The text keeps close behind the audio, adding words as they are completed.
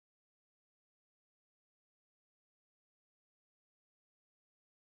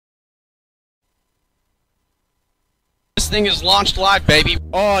thing is launched live, baby.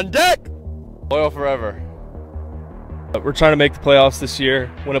 On deck! Loyal forever. We're trying to make the playoffs this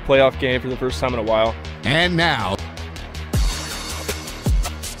year, win a playoff game for the first time in a while. And now,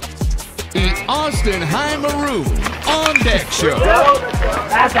 the Austin High Maroon On Deck Show.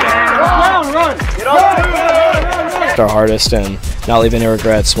 It's our hardest and not leave any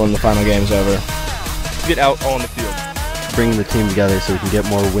regrets when the final game's over. Get out on the field. Bring the team together so we can get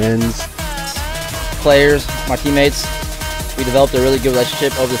more wins. Players, my teammates, we developed a really good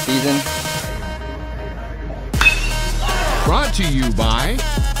relationship over the season. Brought to you by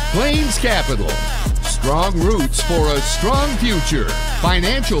Plains Capital. Strong roots for a strong future.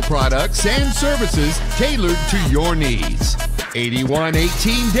 Financial products and services tailored to your needs.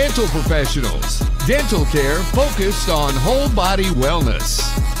 8118 Dental Professionals. Dental care focused on whole body wellness.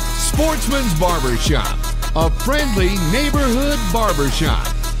 Sportsman's Barbershop. A friendly neighborhood barbershop.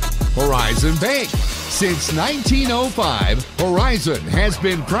 Horizon Bank. Since 1905, Horizon has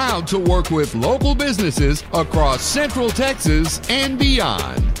been proud to work with local businesses across Central Texas and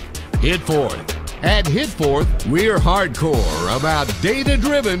beyond. Hitforth. At Hitforth, we're hardcore about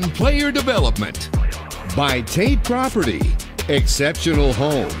data-driven player development. By Tate Property. Exceptional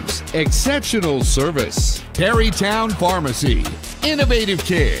homes. Exceptional service. Terrytown Pharmacy. Innovative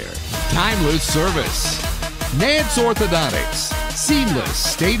care. Timeless service. Nance Orthodontics.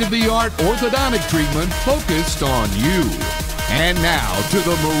 Seamless, state-of-the-art orthodontic treatment focused on you. And now to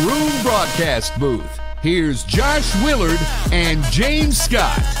the Maroon broadcast booth. Here's Josh Willard and James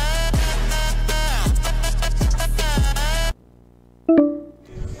Scott.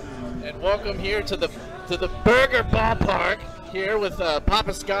 And welcome here to the Burger Ballpark here with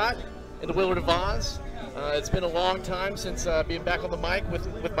Papa Scott and the Willard of Oz. It's been a long time since being back on the mic with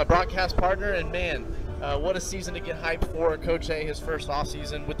my broadcast partner, and man, what a season to get hyped for. Coach A, his first off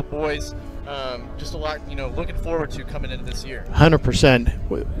season with the boys. Just a lot, looking forward to coming into this year.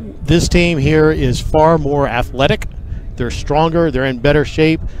 100%. This team here is far more athletic. They're stronger. They're in better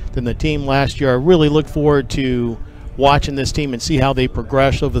shape than the team last year. I really look forward to watching this team and see how they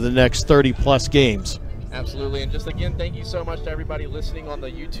progress over the next 30-plus games. Absolutely, and just again, thank you so much to everybody listening on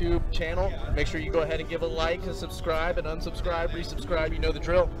the YouTube channel. Make sure you go ahead and give a like and subscribe and unsubscribe, resubscribe, you know the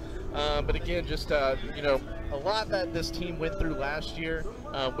drill. But again, just a lot that this team went through last year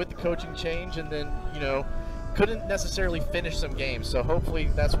with the coaching change, and then couldn't necessarily finish some games. So hopefully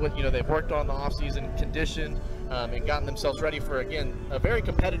that's what they've worked on the offseason, conditioned, and gotten themselves ready for, again, a very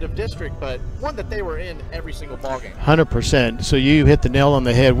competitive district, but one that they were in every single ball game. 100%. So you hit the nail on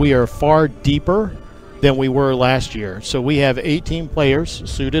the head. We are far deeper than we were last year. So we have 18 players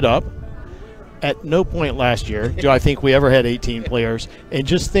suited up. At no point last year do I think we ever had 18 players. And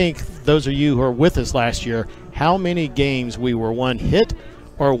just think, those of you who were with us last year, how many games we were one hit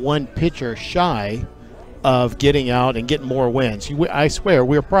or one pitcher shy of getting out and getting more wins. I swear,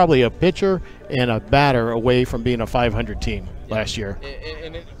 we were probably a pitcher and a batter away from being a 500 team last year.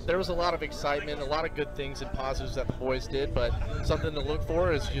 And there was a lot of excitement, a lot of good things and positives that the boys did, but something to look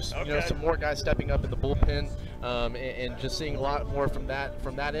for is just some more guys stepping up in the bullpen, and just seeing a lot more from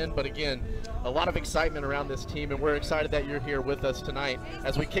that end. But again, a lot of excitement around this team, and we're excited that you're here with us tonight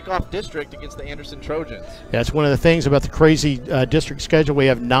as we kick off district against the Anderson Trojans. That's one of the things about the crazy district schedule. We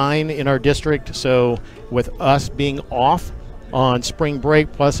have 9 in our district, so with us being off on spring break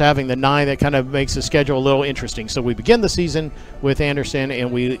plus having the 9, that kind of makes the schedule a little interesting. So we begin the season with Anderson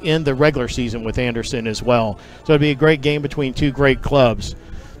and we end the regular season with Anderson as well. So it'd be a great game between 2 great clubs.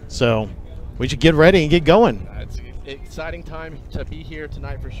 So we should get ready and get going. It's an exciting time to be here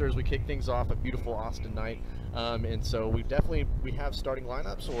tonight for sure as we kick things off a beautiful Austin night. And so we have starting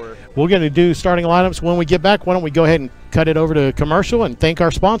lineups, or we're going to do starting lineups when we get back. Why don't we go ahead and cut it over to commercial and thank our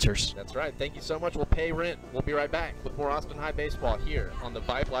sponsors. That's right. Thank you so much. We'll pay rent. We'll be right back with more Austin High baseball here on the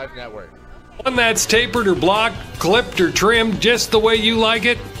Vibe Live Network. One that's tapered or blocked, clipped or trimmed just the way you like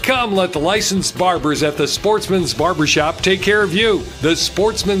it? Come let the licensed barbers at the Sportsman's Barbershop take care of you. The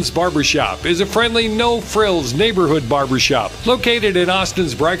Sportsman's Barbershop is a friendly, no-frills neighborhood barbershop located in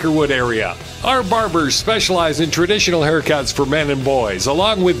Austin's Brykerwood area. Our barbers specialize in traditional haircuts for men and boys,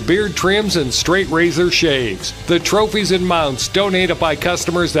 along with beard trims and straight razor shaves. The trophies and mounts donated by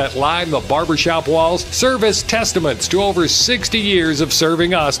customers that line the barbershop walls serve as testaments to over 60 years of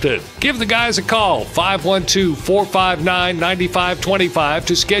serving Austin. Give the guys a call, 512-459-9525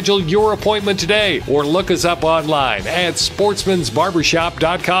 to schedule your appointment today, or look us up online at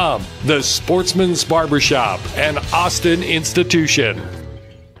sportsmansbarbershop.com. The Sportsman's Barbershop, an Austin institution.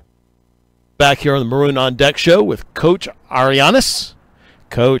 Back here on the Maroon on Deck show with Coach Arianis.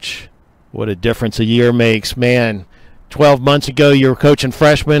 Coach, what a difference a year makes. Man, 12 months ago you were coaching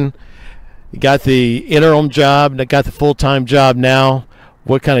freshmen. You got the interim job, got the full-time job now.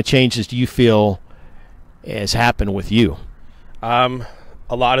 What kind of changes do you feel has happened with you? A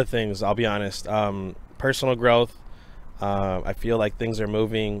lot of things, I'll be honest. Personal growth. I feel like things are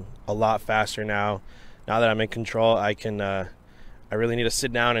moving a lot faster now. Now that I'm in control, I really need to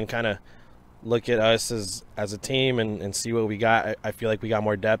sit down and kind of look at us as a team and see what we got. I feel like we got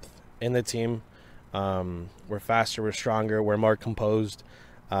more depth in the team. We're faster, we're stronger, we're more composed.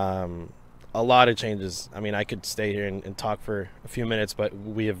 A lot of changes. I mean, I could stay here and talk for a few minutes, but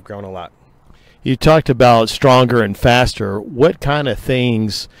we have grown a lot. You talked about stronger and faster. What kind of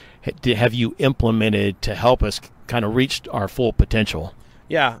things have you implemented to help us kind of reach our full potential?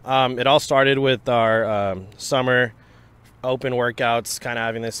 Yeah, it all started with our summer open workouts, kind of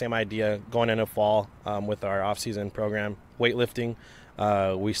having the same idea going into fall with our off-season program, weightlifting.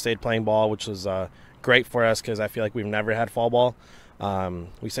 We stayed playing ball, which was great for us because I feel like we've never had fall ball.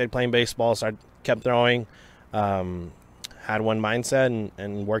 We stayed playing baseball, so I kept throwing, had one mindset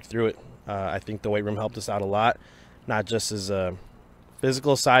and worked through it. I think the weight room helped us out a lot, not just as a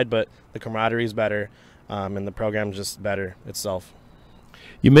physical side, but the camaraderie is better, and the program just better itself.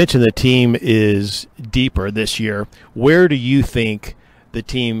 You mentioned the team is deeper this year. Where do you think the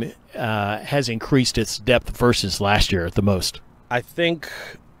team has increased its depth versus last year the most? I think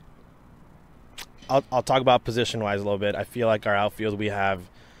I'll talk about position-wise a little bit. I feel like our outfield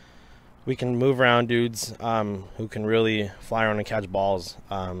we can move around dudes who can really fly around and catch balls.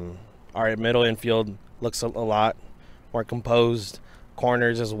 Our middle infield looks a lot more composed.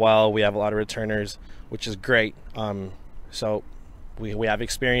 Corners as well. We have a lot of returners, which is great. So we have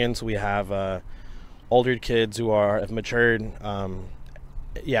experience. We have older kids who have matured.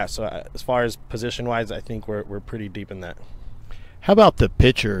 Yeah. So as far as position-wise, I think we're pretty deep in that. How about the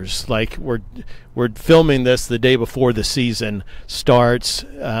pitchers? Like we're filming this the day before the season starts.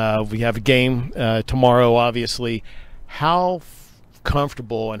 We have a game tomorrow, obviously. How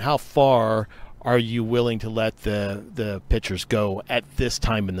comfortable and how far are you willing to let the pitchers go at this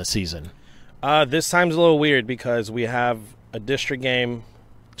time in the season? This time's a little weird because we have a district game,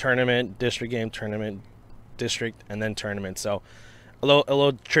 tournament, district game, tournament, district, and then tournament. So a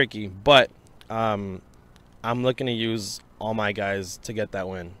little tricky, but I'm looking to use all my guys to get that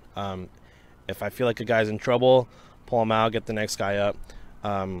win. If I feel like a guy's in trouble, pull him out, get the next guy up.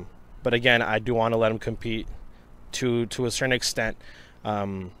 But again, I do want to let him compete to a certain extent.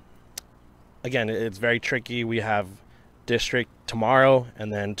 Again, it's very tricky. We have district tomorrow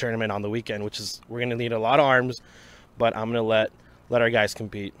and then tournament on the weekend, which is we're going to need a lot of arms, but I'm going to let our guys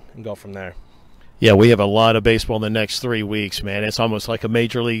compete and go from there. Yeah, we have a lot of baseball in the next 3 weeks, man. It's almost like a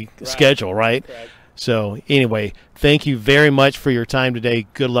major league schedule, right? Correct. So anyway, thank you very much for your time today.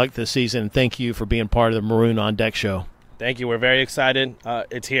 Good luck this season. And thank you for being part of the Maroon on Deck show. Thank you. We're very excited.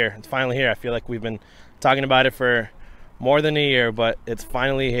 It's here. It's finally here. I feel like we've been talking about it for more than a year, but it's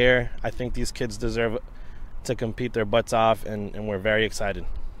finally here. I think these kids deserve to compete their butts off, and we're very excited.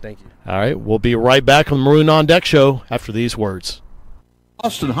 Thank you. All right. We'll be right back on the Maroon on Deck show after these words.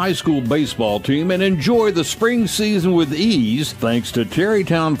 Austin High School baseball team and enjoy the spring season with ease thanks to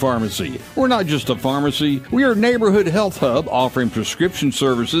Terrytown Pharmacy. We're not just a pharmacy, we are a neighborhood health hub offering prescription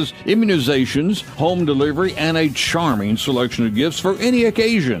services, immunizations, home delivery, and a charming selection of gifts for any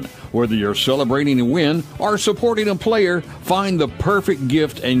occasion. Whether you're celebrating a win or supporting a player, find the perfect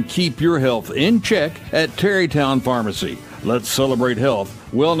gift and keep your health in check at Terrytown Pharmacy. Let's celebrate health,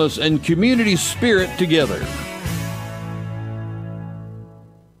 wellness, and community spirit together.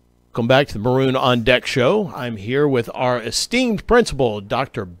 Welcome back to the Maroon on Deck show. I'm here with our esteemed principal,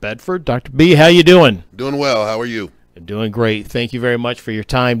 Dr. Bedford. Dr. B, how you doing? Doing well. How are you? Doing great. Thank you very much for your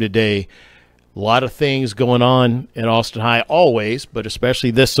time today. A lot of things going on in Austin High always, but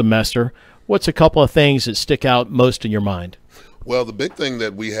especially this semester. What's a couple of things that stick out most in your mind? Well, the big thing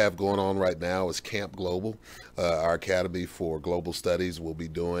that we have going on right now is Camp Global. Our Academy for Global Studies will be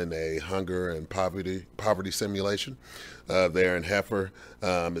doing a hunger and poverty simulation there in Heifer.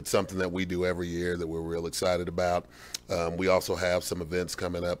 It's something that we do every year that we're real excited about. We also have some events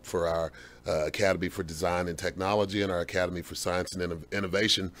coming up for our Academy for Design and Technology and our Academy for Science and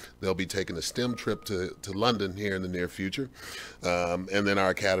Innovation. They'll be taking a STEM trip to London here in the near future. And then our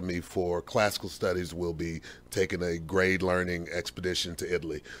Academy for Classical Studies will be taking a grade learning expedition to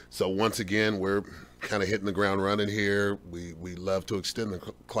Italy. So once again, we're kind of hitting the ground running here. We love to extend the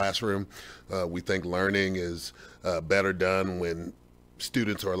classroom. We think learning is better done when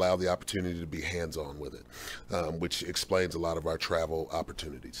students are allowed the opportunity to be hands-on with it, which explains a lot of our travel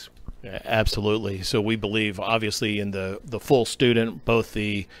opportunities. Yeah, absolutely. So we believe obviously in the full student, both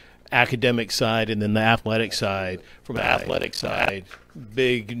the academic side and then the athletic side. From the athletic side,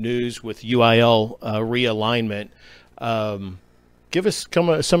 big news with UIL realignment. Give us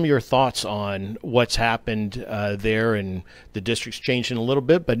some of your thoughts on what's happened there, and the district's changing a little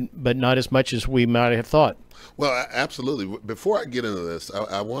bit, but not as much as we might have thought. Well, absolutely. Before I get into this,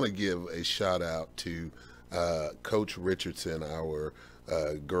 I want to give a shout out to Coach Richardson, our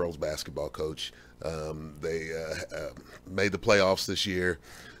girls basketball coach. They made the playoffs this year.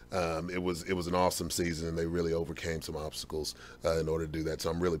 It was an awesome season, and they really overcame some obstacles in order to do that. So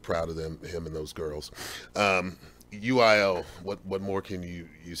I'm really proud of him and those girls. UIL, what more can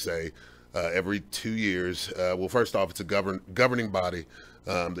you say? Every 2 years, well, first off, it's a governing body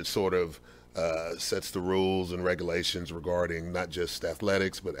that sort of sets the rules and regulations regarding not just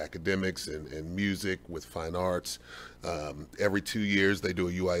athletics, but academics and music with fine arts. Every 2 years, they do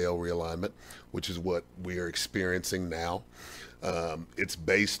a UIL realignment, which is what we are experiencing now. It's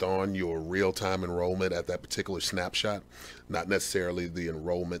based on your real-time enrollment at that particular snapshot, not necessarily the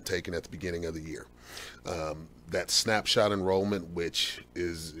enrollment taken at the beginning of the year. That snapshot enrollment, which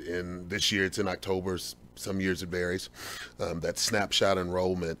is this year, it's in October. Some years it varies. That snapshot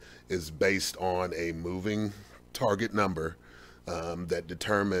enrollment is based on a moving target number that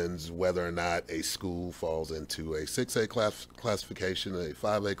determines whether or not a school falls into a 6A classification, a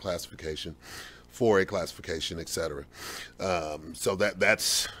 5A classification, 4A classification, etc. So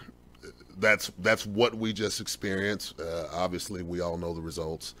that's what we just experienced. Obviously, we all know the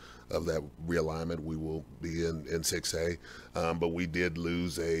results of that realignment. We will be in 6A, but we did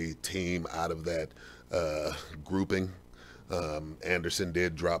lose a team out of that grouping. Anderson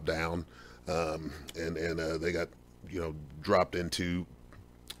did drop down, and they got dropped into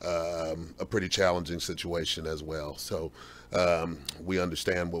a pretty challenging situation as well. So we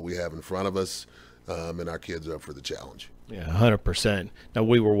understand what we have in front of us, and our kids are up for the challenge. Yeah, 100%. Now,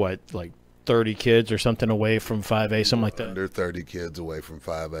 we were like 30 kids or something away from 5A, something like that? Under 30 kids away from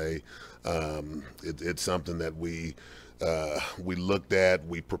 5A. It's something that we looked at,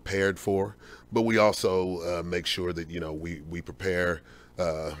 we prepared for, but we also make sure that we prepare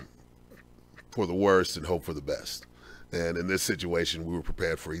for the worst and hope for the best. And in this situation, we were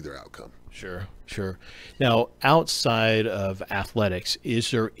prepared for either outcome. Sure. Now, outside of athletics,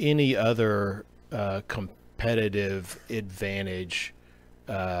 is there any other competitive advantage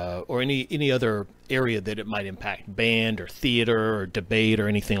or any other area that it might impact, band or theater or debate or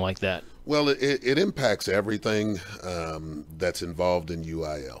anything like that? Well, it impacts everything that's involved in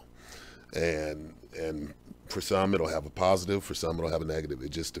UIL, and for some it'll have a positive, for some it'll have a negative.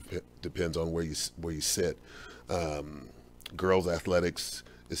 It just depends on where you sit. Girls athletics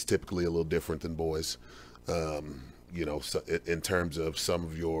is typically a little different than boys, so in terms of some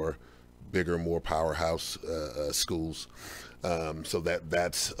of your bigger, more powerhouse schools. So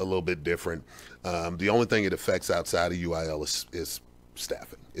that's a little bit different. The only thing it affects outside of UIL is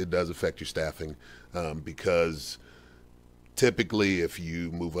staffing. It does affect your staffing because typically if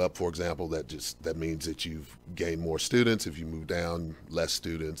you move up, for example, that means that you've gained more students. If you move down, less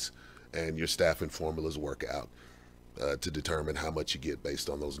students, and your staffing formulas work out to determine how much you get based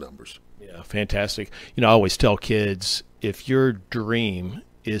on those numbers. Yeah, fantastic. I always tell kids, if your dream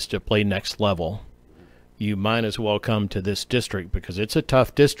is to play next level, you might as well come to this district because it's a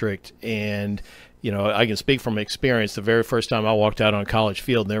tough district. And I can speak from experience. The very first time I walked out on College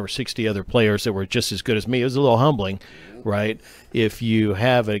Field, and there were 60 other players that were just as good as me. It was a little humbling, right? If you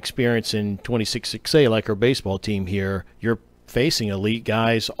have an experience in 26-6A like our baseball team here, you're facing elite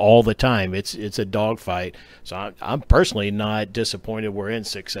guys all the time. It's a dogfight. So I'm personally not disappointed we're in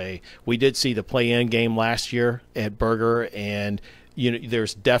 6A. We did see the play-in game last year at Berger, and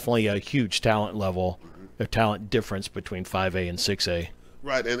there's definitely a huge talent level, a talent difference between 5A and 6A.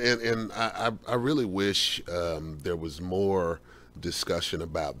 Right, and I really wish there was more discussion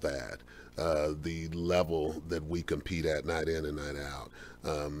about that, the level that we compete at night in and night out,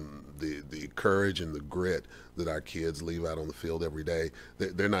 the courage and the grit that our kids leave out on the field every day.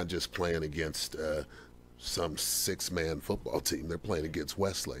 They're not just playing against some six-man football team. They're playing against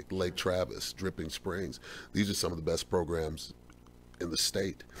Westlake, Lake Travis, Dripping Springs. These are some of the best programs in the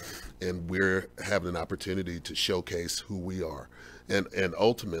state, and we're having an opportunity to showcase who we are, and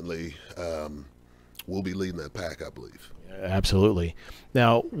ultimately we'll be leading that pack, I believe. Absolutely.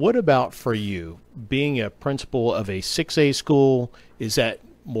 Now, what about for you, being a principal of a 6A school? Is that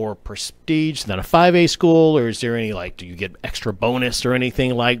more prestige than a 5A school, or is there any, do you get extra bonus or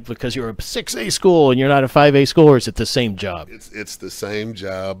anything because you're a 6A school and you're not a 5A school, or is it the same job? It's the same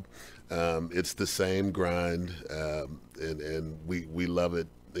job. It's the same grind, and we love it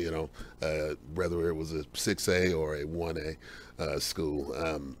whether it was a 6A or a 1A school.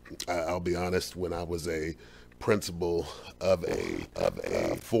 I'll be honest, when I was a principal of a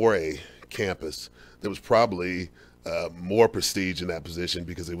 4A campus, there was probably more prestige in that position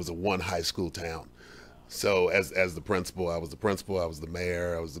because it was a one high school town. So as the principal, I was the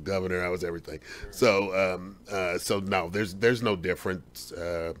mayor, I was the governor, I was everything. So no, there's no difference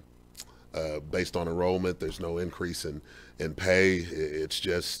based on enrollment. There's no increase in pay. It's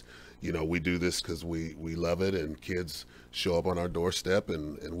just, we do this because we love it, and kids show up on our doorstep,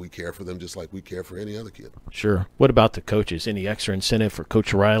 and we care for them just like we care for any other kid. Sure. What about the coaches? Any extra incentive for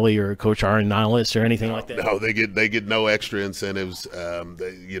Coach Riley or Coach Arnollis or anything like that? No, they get no extra incentives.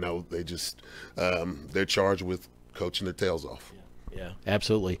 They're charged with coaching their tails off. Yeah,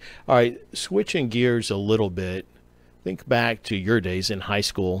 absolutely. All right, switching gears a little bit, think back to your days in high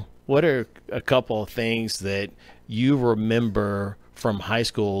school. What are a couple of things that you remember from high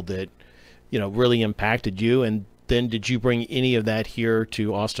school that, really impacted you? And then did you bring any of that here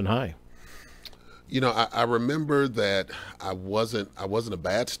to Austin High? I remember that I wasn't a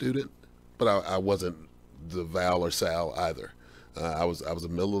bad student, but I wasn't the Val or Sal either. I was a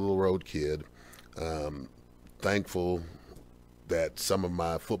middle of the road kid. Thankful that some of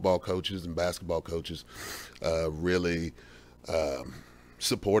my football coaches and basketball coaches really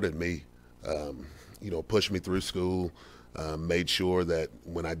supported me, pushed me through school, made sure that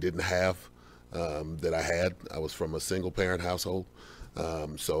when I didn't have I was from a single parent household.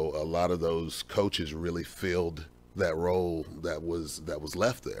 So a lot of those coaches really filled that role that was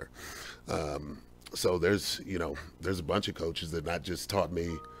left there. So there's a bunch of coaches that not just taught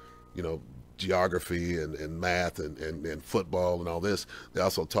me, geography and math and football and all this. They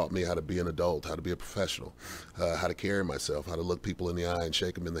also taught me how to be an adult, how to be a professional, how to carry myself, how to look people in the eye and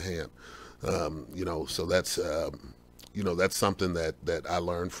shake them in the hand. So that's something that I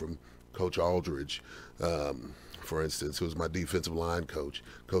learned from Coach Aldridge, for instance, who was my defensive line coach,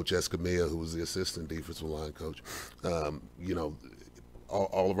 Coach Escamilla, who was the assistant defensive line coach,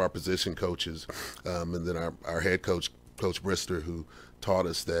 all of our position coaches, and then our head coach, Coach Brister, who taught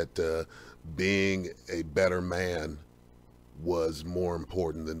us that being a better man was more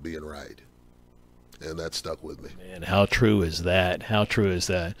important than being right. And that stuck with me. Man, how true is that? How true is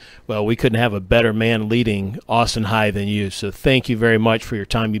that? Well, we couldn't have a better man leading Austin High than you, so thank you very much for your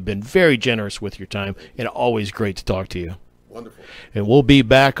time. You've been very generous with your time, and always great to talk to you. Wonderful. And we'll be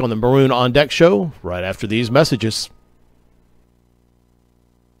back on the Maroon On Deck show right after these messages.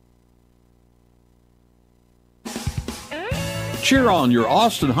 Cheer on your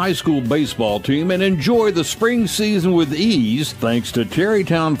Austin High School baseball team and enjoy the spring season with ease thanks to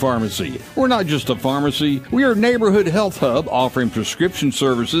Terrytown Pharmacy. We're not just a pharmacy, we are a neighborhood health hub offering prescription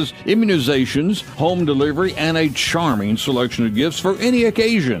services, immunizations, home delivery, and a charming selection of gifts for any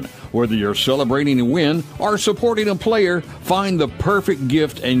occasion. Whether you're celebrating a win or supporting a player, find the perfect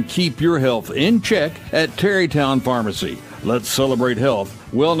gift and keep your health in check at Terrytown Pharmacy. Let's celebrate health,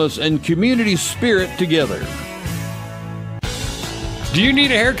 wellness, and community spirit together. Do you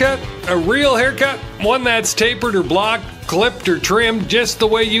need a haircut? A real haircut? One that's tapered or blocked, clipped or trimmed just the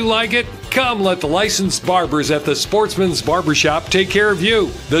way you like it? Come let the licensed barbers at the Sportsman's Barbershop take care of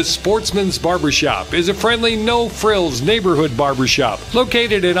you. The Sportsman's Barbershop is a friendly, no-frills neighborhood barbershop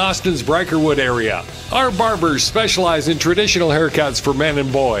located in Austin's Brikerwood area. Our barbers specialize in traditional haircuts for men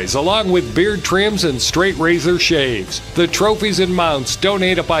and boys, along with beard trims and straight razor shaves. The trophies and mounts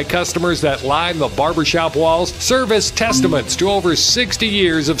donated by customers that line the barbershop walls serve as testaments to over 60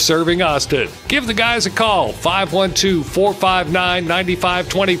 years of serving Austin. Give the guys a call,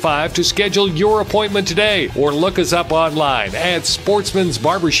 512-459-9525 to schedule your appointment today, or look us up online at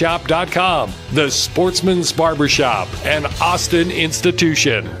sportsmansbarbershop.com. The Sportsman's Barbershop, an Austin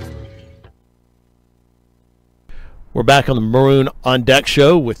institution. We're back on the Maroon On Deck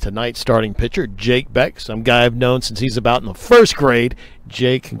show with tonight's starting pitcher, Jake Beck, some guy I've known since he's about in the first grade.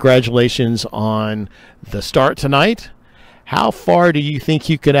 Jake, congratulations on the start tonight. How far do you think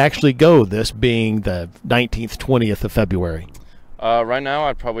you could actually go, this being the 19th, 20th of February? Right now,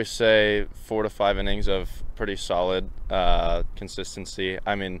 I'd probably say 4 to 5 innings of pretty solid consistency.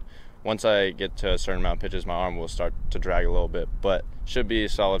 I mean, once I get to a certain amount of pitches, my arm will start to drag a little bit, but should be a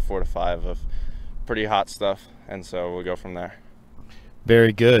solid 4 to 5 of pretty hot stuff, and so we'll go from there.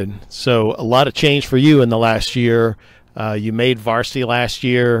 Very good. So a lot of change for you in the last year. You made varsity last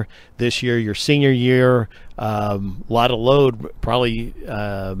year. This year, your senior year, a lot of load probably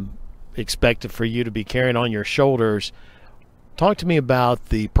expected for you to be carrying on your shoulders. Talk to me about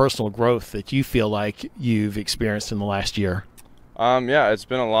the personal growth that you feel like you've experienced in the last year. Yeah, it's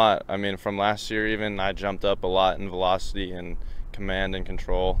been a lot. I mean, from last year even, I jumped up a lot in velocity and command and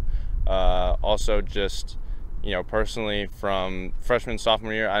control. Also just, you know, personally from freshman,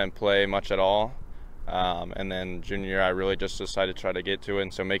 sophomore year, I didn't play much at all. And then junior year, I really just decided to try to get to it.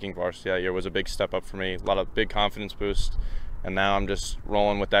 And so making varsity that year was a big step up for me, a lot of big confidence boost. And now I'm just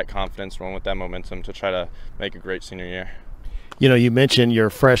rolling with that confidence, rolling with that momentum to try to make a great senior year. You know, you mentioned your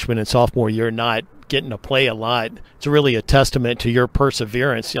freshman and sophomore year not getting to play a lot. It's really a testament to your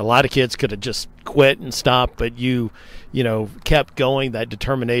perseverance. A lot of kids could have just quit and stopped, but you know, kept going, that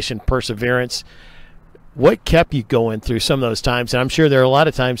determination, perseverance. What kept you going through some of those times? And I'm sure there are a lot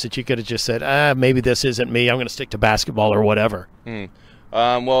of times that you could have just said, maybe this isn't me. I'm going to stick to basketball or whatever.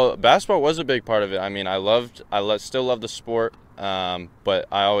 Well, basketball was a big part of it. I mean, I still love the sport, but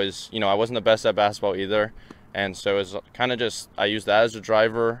I always, you know, I wasn't the best at basketball either. And so it was kind of just, I used that as a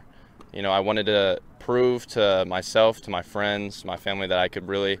driver. You know, I wanted to prove to myself, to my friends, my family that I could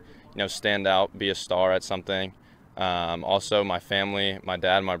really, you know, stand out, be a star at something. Also, my family, my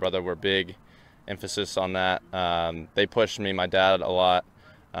dad and my brother were big emphasis on that. They pushed me, my dad, a lot,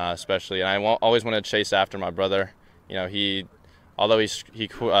 especially. And I always wanted to chase after my brother. You know, although he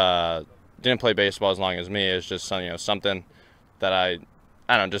didn't play baseball as long as me, it's just, you know, something that I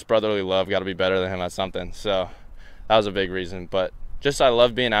don't know, just brotherly love, got to be better than him at something. So that was a big reason. But just I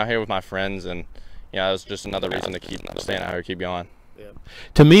love being out here with my friends, and you know, that was just another reason to keep staying out here, keep going. Yeah.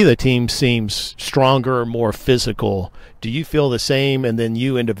 To me, the team seems stronger, more physical. Do you feel the same? And then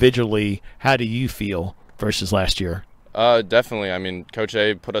you individually, how do you feel versus last year? Definitely. I mean, Coach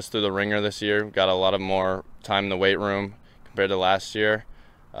A put us through the ringer this year. Got a lot of more time in the weight room compared to last year.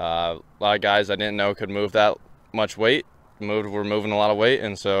 A lot of guys I didn't know could move that much weight. We're moving a lot of weight,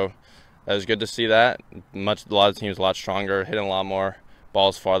 and so it was good to see that. A lot of teams a lot stronger, hitting a lot more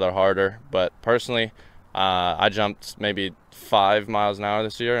balls farther, harder. But personally, I jumped maybe 5 miles an hour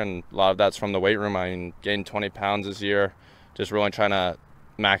this year, and a lot of that's from the weight room. I mean, gained 20 pounds this year, just really trying to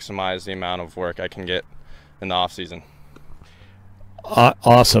maximize the amount of work I can get in the off season.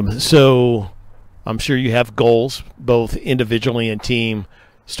 Awesome. So I'm sure you have goals, both individually and team.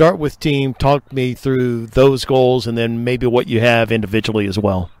 Start with team. Talk me through those goals, and then maybe what you have individually as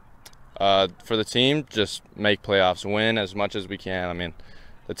well. For the team, just make playoffs, win as much as we can. I mean,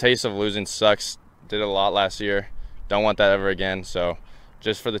 the taste of losing sucks. Did it a lot last year. Don't want that ever again. So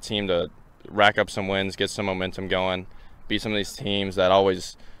just for the team to rack up some wins, get some momentum going, beat some of these teams that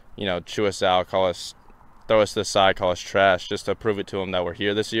always, you know, chew us out, throw us to the side, call us trash, just to prove it to them that we're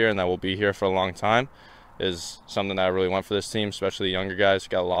here this year and that we'll be here for a long time, is something that I really want for this team, especially the younger guys.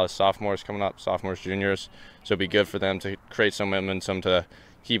 We've got a lot of sophomores coming up, sophomores, juniors, so it'd be good for them to create some momentum to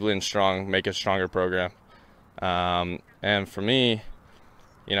keep Lynn strong, make a stronger program. And for me,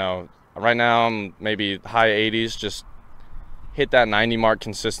 you know, right now I'm maybe high 80s, just hit that 90 mark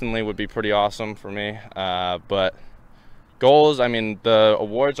consistently would be pretty awesome for me. But goals, I mean, the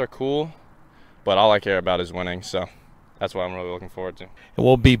awards are cool, but all I care about is winning, so that's what I'm really looking forward to. And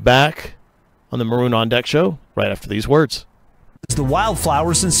we'll be back on the Maroon on Deck show right after these words. The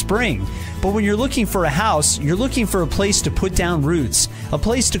wildflowers in spring. But when you're looking for a house, you're looking for a place to put down roots, a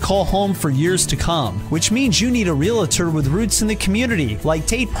place to call home for years to come, which means you need a realtor with roots in the community, like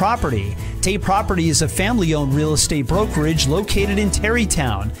Tate Property. Tate Property is a family-owned real estate brokerage located in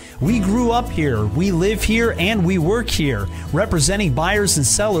Terrytown. We grew up here, we live here, and we work here, representing buyers and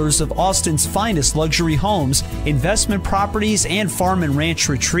sellers of Austin's finest luxury homes, investment properties, and farm and ranch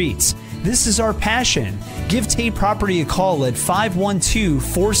retreats. This is our passion. Give Tate Property a call at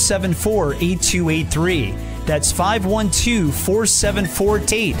 512-474-8283. That's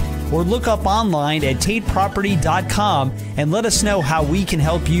 512-474-TATE. Or look up online at tateproperty.com and let us know how we can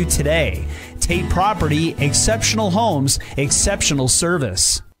help you today. Tate Property, exceptional homes, exceptional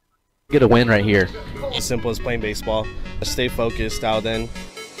service. Get a win right here. As simple as playing baseball. Stay focused, dialed in.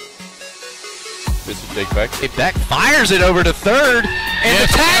 This is Jake Beck. Hey, Beck fires it over to third, and the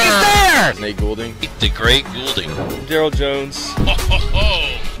tag is there! Nate Goulding. The great Goulding. Daryl Jones. Ho, ho,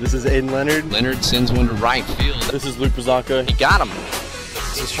 ho. This is Aiden Leonard. Leonard sends one to right field. This is Luke Brzaka. He got him.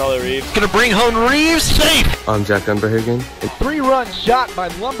 This is Charlie Reeves. Gonna bring home Reeves safe. I'm Jack Unberhagen. 3-run shot by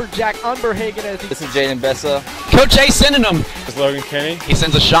Lumberjack Unberhagen. This is Jaden Bessa. Coach A sending him. This is Logan Kenny. He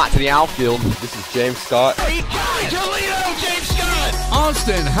sends a shot to the outfield. This is James Scott. Toledo, James Scott.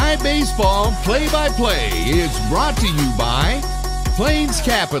 Austin High Baseball Play-by-Play is brought to you by Plains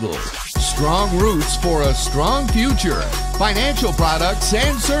Capital. Strong roots for a strong future. Financial products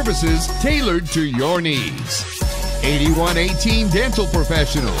and services tailored to your needs. 8118 Dental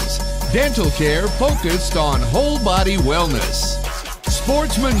Professionals. Dental care focused on whole body wellness.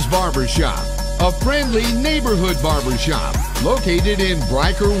 Sportsman's Barbershop. A friendly neighborhood barbershop located in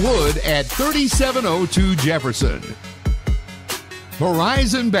Bryker Wood at 3702 Jefferson.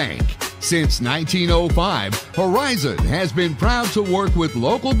 Horizon Bank. Since 1905, Horizon has been proud to work with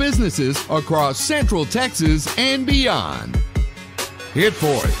local businesses across Central Texas and beyond.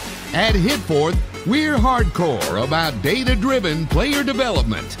 Hitforth. At Hitforth, we're hardcore about data-driven player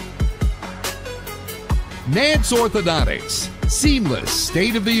development. Nance Orthodontics. Seamless,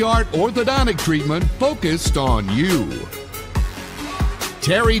 state-of-the-art orthodontic treatment focused on you.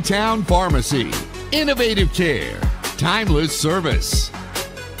 Terrytown Pharmacy. Innovative care. Timeless service.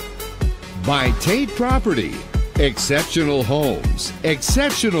 By Tate Property. Exceptional homes.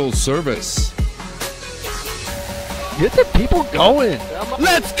 Exceptional service. Get the people going.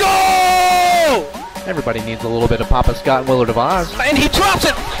 Let's go! Everybody needs a little bit of Papa Scott and Willard of Oz. And he drops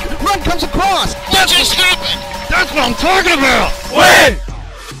it. Run comes across. What just happened? That's what I'm talking about. Win!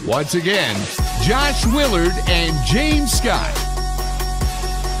 Once again, Josh Willard and James Scott.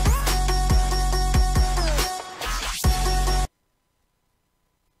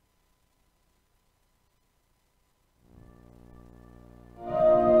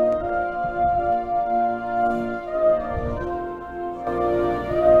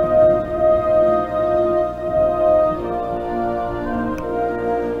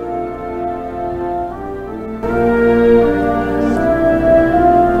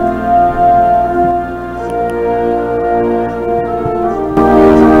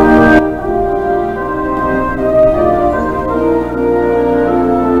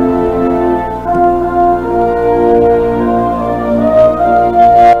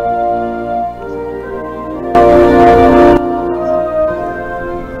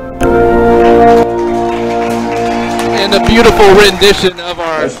 Beautiful rendition of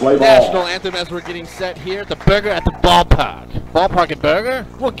our national anthem as we're getting set here at the Burger at the ballpark. Ballpark and Burger.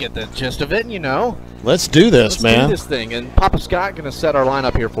 We'll get the gist of it, you know. Let's do this, man. Let's do this thing. And Papa Scott going to set our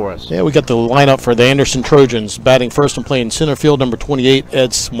lineup here for us. Yeah, we got the lineup for the Anderson Trojans. Batting first and playing center field, number 28,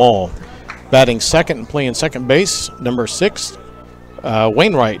 Ed Small. Batting second and playing second base, number 6,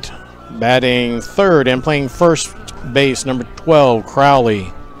 Wainwright. Batting third and playing first base, number 12,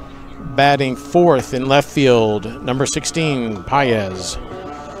 Crowley. Batting fourth in left field, number 16, Paez.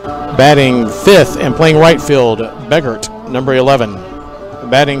 Batting fifth and playing right field, Beggart, number 11.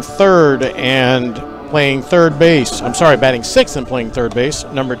 Batting third and playing third base, batting sixth and playing third base,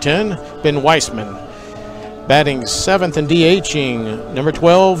 number 10, Ben Weissman. Batting seventh and DHing, number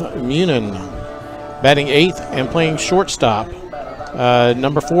 12, Munin. Batting eighth and playing shortstop,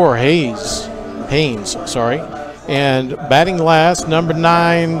 number 4, Haynes. And batting last, number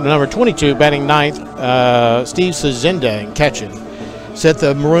 22, batting ninth, Steve Sazinda and catching. Set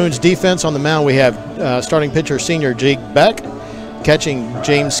the Maroons defense on the mound. We have starting pitcher senior Jake Beck, catching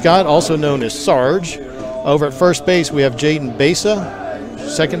James Scott, also known as Sarge. Over at first base, we have Jaden Besa.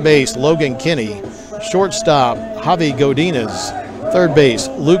 Second base, Logan Kinney. Shortstop, Javi Godinez. Third base,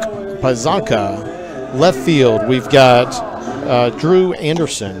 Luke Pazanka. Left field, we've got Drew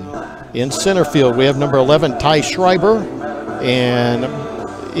Anderson. In center field, we have number 11, Ty Schreiber. And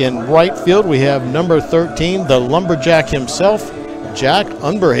in right field, we have number 13, the Lumberjack himself, Jack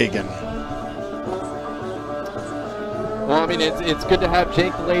Unberhagen. Well, I mean, it's good to have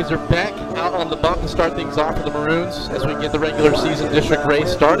Jake Laser Beck out on the bump to start things off for the Maroons as we get the regular season district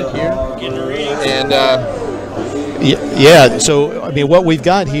race started here. And yeah, so I mean, what we've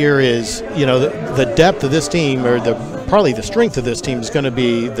got here is, you know, the depth of this team, or probably the strength of this team, is going to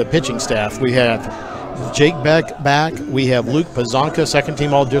be the pitching staff. We have Jake Beck back. We have Luke Pazanka, second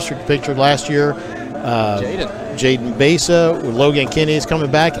team all-district pitcher last year. Jaden Besa, Logan Kinney is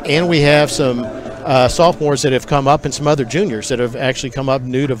coming back, and we have some sophomores that have come up and some other juniors that have actually come up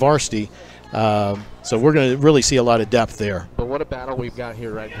new to varsity. So we're going to really see a lot of depth there. But what a battle we've got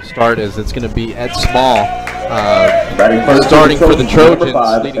here right to start is it's going to be Ed Small starting for the Trojans,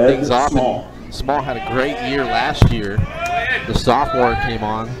 leading things off. And Small had a great year last year. The sophomore came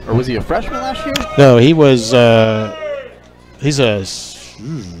on, or was he a freshman last year? No, he was. He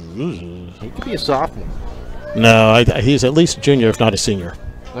could be a sophomore. No, he's at least a junior, if not a senior.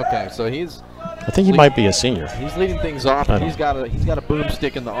 Okay, so he's. I think he might be a senior. He's leading things off, and he's got a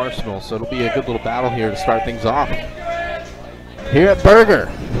boomstick in the arsenal, so it'll be a good little battle here to start things off. Here at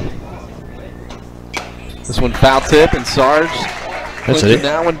Burger. This one foul tip, and Sarge clinching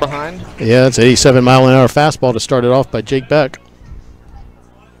that one behind. Yeah, it's 87-mile-an-hour fastball to start it off by Jake Beck.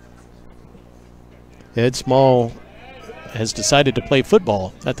 Ed Small has decided to play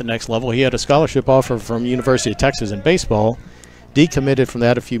football at the next level. He had a scholarship offer from University of Texas in baseball. Decommitted from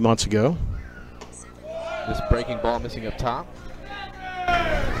that a few months ago. This breaking ball missing up top.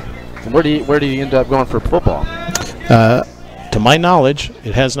 And where do you end up going for football? To my knowledge,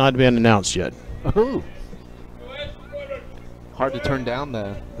 it has not been announced yet. Ooh. hard to turn down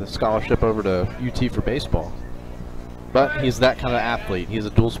the scholarship over to UT for baseball. But he's that kind of athlete. He's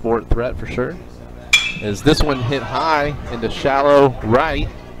a dual sport threat for sure. As this one hit high into shallow right.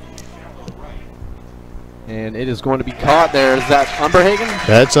 And it is going to be caught there. Is that Umberhagen?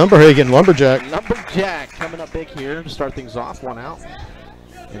 That's Umberhagen, Lumberjack. Lumberjack coming up big here to start things off, 1 out.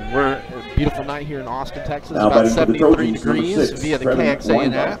 And we're a beautiful night here in Austin, Texas. Now about 73 Trojans, number degrees 6, via the Trevor KXAN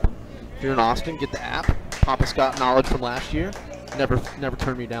Weinbach. app. If you're in Austin, get the app. Papa Scott knowledge from last year. Never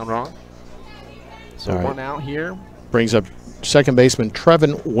turned me down wrong. So All right. 1 out here. Brings up second baseman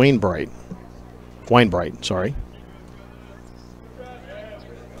Trevin Weinbright, sorry.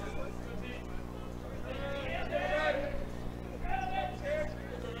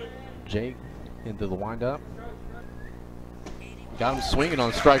 Jake into the windup. Got him swinging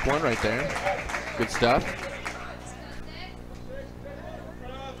on strike 1 right there. Good stuff.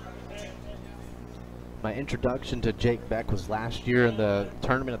 My introduction to Jake Beck was last year in the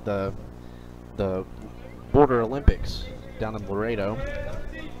tournament at the Border Olympics down in Laredo.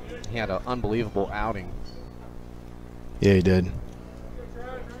 He had an unbelievable outing. Yeah, he did.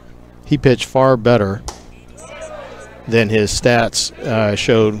 He pitched far better than his stats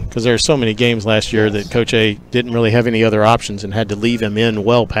showed, because there were so many games last year that Coach A didn't really have any other options and had to leave him in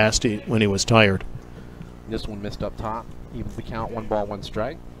well past it when he was tired. This one missed up top. Evens the count, 1 ball, 1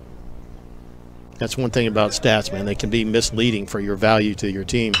 strike. That's one thing about stats, man. They can be misleading for your value to your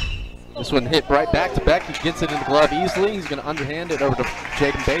team. This one hit right back to Beck. He gets it in the glove easily. He's going to underhand it over to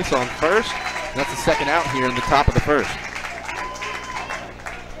Jaden Bass on first. And that's the second out here in the top of the first.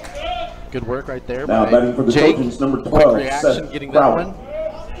 Good work right there Now by batting for the Jake. Trojans, number 12, Quick reaction, Seth getting that Crowley.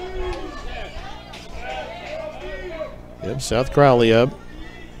 one. Yep, Seth Crowley up.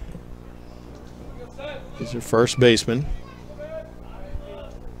 He's your first baseman.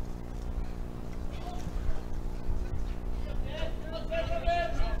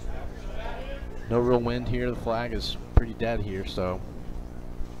 No real wind here. The flag is pretty dead here, so.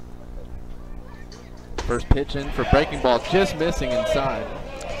 First pitch in for breaking ball, just missing inside.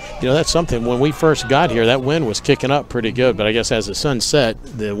 You know, that's something. When we first got here, that wind was kicking up pretty good, but I guess as the sun set,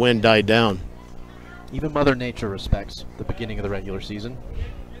 the wind died down. Even Mother Nature respects the beginning of the regular season.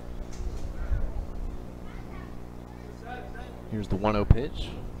 Here's the 1-0 pitch.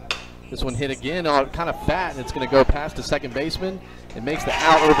 This one hit again, kind of fat, and it's going to go past the second baseman. It makes the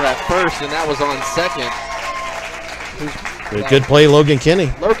out over at first, and that was on second. Good play, Logan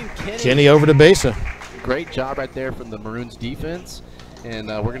Kinney. Logan Kinney. Kinney over to Besa. Great job right there from the Maroons defense. And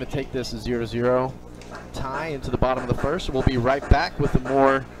we're going to take this as 0-0 tie into the bottom of the first. We'll be right back with a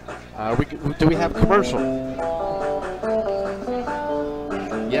more. Do we have commercial?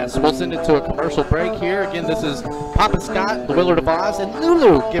 Yes, we'll send it to a commercial break here. Again, this is Papa Scott, the Willard of Oz, and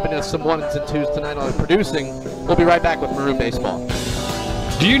Lulu giving us some 1s and 2s tonight on producing. We'll be right back with Maroon Baseball.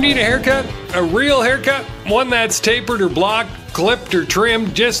 Do you need a haircut? A real haircut? One that's tapered or blocked, clipped or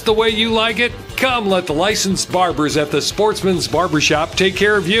trimmed just the way you like it? Come let the licensed barbers at the Sportsman's Barbershop take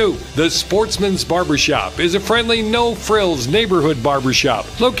care of you. The Sportsman's Barbershop is a friendly, no-frills neighborhood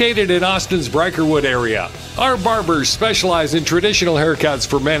barbershop located in Austin's Brikerwood area. Our barbers specialize in traditional haircuts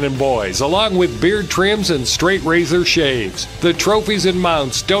for men and boys, along with beard trims and straight razor shaves. The trophies and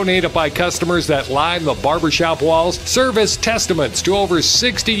mounts donated by customers that line the barbershop walls serve as testaments to over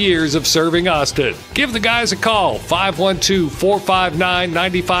 60 years of serving Austin. Give the guys a call,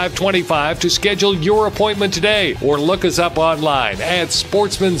 512-459-9525 to schedule your appointment today, or look us up online at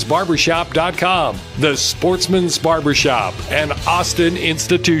sportsmansbarbershop.com. The Sportsman's Barbershop, an Austin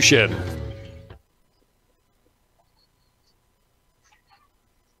institution.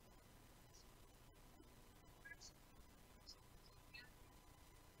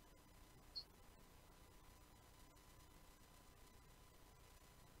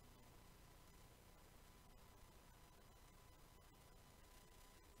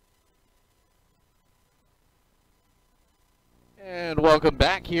 And welcome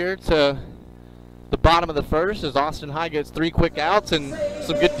back here to the bottom of the first as Austin High gets 3 quick outs and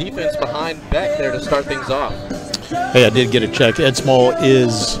some good defense behind Beck there to start things off. Hey, I did get a check. Ed Small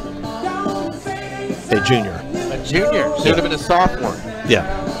is a junior. A junior, should have been a sophomore. Yeah.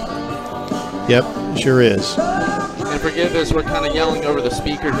 Yep, sure is. And forgive us, we're kind of yelling over the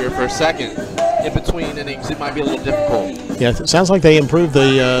speaker here for a second. In between innings, it might be a little difficult. Yeah, it sounds like they improved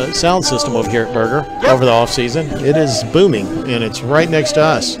the sound system over here at Berger over the offseason. It is booming, and it's right next to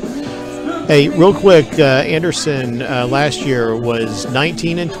us. Hey, real quick, Anderson last year was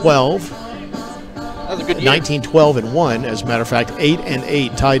 19-12. That was a good year. 19-12-1, as a matter of fact,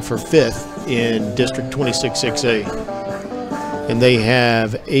 8-8, tied for 5th in District 26-6A. And they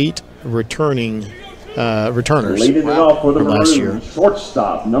have 8 returning returners Leading it off for the from last year. Maroons,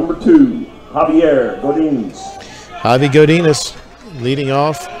 shortstop, number 2, Javier Godinez. Javi Godinez leading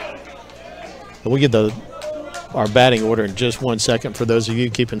off. We'll get our batting order in just 1 second for those of you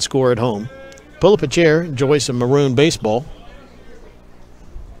keeping score at home. Pull up a chair, enjoy some Maroon baseball.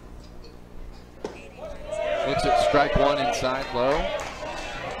 Looks at strike 1 inside low.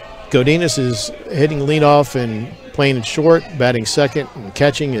 Godinez is hitting leadoff and playing it short. Batting second and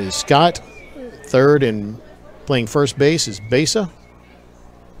catching is Scott. Third and playing first base is Besa.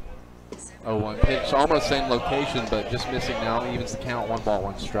 0-1 pitch, almost same location, but just missing now. Evens the count, 1 ball,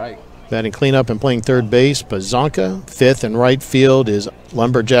 1 strike. Batting cleanup and playing third base, Bazanka. Fifth and right field is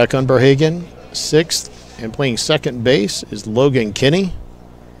Lumberjack Unberhagen. Sixth and playing second base is Logan Kinney.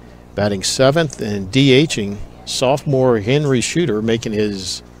 Batting seventh and DHing, sophomore Henry Shooter making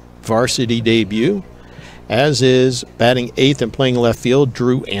his varsity debut, as is batting eighth and playing left field,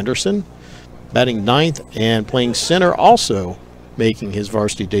 Drew Anderson. Batting ninth and playing center, also making his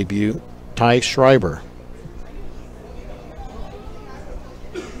varsity debut, Ty Schreiber.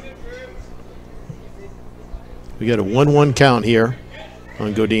 We got a 1-1 count here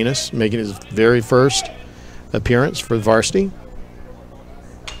on Godinez, making his very first appearance for the varsity.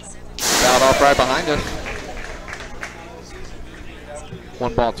 Fouled off right behind us.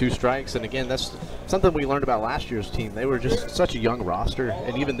 1 ball, 2 strikes, and again, that's something we learned about last year's team. They were just such a young roster,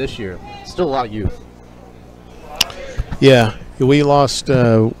 and even this year, still a lot of youth. Yeah, we lost,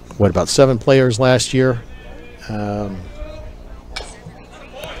 about 7 players last year. This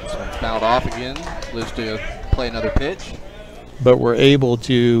one's fouled off again. Lives to play another pitch. But we're able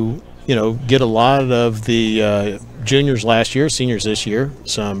to, get a lot of the juniors last year, seniors this year,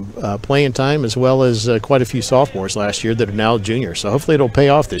 some playing time, as well as quite a few sophomores last year that are now juniors. So hopefully it'll pay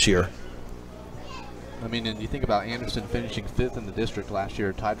off this year. I mean, and you think about Anderson finishing 5th in the district last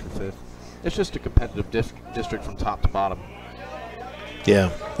year, tied for 5th. It's just a competitive district from top to bottom.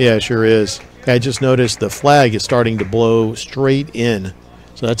 Yeah, it sure is. I just noticed the flag is starting to blow straight in.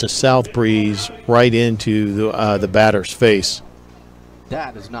 So that's a south breeze right into the batter's face.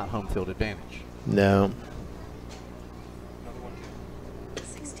 That is not home field advantage. No.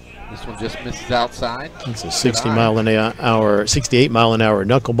 This one just misses outside. It's a 68 mile an hour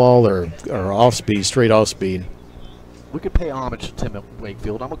knuckleball or off speed, straight off speed. We could pay homage to Tim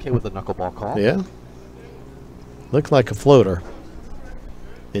Wakefield. I'm okay with the knuckleball call. Yeah. Looked like a floater,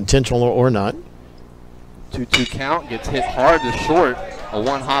 intentional or not. 2-2 count, gets hit hard to short. A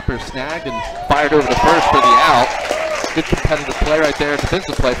one-hopper snagged and fired over to first for the out. Good competitive play right there,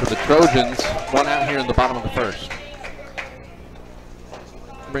 defensive play for the Trojans. 1 out here in the bottom of the first.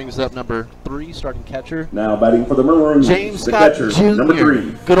 Brings up number 3, starting catcher. Now batting for the Maroons, James the Scott catcher, Jr. number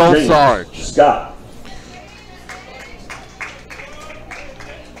 3. Good old James Sarge. Scott.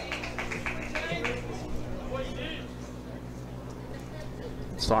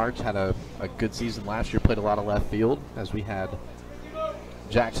 Sarge had a good season last year, played a lot of left field, as we had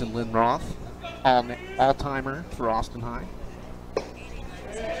Jackson Lindroth, all-timer for Austin High.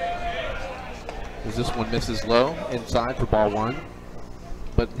 As this one misses low, inside for ball 1.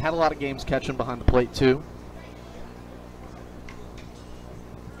 But had a lot of games catching behind the plate too.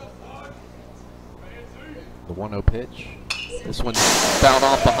 The 1-0 pitch. This one fouled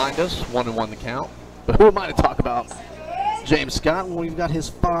off behind us, 1-1 the count. But who am I to talk about James Scott when we've got his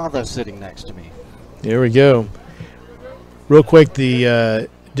father sitting next to me? Here we go. Real quick, the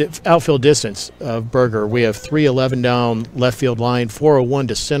outfield distance of Berger. We have 311 down left field line, 401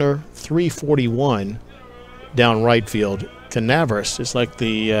 to center, 341 down right field. Canaveras is like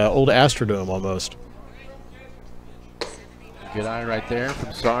the old Astrodome almost. Good eye right there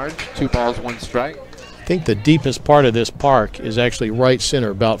from Sarge. 2 balls, 1 strike. I think the deepest part of this park is actually right center,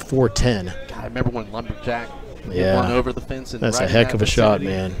 about 410. God, I remember when Lumberjack hit one over the fence. And That's right a heck of a shot,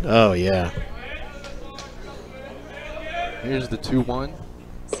 vicinity. man. Oh, yeah. Here's the 2-1.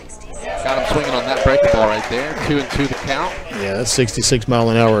 Got him swinging on that breaking ball right there. 2-2 the count. Yeah, that's 66 mile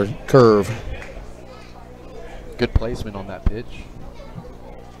an hour curve. Good placement on that pitch.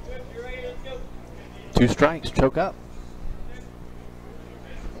 2 strikes, choke up.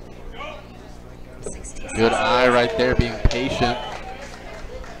 Good eye right there, being patient.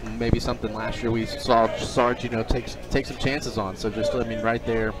 Maybe something last year we saw Sarge, take some chances on. So just, right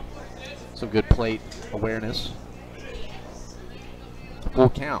there, some good plate awareness. Full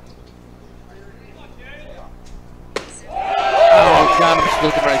count. Oh, got him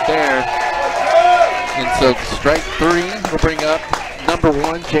looking right there. And so strike 3 will bring up number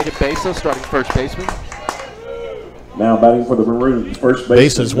 1, Jaden Besa, starting first baseman. Now batting for the Maroons, first baseman.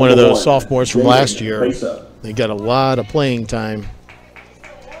 Besa's one of those sophomores from Jaden last year. Besa. They got a lot of playing time.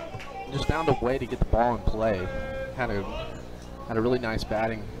 just found a way to get the ball in play. Had a really nice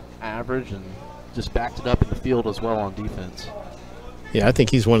batting average and just backed it up in the field as well on defense. Yeah, I think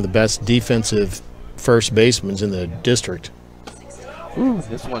he's one of the best defensive first basemen in the district. Ooh,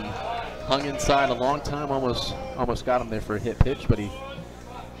 this one hung inside a long time, almost got him there for a hit pitch, but he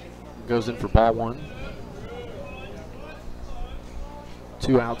goes in for ball one.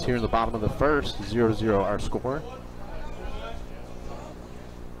 2 outs here in the bottom of the first, 0-0 our score.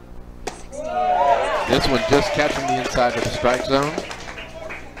 This one just catching the inside of the strike zone.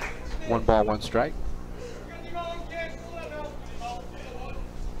 1 ball, 1 strike.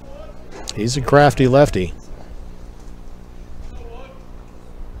 He's a crafty lefty.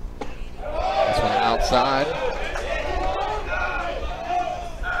 This one outside.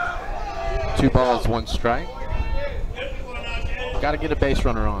 2 balls, 1 strike. Got to get a base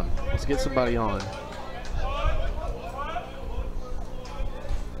runner on. Let's get somebody on.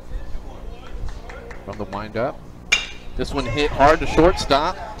 From the windup. This one hit hard to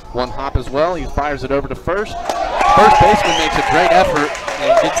shortstop. 1 hop as well. He fires it over to first. First baseman makes a great effort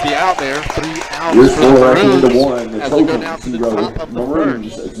and gets the out there. 3 outs for the Maroons as we go down to the top of the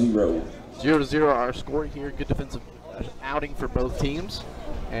first. 0-0 our score here. Good defensive outing for both teams.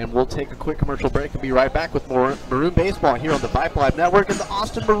 And we'll take a quick commercial break and be right back with more Maroon Baseball here on the Vibe Live Network and the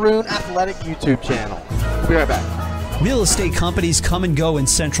Austin Maroon Athletic YouTube channel. We'll be right back. Real estate companies come and go in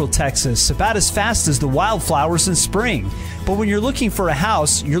Central Texas about as fast as the wildflowers in spring. But when you're looking for a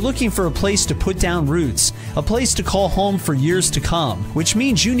house, you're looking for a place to put down roots, a place to call home for years to come, which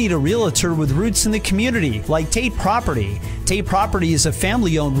means you need a realtor with roots in the community, like Tate Property. Tate Property is a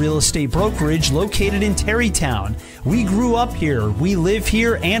family-owned real estate brokerage located in Terrytown. We grew up here, we live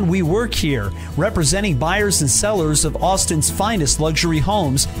here, and we work here, representing buyers and sellers of Austin's finest luxury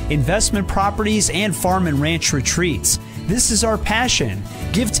homes, investment properties, and farm and ranch retreats. This is our passion.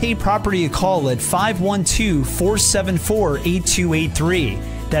 Give Tate Property a call at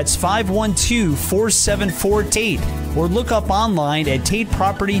 512-474-8283. That's 512-474-TATE. Or look up online at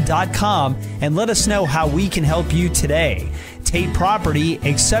tateproperty.com and let us know how we can help you today. Tate Property,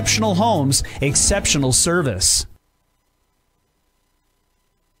 exceptional homes, exceptional service.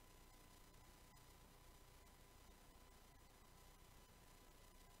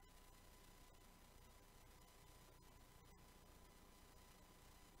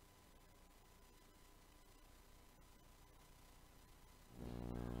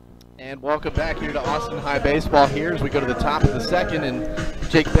 And welcome back here to Austin High Baseball here as we go to the top of the second, and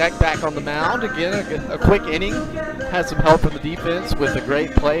Jake Beck back on the mound. Again, a quick inning. Has some help from the defense with a great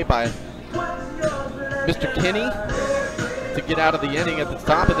play by Mr. Kinney to get out of the inning at the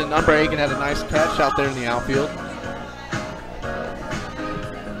top, and then Umbragan had a nice catch out there in the outfield.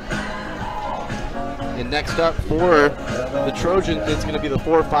 And next up for the Trojans, it's going to be the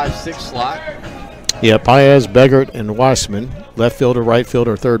 4, 5, 6 slot. Yeah, Paez, Beggert, and Weissman, left fielder, right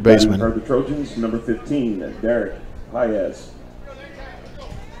fielder, third baseman. For the Trojans, number 15, Derek Paez.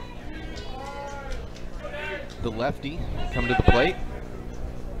 The lefty coming to the plate.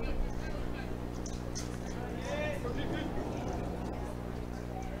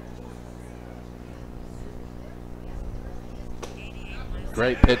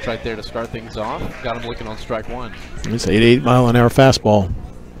 Great pitch right there to start things off. Got him looking on strike one. It's 88-mile-an-hour fastball.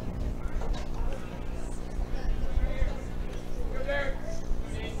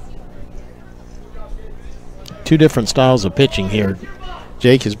 Two different styles of pitching here.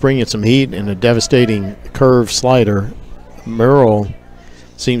 Jake is bringing some heat and a devastating curve slider. Merrill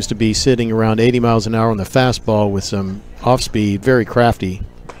seems to be sitting around 80 miles an hour on the fastball with some off-speed, very crafty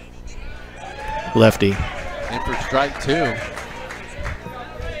lefty. And for strike 2.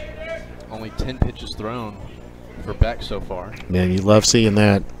 Only 10 pitches thrown for Beck so far. Yeah, you love seeing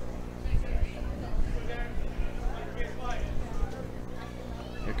that.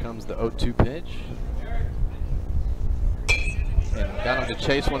 Here comes the 0-2 pitch. And got him to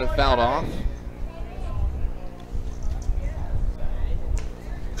chase when it fouled off.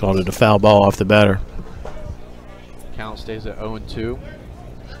 Called it a foul ball off the batter. Count stays at 0-2.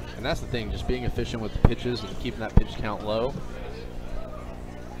 And that's the thing, just being efficient with the pitches and keeping that pitch count low.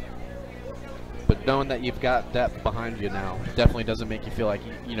 But knowing that you've got depth behind you now definitely doesn't make you feel like,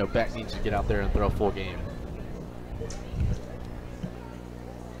 you know, Beck needs to get out there and throw a full game.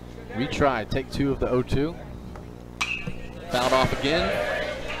 Retry, take 2 of the 0-2. Fouled off again.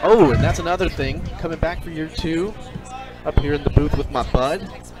 Oh, and that's another thing. Coming back for year 2. Up here in the booth with my bud.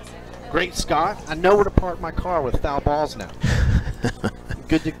 Great Scott. I know where to park my car with foul balls now.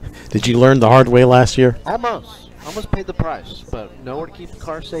 Good to. Did you learn the hard way last year? Almost. Almost paid the price, but know where to keep the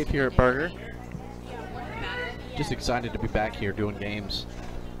car safe here at Burger. Just excited to be back here doing games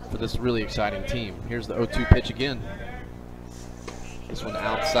for this really exciting team. Here's the 0-2 pitch again. This one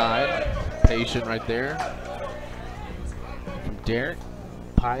outside, patient right there. From Derek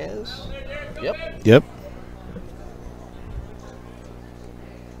Paez. Yep.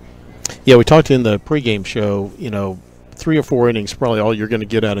 Yeah, we talked in the pregame show, 3 or 4 innings probably all you're going to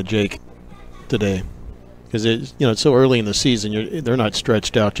get out of Jake today. Because it's so early in the season, they're not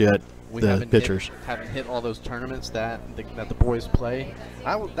stretched out yet, the pitchers. Haven't hit all those tournaments that the boys play.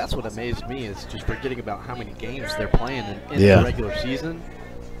 That's what amazed me, is just forgetting about how many games they're playing in the regular season.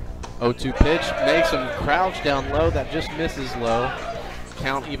 0-2 pitch makes him crouch down low. That just misses low.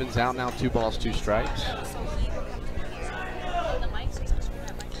 Count evens out now, 2 balls, 2 strikes.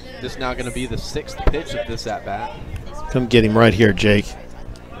 This now going to be the 6th pitch of this at-bat. Come get him right here, Jake.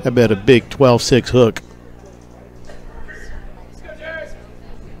 I bet a big 12-6 hook.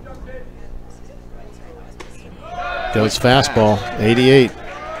 Goes fastball, 88,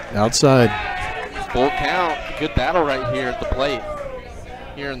 outside. Full count, good battle right here at the plate.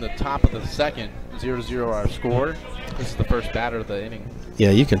 Here in the top of the second, 0-0 our score. This is the first batter of the inning.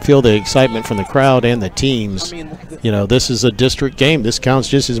 Yeah, you can feel the excitement from the crowd and the teams. This is a district game. This counts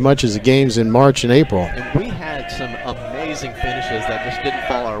just as much as the games in March and April. And we had some amazing finishes that just didn't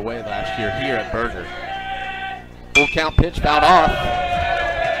fall our way last year here at Berger. Full count pitch, fouled off.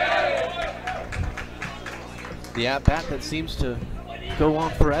 The at-bat that seems to go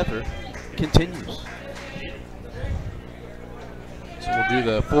on forever continues. So we'll do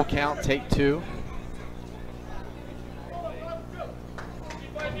the full count, take 2.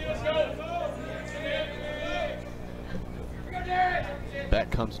 That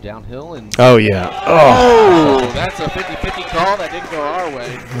comes downhill and oh yeah. Oh, that's a 50-50 call that didn't go our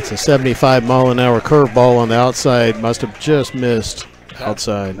way. That's a 75-mile-an-hour curveball on the outside. Must have just missed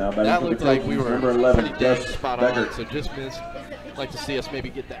outside. That looked like we were pretty dang spot on, so just missed. I'd like to see us maybe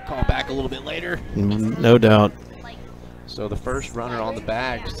get that call back a little bit later. No doubt. So the first runner on the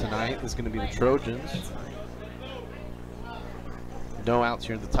bags tonight is going to be the Trojans. No outs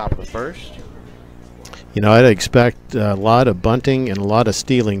here in the top of the first. I'd expect a lot of bunting and a lot of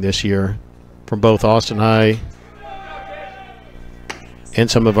stealing this year from both Austin High and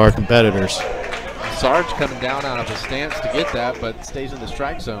some of our competitors. Sarge coming down out of his stance to get that, but stays in the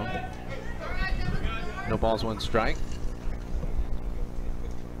strike zone. No balls, 1 strike.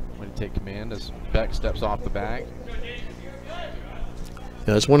 Going to take command as Beck steps off the bag.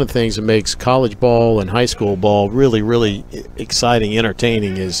 That's one of the things that makes college ball and high school ball really, really exciting,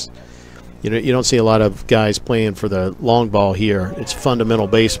 entertaining is you don't see a lot of guys playing for the long ball here. It's fundamental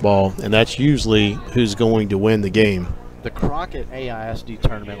baseball, and that's usually who's going to win the game. The Crockett AISD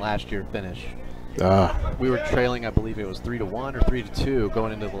tournament last year finish. We were trailing, I believe it was 3-1 or 3-2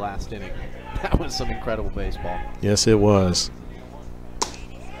 going into the last inning. That was some incredible baseball. Yes, it was.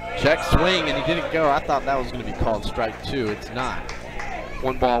 Check swing, and he didn't go. I thought that was going to be called strike 2. It's not.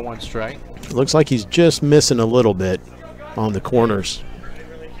 1 ball, 1 strike. It looks like he's just missing a little bit on the corners.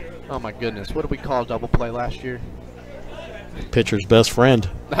 Oh my goodness, what did we call double play last year? Pitcher's best friend.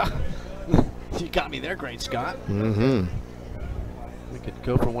 You got me there, Great Scott. Mm-hmm. We could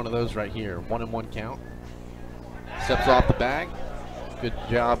go for one of those right here. 1-1 count. Steps off the bag. Good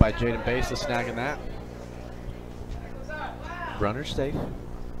job by Jaden Basa snagging that. Runner safe.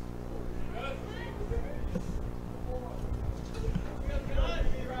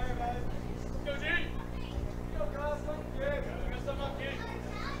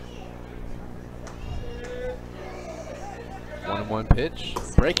 One pitch,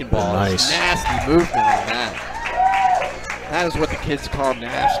 breaking ball. Nice. Nasty movement on that. That is what the kids call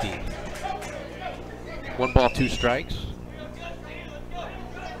nasty. 1 ball, 2 strikes.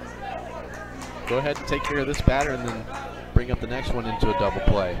 Go ahead and take care of this batter and then bring up the next one into a double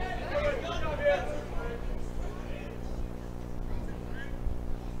play.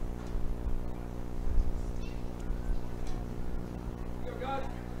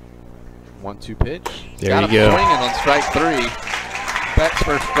 One-two pitch. There Got you him go. swinging on strike 3. Beck's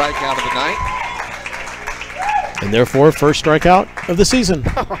first strikeout of the night. And therefore, first strikeout of the season.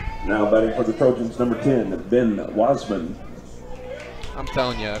 Now batting for the Trojans, number 10, Ben Wiseman. I'm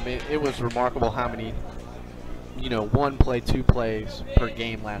telling you, I mean, it was remarkable how many, 1 play, 2 plays per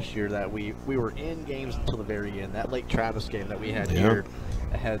game last year that we were in games until the very end. That Lake Travis game that we had here,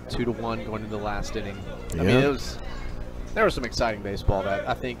 ahead 2-1 going into the last inning. I mean, there was some exciting baseball that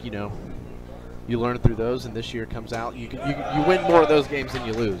I think, you learn through those, and this year comes out. You win more of those games than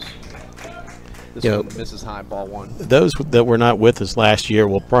you lose. This one misses high, ball 1. Those that were not with us last year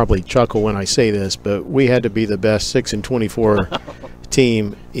will probably chuckle when I say this, but we had to be the best 6-24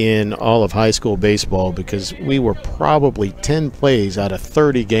 team in all of high school baseball because we were probably 10 plays out of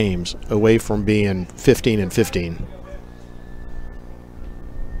 30 games away from being 15-15.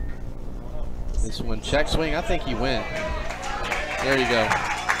 This one check swing. I think he went. There you go.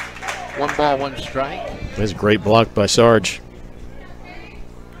 1 ball, 1 strike. That's a great block by Sarge.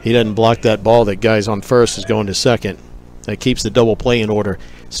 He doesn't block that ball that guy's on first is going to second. That keeps the double play in order.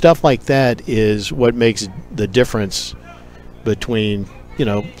 Stuff like that is what makes the difference between, you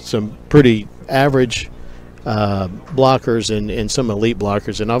know, some pretty average blockers and some elite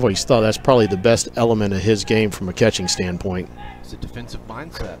blockers. And I've always thought that's probably the best element of his game from a catching standpoint. It's a defensive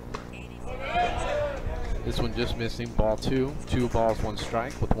mindset. This one just missing. Ball 2. 2 balls, 1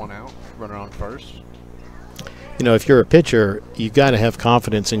 strike with 1 out. Runner on first. You know, if you're a pitcher, you've got to have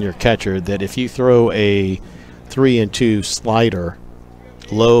confidence in your catcher that if you throw a 3-2 slider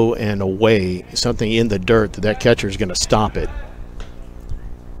low and away, something in the dirt, that catcher is going to stop it.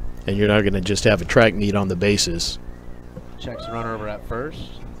 And you're not going to just have a track meet on the bases. Checks the runner over at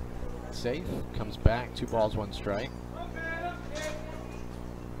first. Safe. Comes back. 2 balls, 1 strike.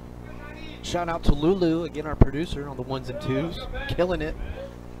 Shout out to Lulu, again, our producer on the 1s and 2s. Killing it.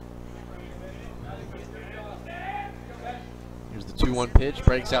 Here's the 2-1 pitch.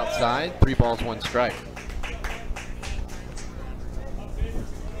 Breaks outside. 3 balls, 1 strike.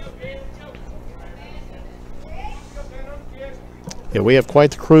 Yeah, we have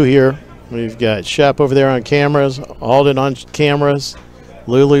quite the crew here. We've got Shep over there on cameras, Alden on cameras,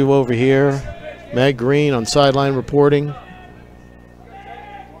 Lulu over here, Matt Green on sideline reporting.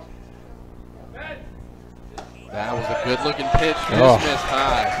 That was a good-looking pitch. Just missed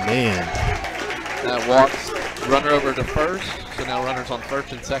high. Man. That walks runner over to first. So now runners on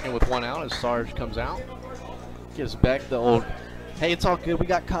first and second with 1 out as Sarge comes out. Gives Beck the old, hey, it's all good. We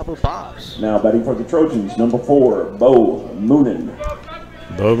got Cabo Bobs. Now batting for the Trojans, number 4, Bo Moonen.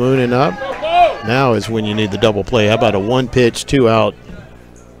 Bo Moonen up. Now is when you need the double play. How about a 1-pitch, 2-out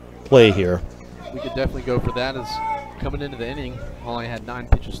play here? We could definitely go for that as coming into the inning, only had 9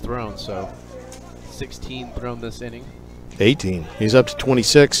 pitches thrown, so 16 thrown this inning. 18. He's up to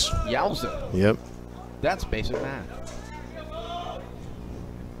 26. Yowza. Yep. That's basic math.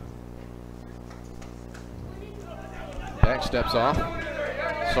 Beck steps off.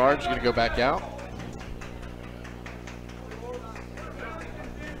 Sarge going to go back out.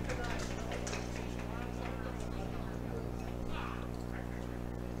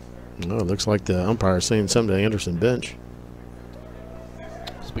 Oh, it looks like the umpire's saying something to Anderson bench.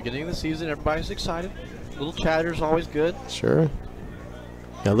 It's the beginning of the season. Everybody's excited. Little chatter's always good. Sure.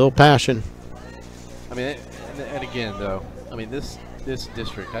 Got a little passion. I mean, and again, though, I mean, this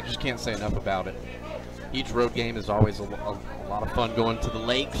district, I just can't say enough about it. Each road game is always a lot of fun going to the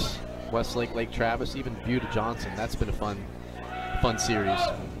lakes, Westlake, Lake Travis, even View to Johnson. That's been a fun series.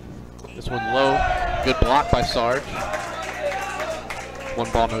 This one low. Good block by Sarge.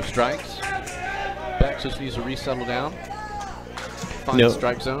 1 ball, no strikes. Beck just needs to resettle down. Find the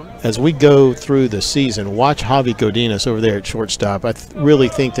strike zone. As we go through the season, watch Javi Godinez over there at shortstop. I really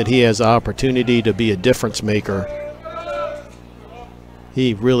think that he has the opportunity to be a difference maker.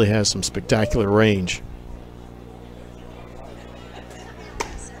 He really has some spectacular range.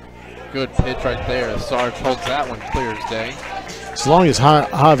 Good pitch right there. Sarge holds that one clear as day. As long as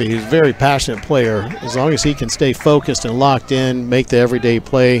Javi, who's a very passionate player, as long as he can stay focused and locked in, make the everyday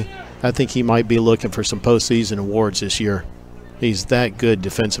play, I think he might be looking for some postseason awards this year. He's that good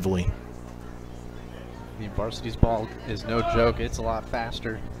defensively. I mean, varsity's ball is no joke. It's a lot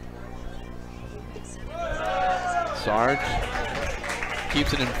faster. Sarge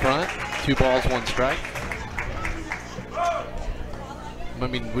keeps it in front. 2 balls, 1 strike. I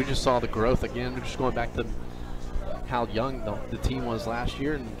mean, we just saw the growth again. We're just going back to how young the team was last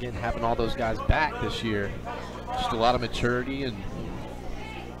year, and again having all those guys back this year. Just a lot of maturity, and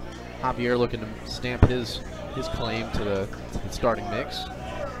Javier looking to stamp his claim to the starting mix.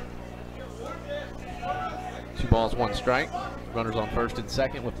 2 balls, 1 strike. Runners on first and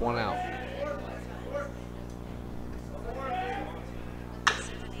second with 1 out.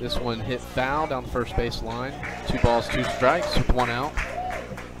 This one hit foul down the first base line. 2 balls, 2 strikes with 1 out.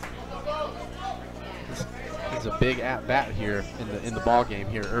 This is a big at bat here in the ball game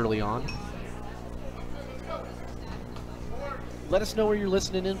here early on. Let us know where you're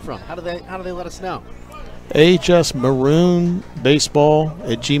listening in from. How do they let us know? AHS Maroon Baseball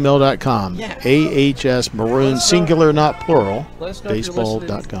at gmail.com. Yeah. AHS Maroon, singular, not plural,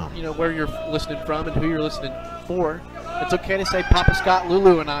 baseball.com. You know, where you're listening from and who you're listening for. It's okay to say Papa Scott,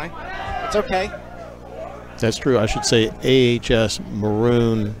 Lulu, and I. It's okay. That's true. I should say AHS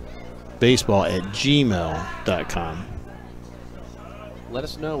Maroon Baseball at gmail.com. let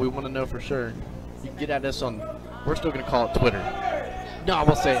us know. We want to know for sure. You can get at us on, we're still going to call it Twitter. No,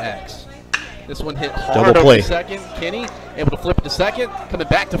 we'll say X. This one hit hard over to second. Kenny able to flip it to second. Coming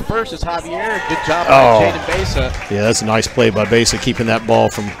back to first is Javier. Good job by Jaden Besa. Yeah, that's a nice play by Besa, keeping that ball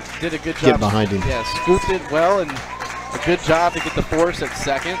from Did a good job getting behind him. Yeah, scooped it well, and a good job to get the force at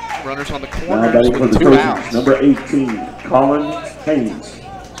second. Runners on the corners with 2 outs. Number 18, Colin Haynes.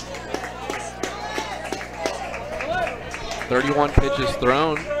 31 pitches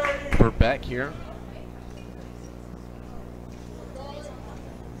thrown for Beck here.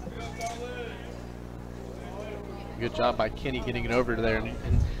 Good job by Kenny getting it over to there. And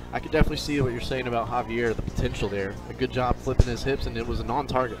I could definitely see what you're saying about Javier, the potential there. A good job flipping his hips, and it was an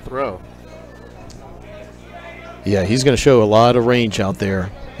on-target throw. Yeah, he's going to show a lot of range out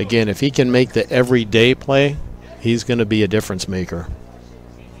there. Again, if he can make the everyday play, he's going to be a difference maker.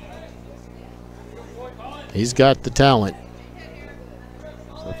 He's got the talent.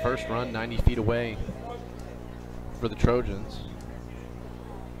 So the first run 90 feet away for the Trojans.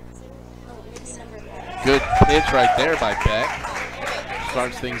 Good pitch right there by Beck.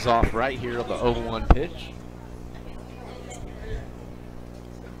 Starts things off right here on the 0-1 pitch.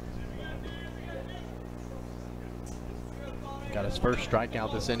 Got his first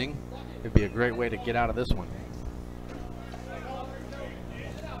strikeout this inning. It'd be a great way to get out of this one.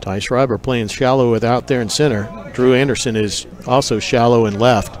 Ty Schreiber playing shallow out there in center. Drew Anderson is also shallow and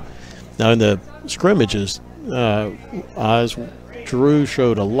left. Now in the scrimmages, Drew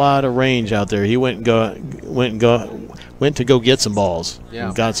showed a lot of range out there. He went to go get some balls. Yeah.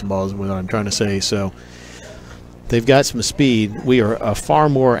 And got some balls, is what I'm trying to say. So they've got some speed. We are a far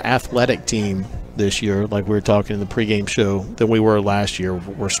more athletic team this year, like we were talking in the pregame show, than we were last year.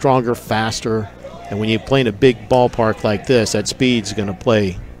 We're stronger, faster, and when you play in a big ballpark like this, that speed's going to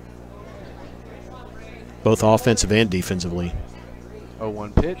play both offensive and defensively.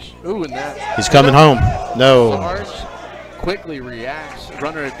 0-1 pitch. Ooh, and that. He's coming home. No. Sarge quickly reacts.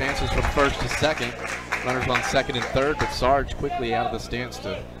 Runner advances from first to second. Runners on second and third, but Sarge quickly out of the stance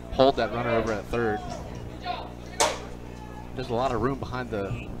to hold that runner over at third. There's a lot of room behind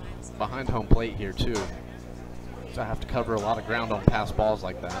home plate here too. So I have to cover a lot of ground on pass balls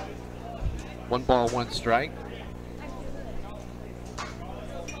like that. 1 ball, 1 strike.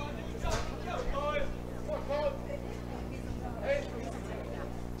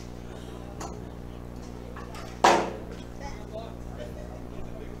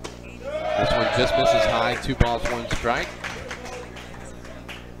 This one just misses high. 2 balls, 1 strike.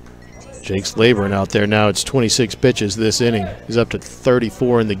 Jake's laboring out there now. It's 26 pitches this inning. He's up to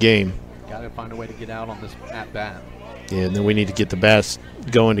 34 in the game. Got to find a way to get out on this at bat. Yeah, and then we need to get the bats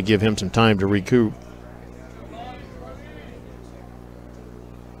going to give him some time to recoup.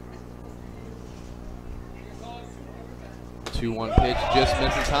 Two-one pitch just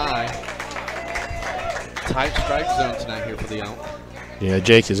misses high. Tight strike zone tonight here for the Elk. Yeah,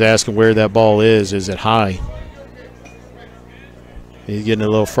 Jake is asking where that ball is. Is it high? He's getting a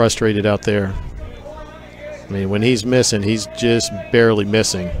little frustrated out there. I mean, when he's missing, he's just barely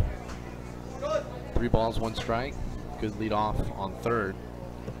missing. 3 balls, 1 strike. Good lead off on third.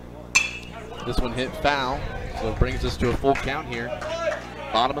 This one hit foul, so it brings us to a full count here.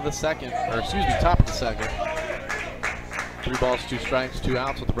 Bottom of the second, or excuse me, top of the second. 3 balls, 2 strikes, 2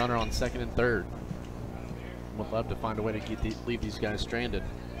 outs with the runner on second and third. Would love to find a way to leave these guys stranded.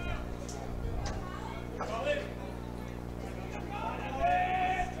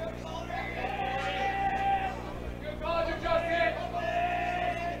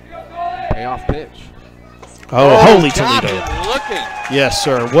 Payoff pitch. Oh, holy Toledo. Looking. Yes,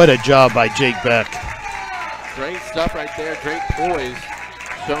 sir. What a job by Jake Beck. Great stuff right there. Great poise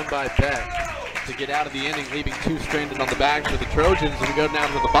shown by Beck to get out of the inning, leaving 2 stranded on the bags for the Trojans. And we go down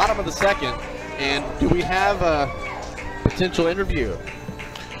to the bottom of the second. And do we have a potential interview?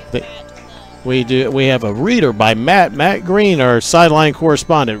 We do. We have a reader by Matt Green, our sideline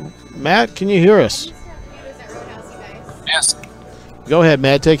correspondent. Matt, can you hear us? Yes. Go ahead,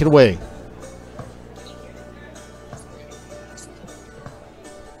 Matt. Take it away.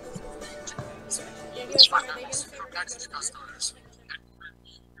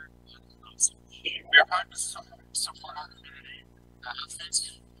 We are hard to support our community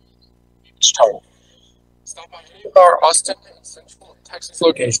athletes. Start by any of our Austin and Central Texas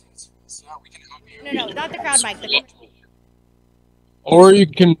locations. See how we can help you. No, not the crowd mic. Or you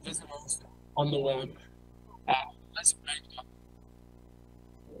can visit us on the web at lesbank.com.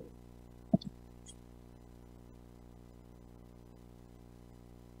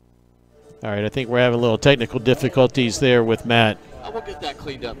 All right, I think we're having a little technical difficulties there with Matt. We'll get that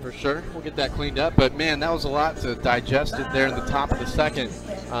cleaned up for sure. We'll get that cleaned up. But, man, that was a lot to digest it there in the top of the second.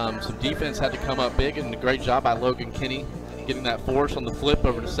 Some defense had to come up big, and a great job by Logan Kinney getting that force on the flip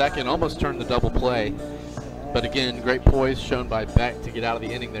over to second. Almost turned the double play. But, again, great poise shown by Beck to get out of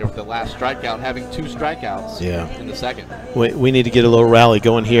the inning there with the last strikeout, having 2 strikeouts in the second. We need to get a little rally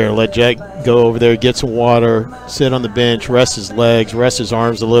going here. Let Jack go over there, get some water, sit on the bench, rest his legs, rest his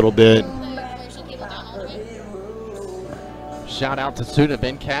arms a little bit. Shout out to Suna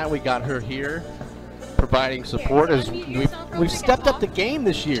Venkat. We got her here providing support as we've stepped up the game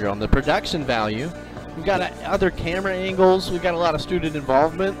this year on the production value. We've got other camera angles. We've got a lot of student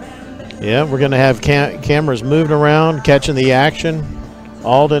involvement. Yeah, we're going to have cameras moving around, catching the action.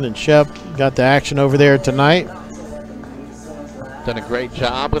 Alden and Shep got the action over there tonight. Done a great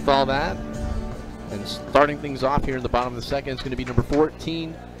job with all that. And starting things off here in the bottom of the second is going to be number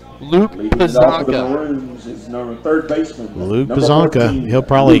 14, Luke Pazanka. Third baseman. Luke Pazanka, he'll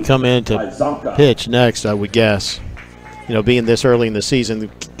probably come in to pitch next, I would guess. You know, being this early in the season, the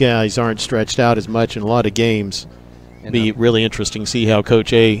guys aren't stretched out as much in a lot of games. It'd be really interesting to see how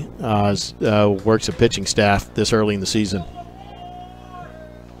Coach A works a pitching staff this early in the season.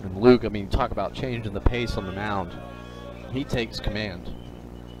 And Luke, I mean, talk about changing the pace on the mound. He takes command.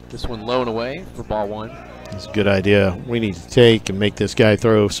 This one low and away for ball 1. It's a good idea. We need to take and make this guy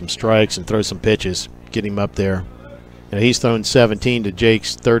throw some strikes and throw some pitches, get him up there. You know, he's thrown 17 to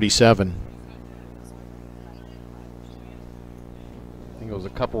Jake's 37. I think it was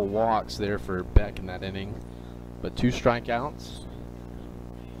a couple of walks there for Beck in that inning, but 2 strikeouts.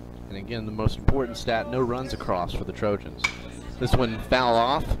 And again, the most important stat, no runs across for the Trojans. This one foul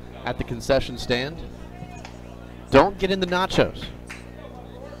off at the concession stand. Don't get in the nachos.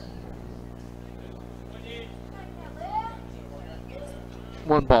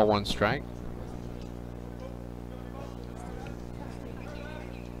 One ball, 1 strike.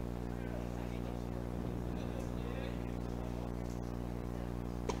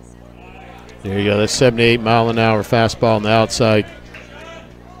 There you go. That's 78-mile-an-hour fastball on the outside.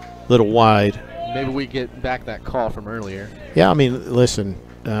 Little wide. Maybe we get back that call from earlier. Yeah, I mean, listen,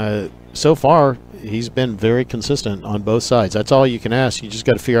 so far he's been very consistent on both sides. That's all you can ask. You just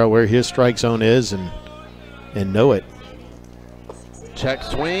got to figure out where his strike zone is and know it. Check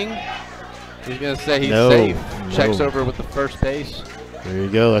swing. He's going to say he's safe. Checks over with the first base. There you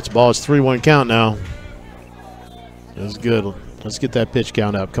go. That's ball. It's 3-1 count now. That's good. Let's get that pitch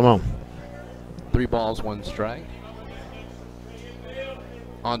count up. Come on. 3 balls, 1 strike.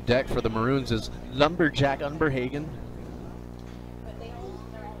 On deck for the Maroons is Lumberjack Unberhagen.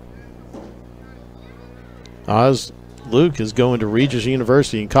 Luke is going to Regis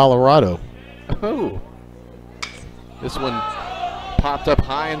University in Colorado. Oh. This one popped up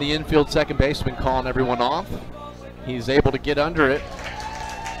high in the infield, second baseman calling everyone off. He's able to get under it.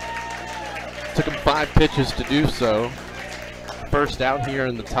 Took him 5 pitches to do so. First out here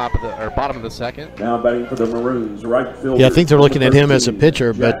in the top of the bottom of the second. Now batting for the Maroons, right fielder. Yeah, I think they're looking at him as a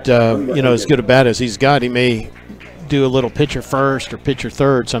pitcher, but you know, as good a bat as he's got, he may do a little pitcher first or pitcher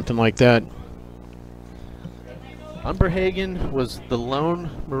third, something like that. Unberhagen was the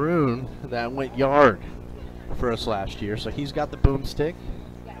lone Maroon that went yard for us last year, so he's got the boomstick.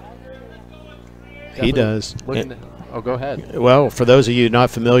 He does. Oh, go ahead. Well, for those of you not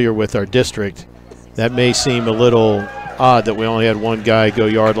familiar with our district, that may seem a little odd that we only had 1 guy go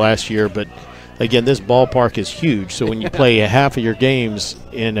yard last year, but again, this ballpark is huge, so when you play half of your games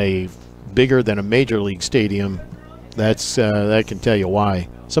in a bigger than a major league stadium, that can tell you why.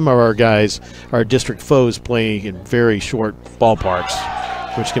 Some of our guys, our district foes, play in very short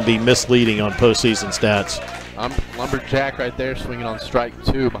ballparks, which can be misleading on postseason stats. Lumberjack right there swinging on strike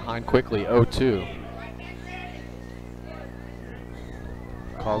 2, behind quickly, 0-2.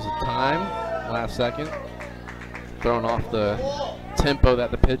 Calls it time, last second. Throwing off the tempo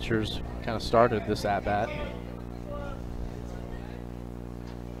that the pitchers kind of started this at-bat.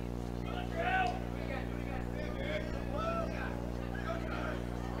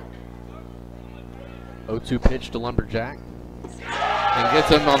 (0-2) pitch to Lumberjack. And gets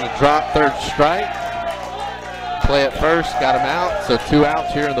him on the drop, 3rd strike. Play at first, got him out. So 2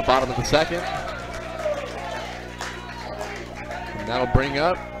 outs here in the bottom of the second. And that'll bring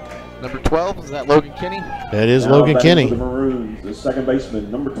up number 12. Is that Logan Kinney? That is Logan Kinney. The Maroons, the second baseman,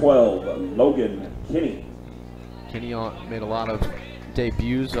 number 12, Logan Kinney. Kinney made a lot of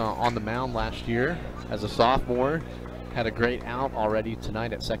debuts on the mound last year as a sophomore. Had a great out already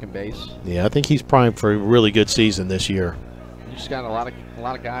tonight at second base. Yeah, I think he's primed for a really good season this year. You just got a lot of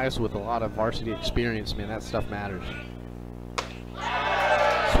guys with a lot of varsity experience, man. That stuff matters.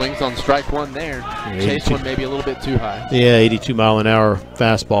 Swings on strike one there. Yeah, Chase one maybe a little bit too high. Yeah, 82-mile-an-hour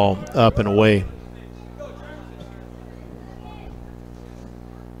fastball up and away.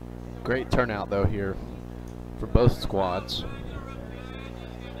 Great turnout, though, here for both squads.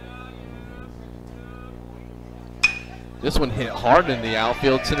 This one hit hard in the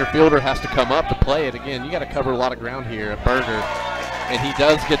outfield. Center fielder has to come up to play it again. You got to cover a lot of ground here at Berger. And he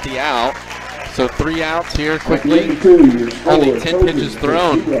does get the out. So 3 outs here quickly. Only 10 pitches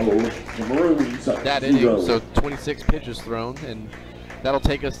thrown that inning. So 26 pitches thrown. And that'll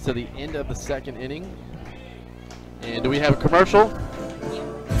take us to the end of the 2nd inning. And do we have a commercial?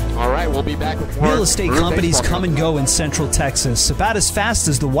 All right, we'll be back with more. Real estate companies come and go in Central Texas about as fast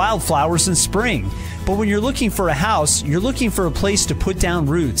as the wildflowers in spring. But when you're looking for a house, you're looking for a place to put down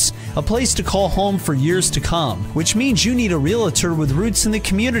roots, a place to call home for years to come, which means you need a realtor with roots in the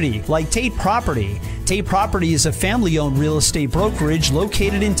community, like Tate Property. Tate Property is a family-owned real estate brokerage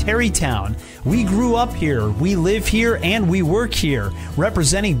located in Terrytown. We grew up here, we live here, and we work here,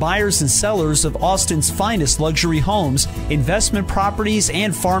 representing buyers and sellers of Austin's finest luxury homes, investment properties,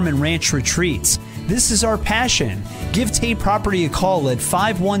 and farm and ranch retreats. This is our passion. Give Tate Property a call at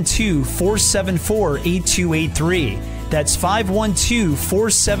 512-474-8283. That's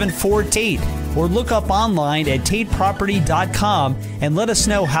 512-474-TATE. Or look up online at tateproperty.com and let us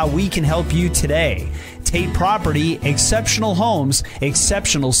know how we can help you today. Tate Property, exceptional homes,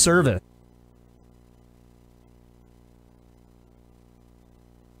 exceptional service.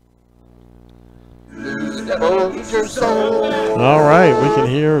 All right, we can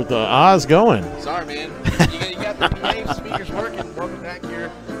hear the Oz going. Sorry, man. You got the PA speakers working. Welcome back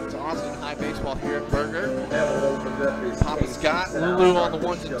here to Austin High Baseball here at Berger. Papa Scott, Lulu on the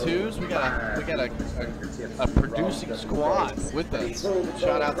 1s and 2s. We got a producing squad with us.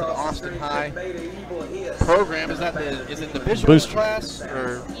 Shout out to the Austin High program. Is it the Bishop class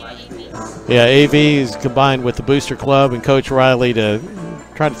or? Yeah, AV is combined with the Booster Club and Coach Riley to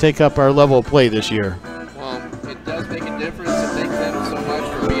try to take up our level of play this year. Well, it does make a difference, and thank them so much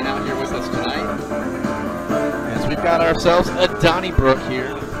for being out here with us tonight. As we've got ourselves a Donnybrook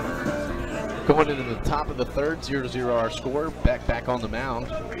here. Going into the top of the 3rd, 0-0 our score. Back on the mound.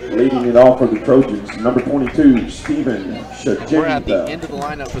 Leading it off for the Trojans, number 22, Steven Shajinda. We're at the end of the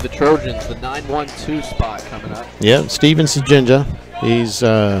lineup for the Trojans, the 9-1-2 spot coming up. Yeah, Steven Shajinda. He's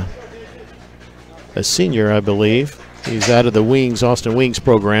a senior, I believe. He's out of the Wings, Austin Wings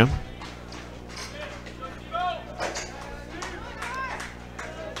program.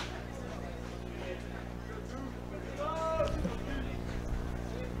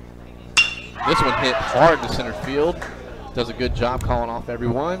 This one hit hard to center field. Does a good job calling off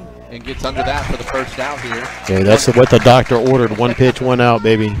everyone and gets under that for the first out here. Okay, that's what the doctor ordered. 1 pitch, 1 out,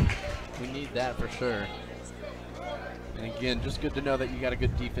 baby. We need that for sure. And again, just good to know that you got a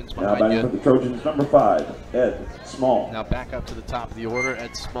good defense Now behind back you. for the Trojans, number 5, Ed Small. Now back up to the top of the order,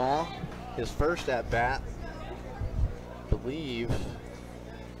 Ed Small. His first at bat, I believe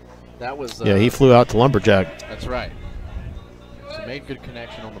that was. Yeah, he flew out to Lumberjack. That's right. So made good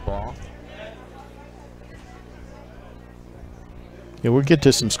connection on the ball. Yeah, we'll get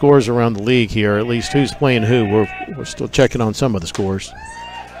to some scores around the league here, at least who's playing who. We're still checking on some of the scores.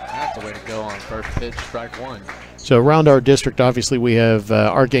 That's the way to go on first pitch, strike 1. So around our district, obviously, we have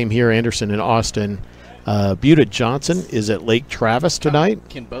our game here, Anderson and Austin. Buda Johnson is at Lake Travis tonight.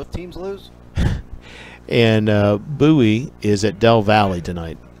 Can both teams lose? And Bowie is at Del Valley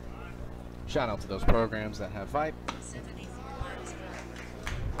tonight. Shout out to those programs that have fight.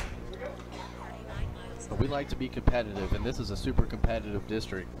 But we like to be competitive, and this is a super competitive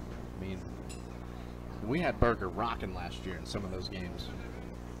district. I mean, we had Berger rocking last year in some of those games.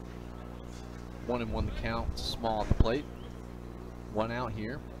 1-1 the count, Small at the plate. 1 out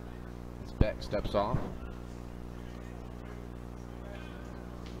here as Beck steps off.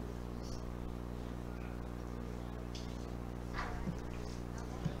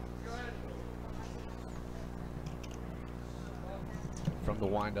 From the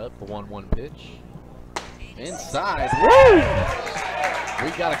windup, the 1-1 pitch. Inside. Woo!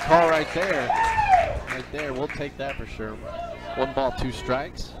 We got a call right there. Right there. We'll take that for sure. 1 ball, 2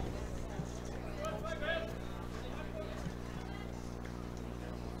 strikes.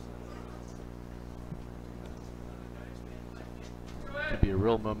 Could be a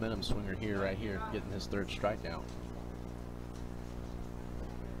real momentum swinger here, right here, getting his 3rd strikeout.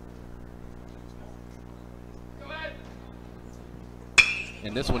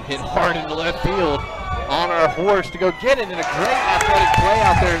 And this one hit hard into left field on our horse to go get it, and a great athletic play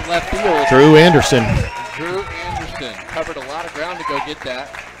out there in left field. Drew Anderson. Drew Anderson covered a lot of ground to go get that.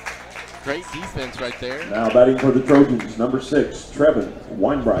 Great defense right there. Now batting for the Trojans, number 6, Trevin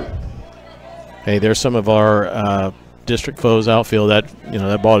Weinbright. Hey, there's some of our district foes outfield.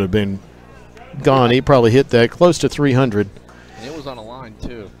 That ball would have been gone. He probably hit that close to 300. And it was on a line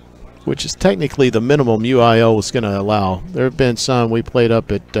too, which is technically the minimum UIL was going to allow. There have been some. We played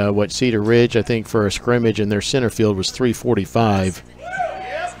up at Cedar Ridge, I think, for a scrimmage, and their center field was 345.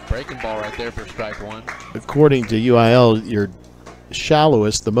 Breaking ball right there for strike one. According to UIL, your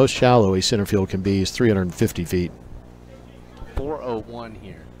shallowest, the most shallow a center field can be is 350 feet. 401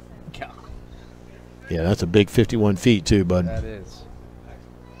 here. Yeah, that's a big 51 feet too, bud. That is.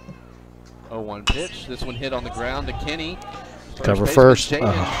 0-1 pitch. This one hit on the ground to Kenny. Cover first. Comes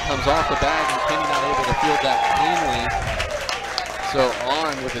off the bag, and Kenny not able to field that cleanly. So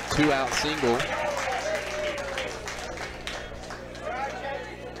on with a 2-out single.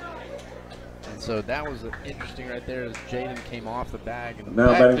 And so that was interesting right there as Jaden came off the bag and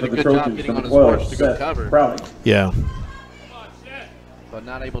did a good job getting on his horse to go cover. Yeah. But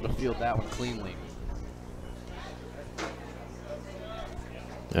not able to field that one cleanly.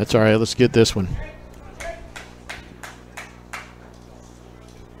 That's all right. Let's get this one.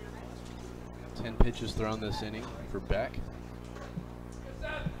 10 pitches thrown this inning for Beck.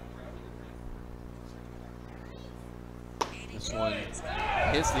 This one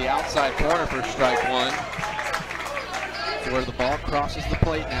hits the outside corner for strike one. To where the ball crosses the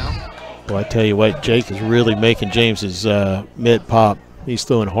plate now. Well, I tell you what, Jake is really making James's mid pop. He's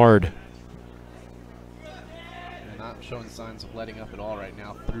throwing hard. And not showing signs of letting up at all right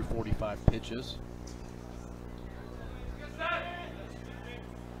now through 45 pitches.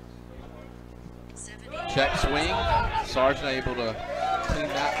 Check swing. Sargent able to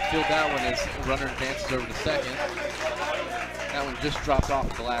field that one as the runner advances over to second. That one just dropped off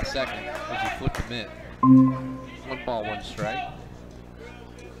at the last second as he flipped the mitt. 1 ball, 1 strike.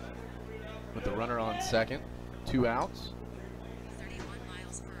 With the runner on second, 2 outs. 31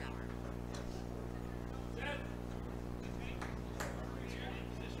 miles per hour.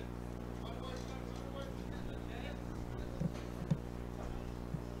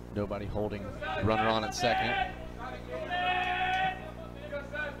 Nobody holding runner on at second.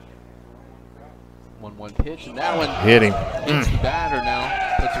 1-1 pitch, and that one hit him. Hits the batter now,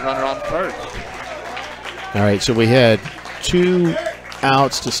 puts the runner on first. All right, so we had 2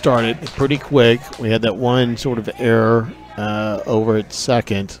 outs to start it pretty quick. We had that one sort of error over at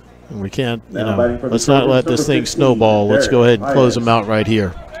second. And we can't, let's not let this thing snowball. Let's go ahead and close them out right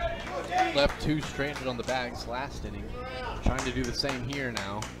here. Left 2 stranded on the bags last inning. Trying to do the same here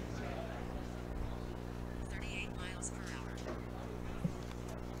now. 38 miles per hour.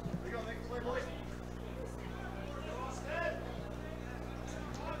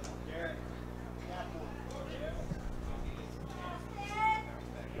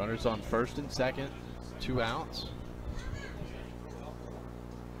 Runners on first and second, 2 outs.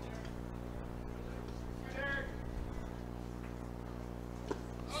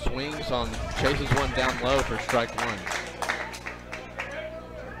 Swings on, chases one down low for strike one.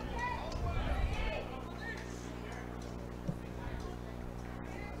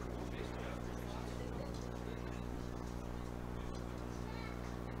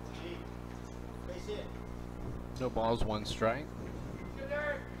 No balls, 1 strike.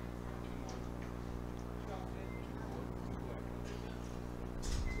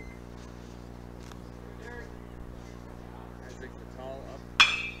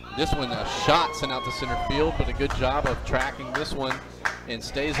 This one, a shot sent out to center field, but a good job of tracking this one and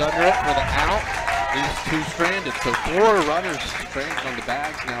stays under it for the out. Leaves 2 stranded, so 4 runners stranded on the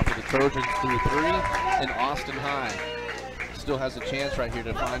bags now for the Trojans through 3, and Austin High still has a chance right here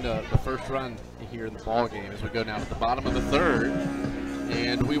to find the first run here in the ball game as we go now to the bottom of the 3rd,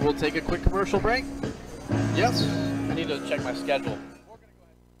 and we will take a quick commercial break. Yes, I need to check my schedule.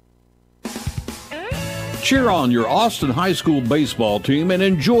 Cheer on your Austin High School baseball team and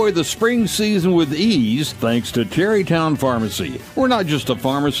enjoy the spring season with ease thanks to Terrytown Pharmacy. We're not just a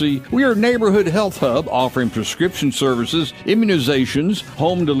pharmacy, we are a neighborhood health hub offering prescription services, immunizations,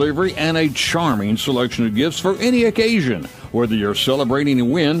 home delivery, and a charming selection of gifts for any occasion. Whether you're celebrating a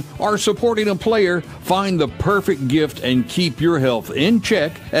win or supporting a player, find the perfect gift and keep your health in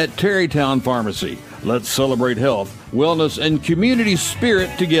check at Terrytown Pharmacy. Let's celebrate health, wellness, and community spirit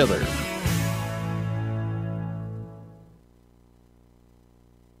together.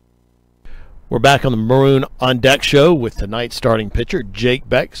 We're back on the Maroon on Deck show with tonight's starting pitcher, Jake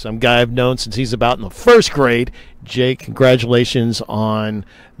Beck, some guy I've known since he's about in the 1st grade. Jake, congratulations on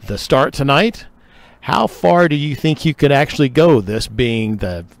the start tonight. How far do you think you could actually go, this being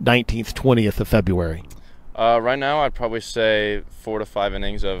the 19th, 20th of February? Right now, I'd probably say 4 to 5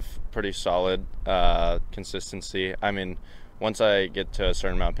 innings of pretty solid consistency. I mean, once I get to a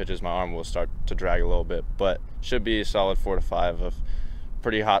certain amount of pitches, my arm will start to drag a little bit, but should be a solid 4 to 5 of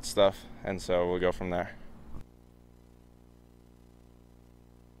pretty hot stuff, and so we'll go from there.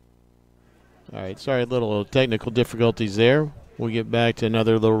 All right, sorry, a little technical difficulties there. We'll get back to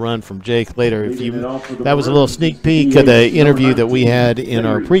another little run from Jake later. That was a little sneak peek of the interview that we had in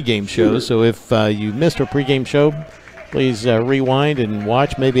our pregame show. So if you missed our pregame show, please rewind and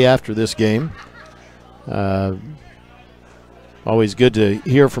watch maybe after this game. Always good to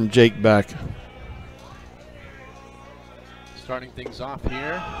hear from Jake Beck. Starting things off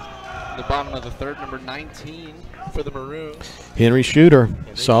here, the bottom of the third, number 19 for the Maroons. Henry Shooter,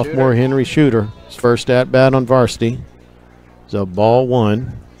 sophomore Henry Shooter. His first at-bat on varsity. So ball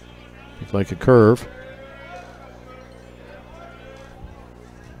one, looks like a curve.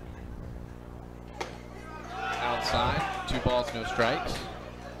 Outside, 2 balls, no strikes.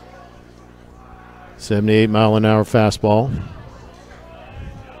 78-mile-an-hour fastball.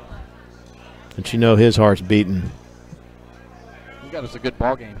 And you know his heart's beating. He got us a good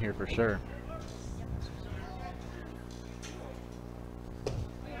ball game here for sure.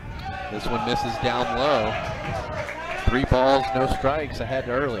 This one misses down low. 3 balls, no strikes, ahead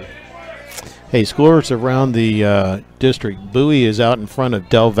early. Hey, scores around the district. Bowie is out in front of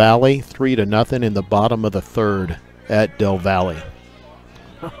Del Valle, 3-0 in the bottom of the third at Del Valle.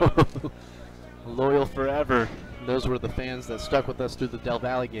 Loyal forever. Those were the fans that stuck with us through the Del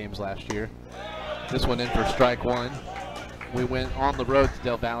Valle games last year. This one in for strike 1. We went on the road to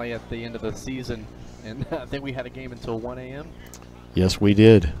Del Valle at the end of the season, and I think we had a game until 1 a.m. Yes, we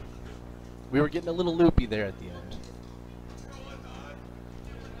did. We were getting a little loopy there at the end.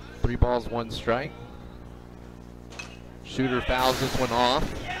 3 balls, 1 strike. Shooter fouls this one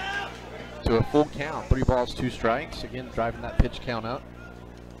off to a full count. 3 balls, 2 strikes. Again, driving that pitch count up.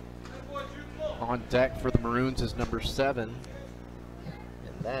 On deck for the Maroons is number 7.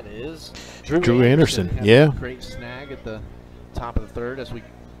 And that is Drew Anderson. Had Yeah. a great snag at the top of the third that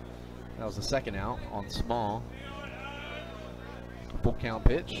was the second out on small. Full count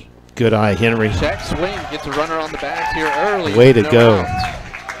pitch. Good eye, Henry. Check swing, gets a runner on the bag here early. Way to No go. outs.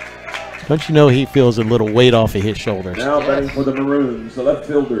 Don't you know he feels a little weight off of his shoulders? Now batting for the Maroons, the left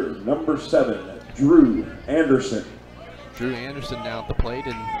fielder, number 7, Drew Anderson. Drew Anderson now at the plate,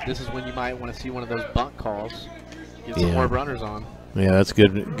 and this is when you might want to see one of those bunt calls. Get some Yeah. more runners on. Yeah, that's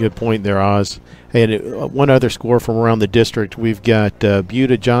good point there, Oz. Hey, and one other score from around the district. We've got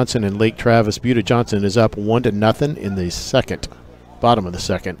Buda Johnson and Lake Travis. Buda Johnson is up 1-0 in the second, bottom of the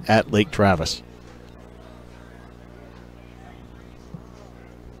second, at Lake Travis.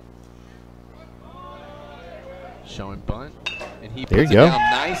 Showing bunt, and he There puts you go. it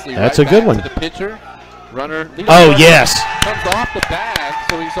down nicely. That's right a good back one. to the pitcher. Runner. Oh, runner yes. Comes off the bag,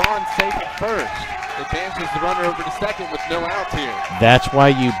 so he's on safe at first. Advances the runner over to second with no outs here. That's why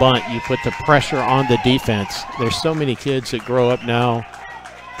you bunt. You put the pressure on the defense. There's so many kids that grow up now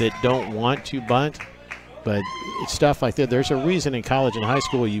that don't want to bunt, but it's stuff like that. There's a reason in college and high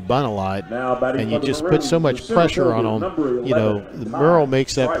school you bunt a lot, and you just put so much pressure on them. You know, Merle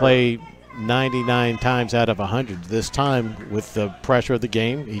makes that play 99 times out of 100. This time, with the pressure of the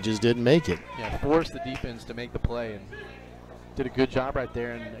game, he just didn't make it. Yeah, forced the defense to make the play and did a good job right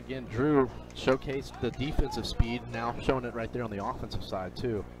there. And again, Drew showcased the defensive speed, now showing it right there on the offensive side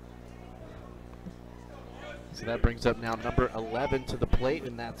too. So that brings up now number 11 to the plate,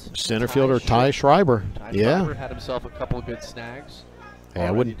 and that's Center fielder Ty Schreiber. Yeah. Schreiber had himself a couple of good snags. Hey, I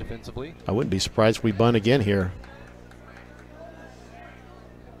already wouldn't defensively. be surprised if we bunt again here.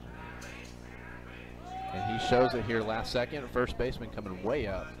 And he shows it here last second. First baseman coming way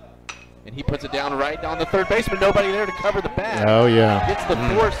up. And he puts it down right down the third baseman. Nobody there to cover the bag. Oh, yeah. Gets the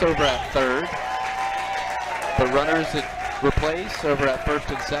force over at third. The runners that replace over at first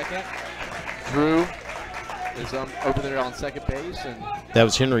and second. Drew is over there on second base. And That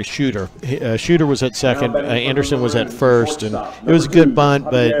was Henry Shooter. Shooter was at second. Anderson was at first. And it was a good bunt,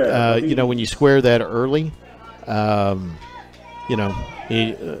 but, you know, when you square that early, you know,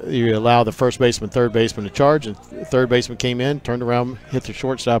 you allow the first baseman, third baseman to charge, and third baseman came in, turned around, hit the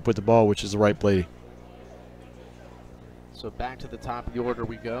shortstop with the ball, which is the right play. so back to the top of the order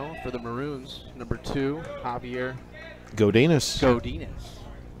we go for the Maroons. Number 2, Javier Godinez.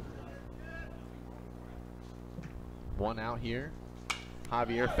 One out here.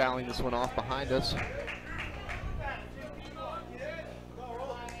 Javier fouling this one off behind us.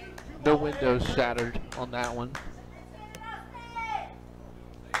 No windows shattered on that one.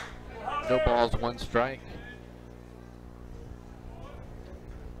 No balls, 1 strike.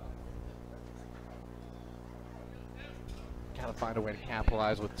 find a way to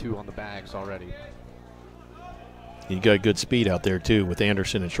capitalize with 2 on the bags already. You got good speed out there, too, with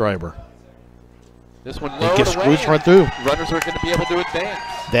Anderson and Schreiber. This one low gets away. squeezed right through. Runners are going to be able to advance.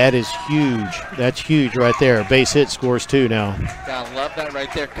 That is huge. That's huge right there. Base hit scores 2 now. Gotta love that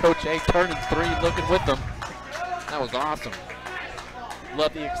right there. Coach A turning 3, looking with them. That was awesome.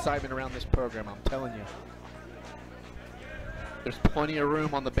 Love the excitement around this program, I'm telling you. There's plenty of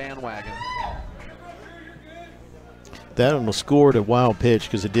room on the bandwagon. That one was scored a wild pitch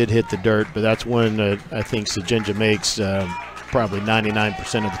because it did hit the dirt, but that's one I think Sajenja makes probably 99%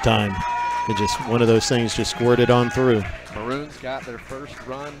 of the time. It just one of those things just squirted on through. Maroons got their first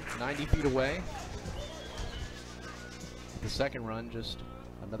run 90 feet away. The second run just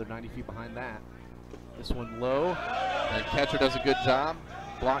another 90 feet behind that. This one low, and catcher does a good job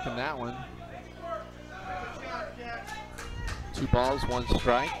blocking that one. 2 balls, 1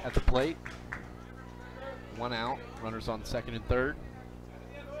 strike at the plate. 1 out, runners on second and third.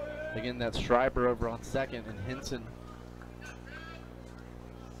 Again, that's Schreiber over on second, and Henson.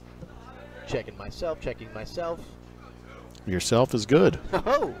 Checking myself. Yourself is good.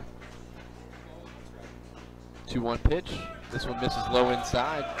 Oh! 2-1 pitch. This one misses low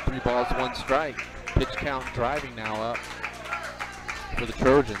inside. 3 balls, 1 strike. Pitch count driving now up for the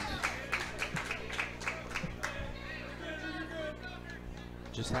Trojans.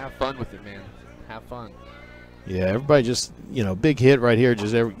 Just have fun with it, man. Have fun. Yeah, everybody just, big hit right here.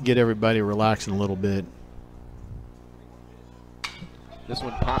 Just get everybody relaxing a little bit. This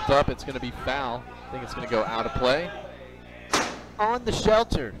one popped up. It's going to be foul. I think it's going to go out of play. On the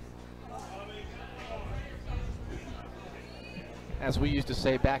shelter. As we used to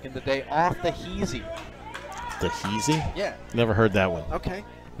say back in the day, off the heezy. The heezy? Yeah. Never heard that one. Okay.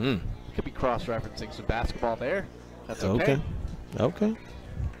 Could be cross-referencing some basketball there. That's okay. Okay.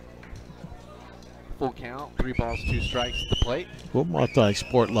 Full count. 3 balls, 2 strikes at the plate. We're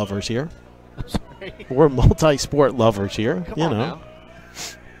multi-sport lovers here. I'm sorry. We're multi-sport lovers here. Come on now.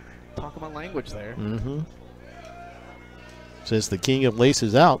 Talk my language there. Says the king of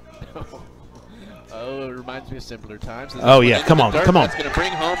laces out. Oh, it reminds me of simpler times. Oh, yeah. Come on. That's going to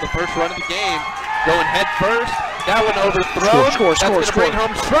bring home the first run of the game. Going head first. That one overthrown. Score. That's going to bring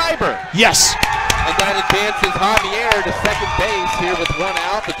home Schreiber. Yes. And that advances Javier to second base here with 1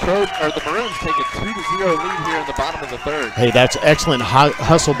 out. The Maroons take a 2-0 lead here in the bottom of the third. Hey, that's excellent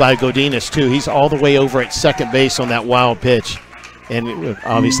hustle by Godinez, too. He's all the way over at second base on that wild pitch. And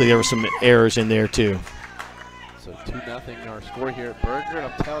obviously there were some errors in there, too. So 2-0 our score here at Berger.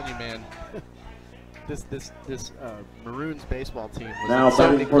 And I'm telling you, man, this Maroons baseball team was now in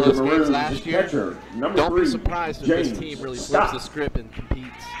so many close Maroons, games last year. Catcher, Don't 3, be surprised if James this team really Scott. flips the script and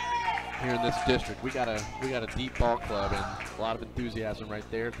competes here in this district. We got a deep ball club and a lot of enthusiasm right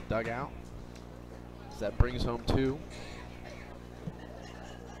there at the dugout. So that brings home 2.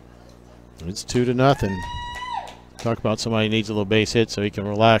 It's 2-0. Talk about somebody who needs a little base hit so he can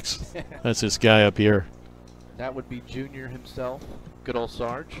relax. That's this guy up here. That would be Junior himself, good old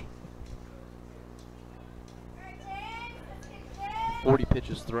Sarge. 40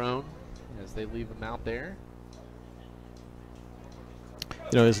 pitches thrown as they leave him out there.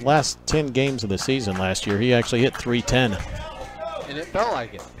 His last 10 games of the season last year, he actually hit .310. And it felt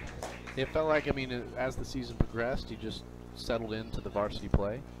like it. It felt like, as the season progressed, he just settled into the varsity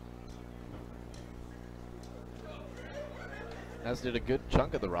play. As did a good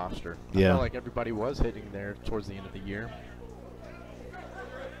chunk of the roster. I felt like everybody was hitting there towards the end of the year.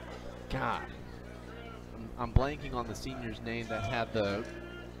 God. I'm blanking on the senior's name that had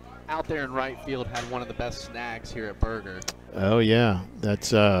out there in right field, had one of the best snags here at Berger. Oh, yeah.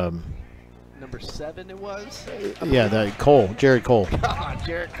 That's number 7 it was? Yeah, that Jared Cole. God,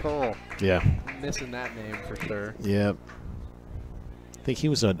 Jared Cole. Yeah. I'm missing that name for sure. Yeah. I think he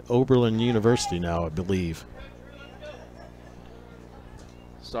was at Oberlin University now, I believe.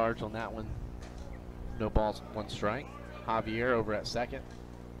 Sarge on that one. No balls, 1 strike. Javier over at second.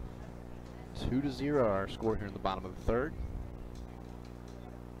 2-0 our score here in the bottom of the third.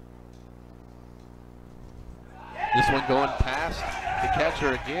 This one going past the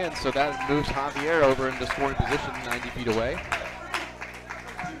catcher again, so that moves Javier over into scoring position 90 feet away.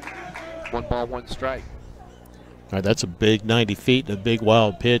 1 ball, 1 strike. All right, that's a big 90 feet and a big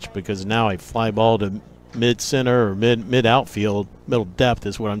wild pitch because now a fly ball to mid-center or mid-outfield, middle depth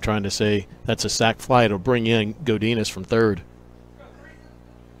is what I'm trying to say. That's a sac fly. It'll bring in Godinez from third.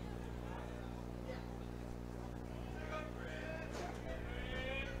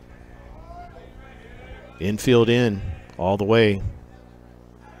 Infield in all the way.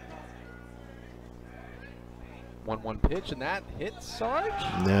 1-1 pitch, and that hits Sarge?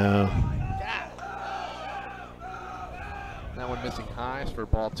 No. God. That one missing highs for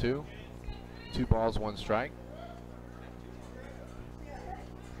ball 2. 2 balls, 1 strike.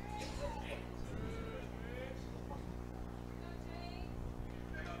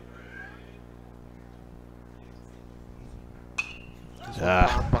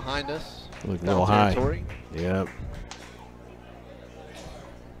 Behind us. Look a little high. Territory. Yep.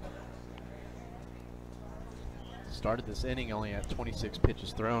 Started this inning only at 26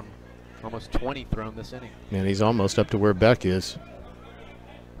 pitches thrown. Almost 20 thrown this inning. Man, he's almost up to where Beck is.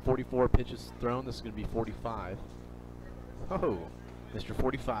 44 pitches thrown. This is going to be 45. Oh, Mr.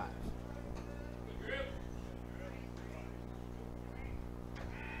 45.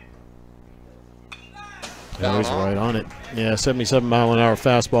 Yeah, he's right on it. Yeah, 77-mile-an-hour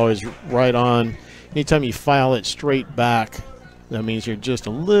fastball is right on. Anytime you file it straight back, that means you're just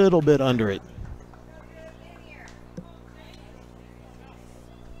a little bit under it.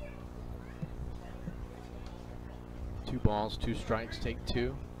 Two balls, 2 strikes, take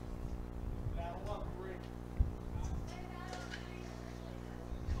 2.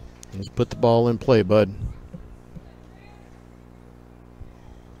 Let's put the ball in play, bud.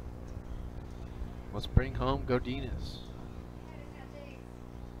 Let's bring home Godinez.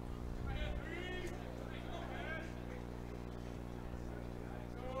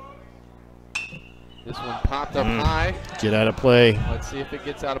 This one popped up high. Get out of play. Let's see if it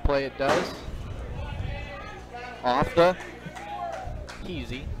gets out of play. It does. Off the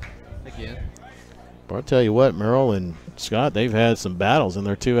easy again. But I'll tell you what, Merrill and Scott, they've had some battles in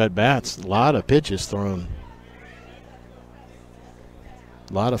their 2 at-bats. A lot of pitches thrown.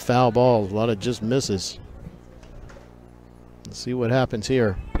 A lot of foul balls, a lot of just misses. Let's see what happens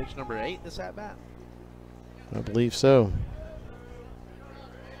here. Pitch number 8 this at-bat. I believe so.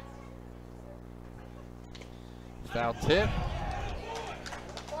 Foul tip.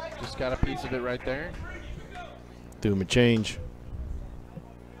 Just got a piece of it right there. Do him a change.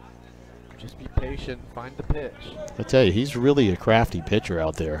 Just be patient, find the pitch. I tell you, he's really a crafty pitcher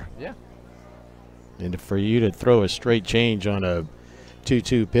out there. Yeah. And for you to throw a straight change on a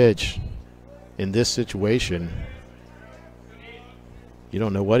 2-2 pitch in this situation, you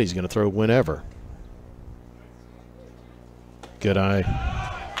don't know what he's going to throw whenever. Good eye.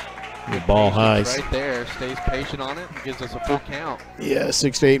 Good ball high. Right there, stays patient on it, and gives us a full count. Yeah,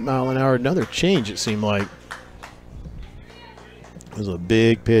 6 to 8 mile an hour. Another change, it seemed like. It was a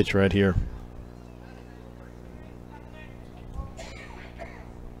big pitch right here.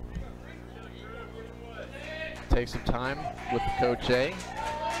 Take some time with Coach A.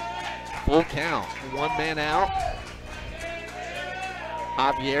 Full count, 1 man out.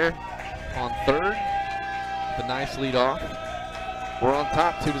 Javier on third. The nice lead off. We're on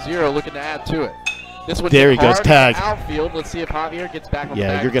top 2-0, looking to add to it. This one there he goes, tag. Outfield. Let's see if Javier gets back on the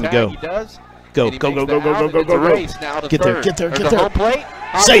Yeah, you're going to tag. go. He does. Go, go, go, go, go, go, go, go, go. Race now to Get third. there, get there, There's get the there. home plate.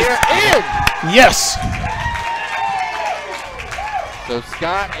 Safe. Javier in. Yes. So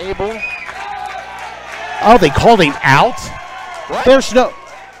Scott Abel. Oh, they called him out? What? There's no.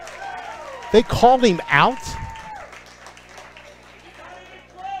 They called him out?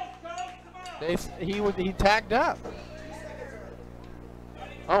 He tagged up.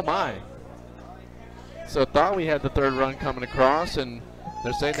 Oh my. So thought we had the 3rd run coming across, and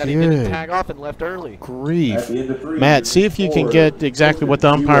they're saying that he didn't tag off and left early. Grief. Matt, see if you can get exactly what the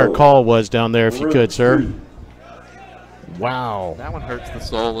umpire call was down there if you could, sir. Wow. That one hurts the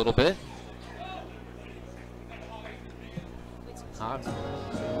soul a little bit.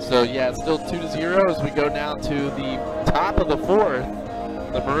 So yeah, it's still 2-0 as we go now to the top of the 4th.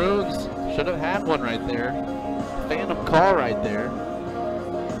 The Maroons should have had one right there. Phantom call right there.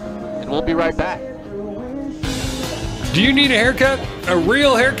 And we'll be right back. Do you need a haircut? A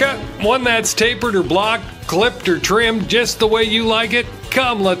real haircut? One that's tapered or blocked, clipped or trimmed just the way you like it?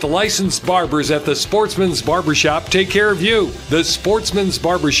 Come let the licensed barbers at the Sportsman's Barbershop take care of you. The Sportsman's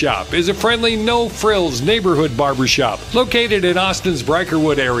Barbershop is a friendly, no-frills neighborhood barbershop located in Austin's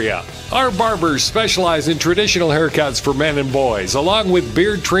Brikerwood area. Our barbers specialize in traditional haircuts for men and boys, along with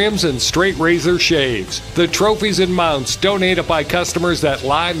beard trims and straight razor shaves. The trophies and mounts donated by customers that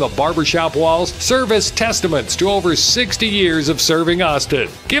line the barbershop walls serve as testaments to over 60 years of serving Austin.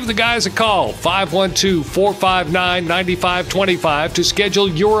 Give the guys a call, 512-459-9525 to schedule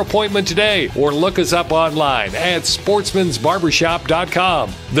your appointment today, or look us up online at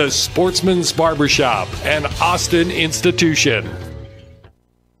sportsmansbarbershop.com. The Sportsman's Barbershop, an Austin institution.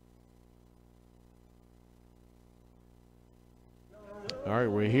 All right,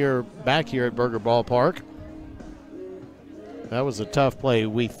 we're back here at Burger Ballpark. That was a tough play.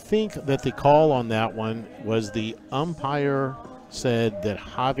 We think that the call on that one was the umpire said that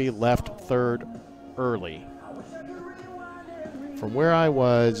Javi left third early. From where I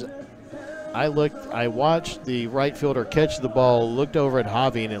was, I watched the right fielder catch the ball, looked over at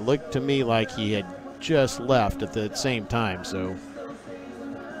Javi, and it looked to me like he had just left at the same time. So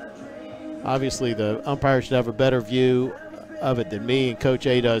obviously the umpire should have a better view of it than me, and Coach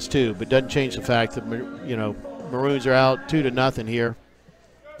A does too, but doesn't change the fact that, you know, Maroons are out 2-0 here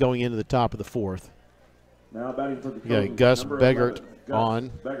going into the top of the fourth. Now batting for the You got Gus Beggert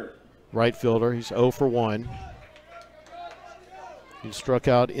on, right fielder. He's 0 for 1. He struck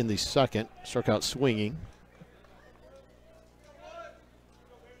out in the second, struck out swinging.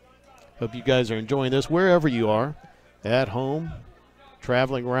 Hope you guys are enjoying this wherever you are, at home,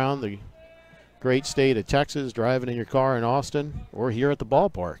 traveling around the great state of Texas, driving in your car in Austin, or here at the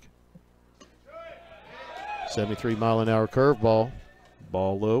ballpark. 73-mile-an-hour curveball,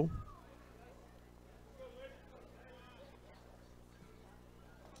 ball low.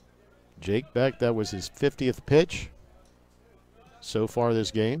 Jake Beck, that was his 50th pitch so far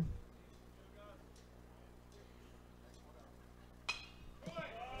this game.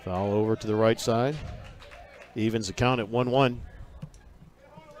 Foul over to the right side. Evens the count at 1-1.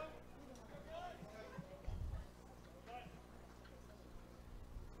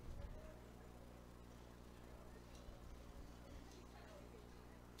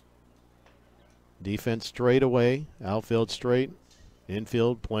 Defense straight away, outfield straight,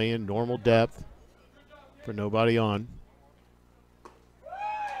 infield playing normal depth for nobody on.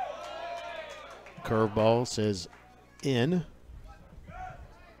 Curveball says in.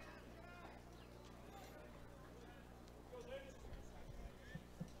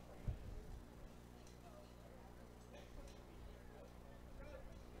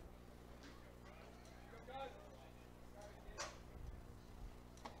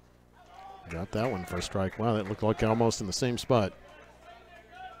 Got that one for a strike. Wow, that looked like almost in the same spot.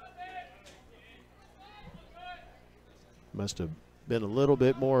 Must have been a little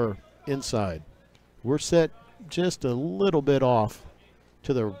bit more inside. We're set just a little bit off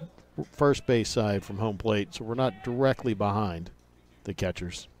to the first base side from home plate, so we're not directly behind the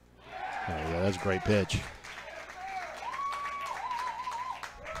catchers. Oh, yeah, that's a great pitch.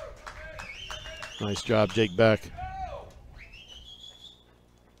 Nice job, Jake Beck.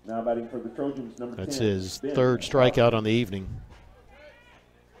 Now batting for the Trojans, number 10. That's his third strikeout on the evening.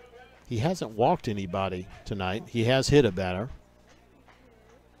 He hasn't walked anybody tonight. He has hit a batter.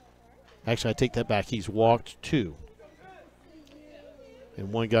 Actually, I take that back. He's walked 2.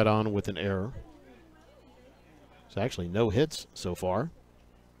 And 1 got on with an error. It's actually no hits so far.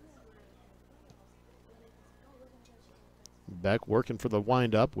 Beck working for the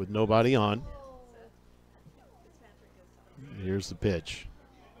windup with nobody on. Here's the pitch.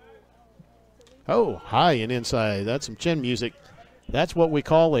 Oh, high and inside. That's some chin music. That's what we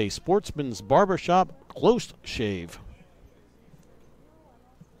call a sportsman's barbershop close shave.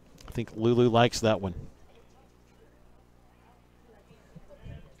 I think Lulu likes that one.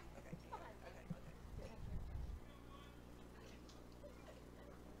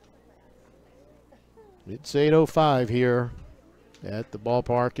 It's 8:05 here at the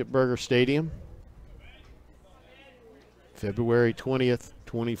ballpark at Burger Stadium. February 20th,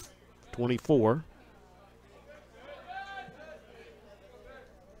 2024.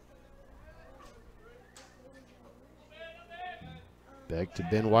 Back to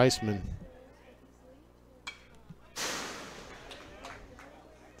Ben Weissman.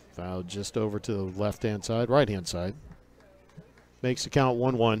 Foul just over to the left-hand side, right-hand side. Makes the count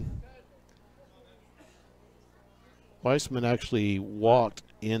 1-1. Weissman actually walked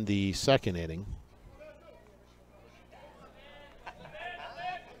in the second inning.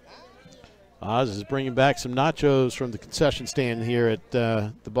 Oz is bringing back some nachos from the concession stand here at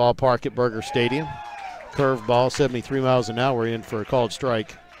the ballpark at Burger Stadium. Curveball, 73 miles an hour, in for a called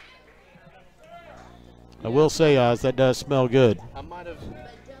strike. I will say, Oz, that does smell good. I might have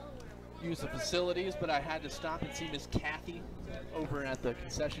used the facilities, but I had to stop and see Miss Kathy over at the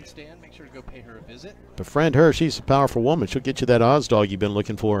concession stand. Make sure to go pay her a visit. Befriend her. She's a powerful woman. She'll get you that Oz dog you've been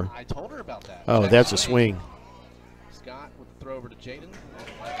looking for. I told her about that. Oh, that's a swing. Scott with the throw over to Jaden.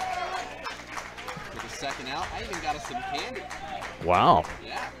 With the second out. I even got us some candy. Wow.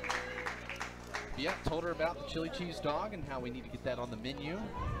 Yeah. Yeah, told her about the chili cheese dog and how we need to get that on the menu.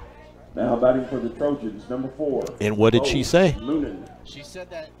 Now batting for the Trojans, number 4. And what did she say? Lunan. She said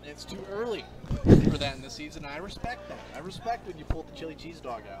that it's too early for that in the season. I respect that. I respect when you pull the chili cheese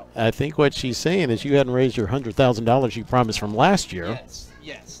dog out. I think what she's saying is you hadn't raised your $100,000 you promised from last year.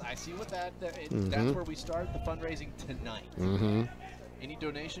 Yes. I see what that's where we start the fundraising tonight. Mm-hmm. Any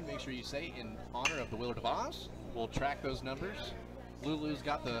donation, make sure you say in honor of the Willard of Oz. We'll track those numbers. Lulu's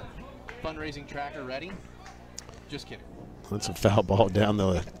got the fundraising tracker ready. Just kidding. That's a foul ball down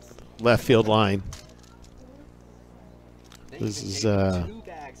the left field line. This is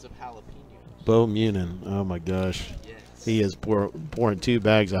Bo Munin. Oh my gosh. He is pouring 2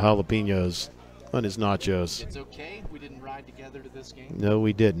 bags of jalapenos on his nachos. It's okay. We didn't ride together to this game. No,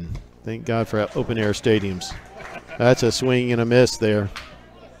 we didn't. Thank God for open air stadiums. That's a swing and a miss there.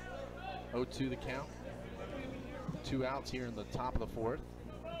 0-2 the count. 2 outs here in the top of the 4th.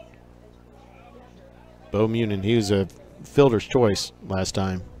 Bo Munin, he was a fielder's choice last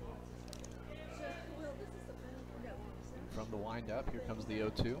time. From the windup, here comes the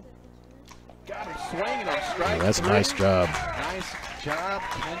 0-2. Got him swinging on strike. Oh, that's a nice job. Nice job.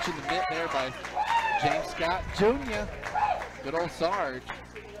 Clinching the mitt there by James Scott Jr. Good old Sarge.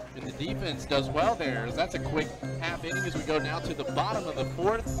 And the defense does well there. That's a quick half inning as we go now to the bottom of the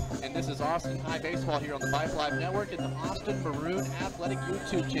 4th. And this is Austin High Baseball here on the Bife Live Network and the Austin Maroon Athletic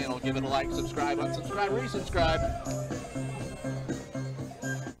YouTube channel. Give it a like, subscribe, unsubscribe, resubscribe.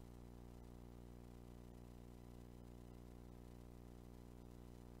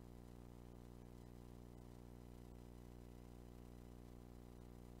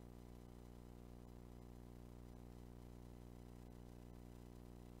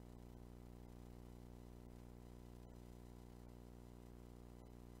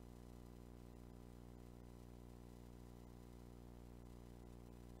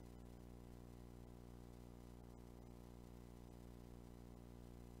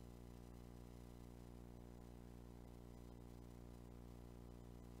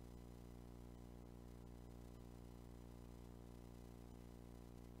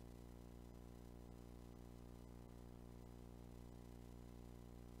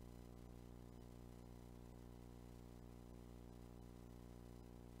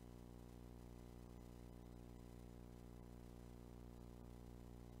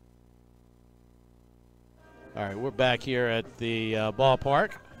 All right, we're back here at the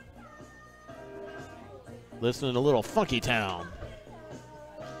ballpark. Listening to a little Funky Town.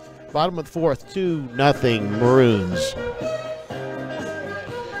 Bottom of the 4th, 2-0 Maroons.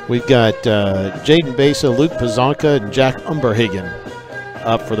 We've got Jaden Besa, Luke Pazonka, and Jack Umberhagen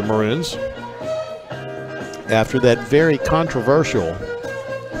up for the Maroons. After that very controversial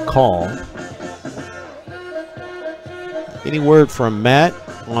call. Any word from Matt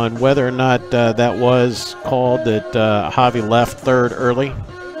on whether or not that was called that Javi left third early?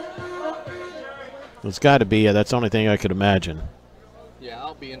 It's got to be. That's the only thing I could imagine. Yeah,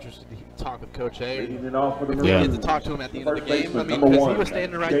 I'll be interested to talk with Coach A. If we Yeah. get to talk to him at the end of the game, I mean, because he was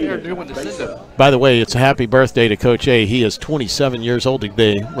standing right there, knew when to send him. By the way, it's a happy birthday to Coach A. He is 27 years old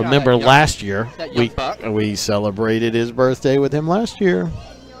today. Remember last year, we celebrated his birthday with him last year.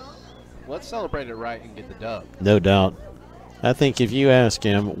 Let's celebrate it right and get the dub. No doubt. I think if you ask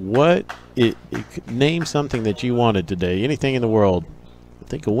him name something that you wanted today, anything in the world, I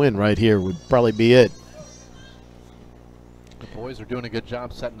think a win right here would probably be it. The boys are doing a good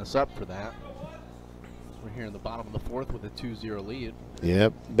job setting us up for that. We're here in the bottom of the 4th with a 2-0 lead.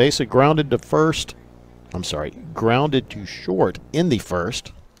 Yep. Basic grounded to first. I'm sorry, grounded to short in the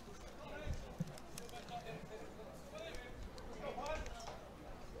 1st.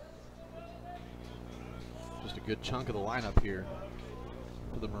 Just a good chunk of the lineup here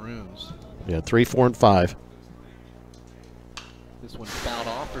for the Maroons. Yeah, 3, 4, and 5. This one fouled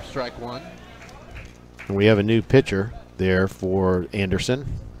off for strike 1. And we have a new pitcher there for Anderson.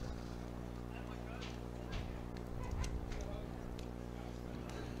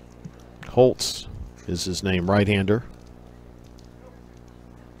 Holtz is his name, right-hander.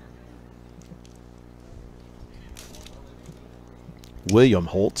 William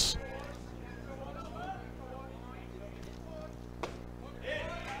Holtz.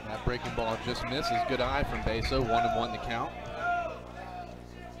 That breaking ball just misses. Good eye from Besa. 1-1 the count.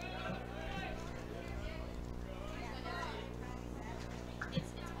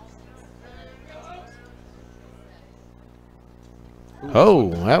 Oh,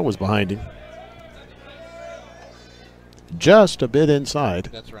 that was behind him. Just a bit inside,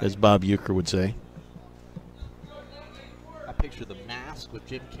 That's right. as Bob Euchre would say. I picture the mask with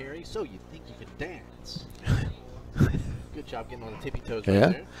Jim Carrey. So you think you can dance? Good job getting on the tippy toes right Yeah,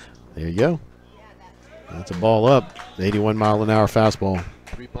 there. there you go. That's a ball up. 81-mile-an-hour fastball.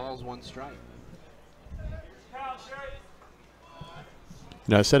 3 balls, 1 strike.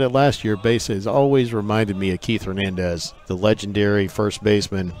 You know, I said it last year, Besa has always reminded me of Keith Hernandez, the legendary first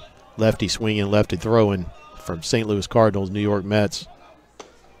baseman, lefty swinging, lefty throwing from St. Louis Cardinals, New York Mets.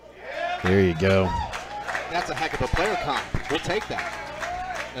 There you go. That's a heck of a player comp. We'll take that.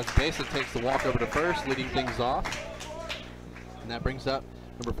 As Besa takes the walk over to first, leading things off. And that brings up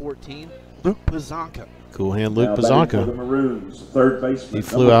Number 14, Luke Pazanka. Cool hand Luke Now batting for Pazanka. the Maroons, third baseman. He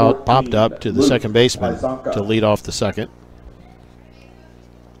flew number out, 14, popped up to the Luke second baseman Pazanka. to lead off the second.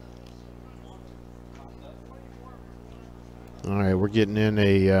 All right, we're getting in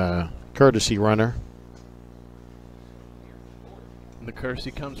a courtesy runner. And the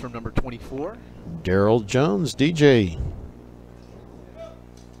courtesy comes from number 24. Daryl Jones, DJ.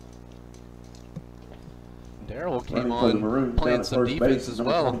 Daryl came Running for the on Maroons, playing down at some first defense base, as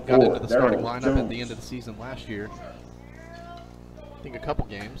number well. 24, Got into the starting Daryl lineup Jones. at the end of the season last year. I think a couple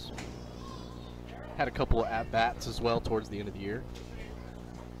games. Had a couple of at-bats as well towards the end of the year.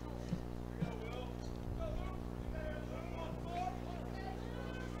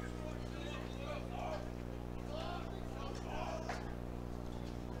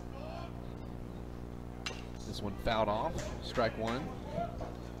 This one fouled off. Strike one.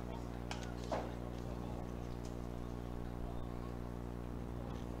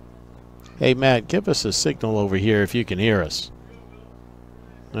 Hey, Matt, give us a signal over here if you can hear us.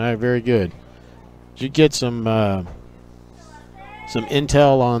 All right, very good. Did you get some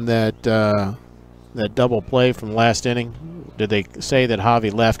intel on that that double play from last inning? Did they say that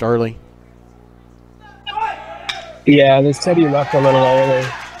Javi left early? Yeah, they said he left a little early.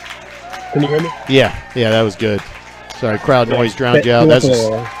 Can you hear me? Yeah, that was good. Sorry, crowd noise drowned you out.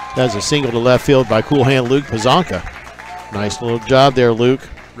 That's a single to left field by cool hand Luke Pazanka. Nice little job there, Luke.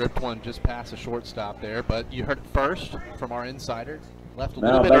 Ripped one just past the shortstop there, but you heard it first from our insider. Left a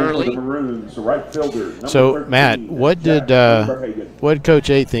Now little bit batting for early. the Maroons, the right fielder. number So, 13, Matt, what Jack did Lumberhagen. Coach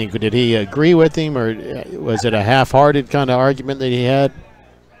A think? Did he agree with him, or was it a half-hearted kind of argument that he had?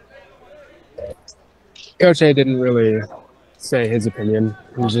 Coach A didn't really say his opinion.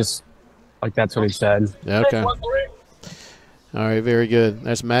 He was just like, that's what he said. Okay. All right, very good.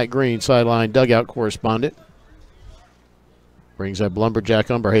 That's Matt Green, sideline dugout correspondent. Brings up Lumberjack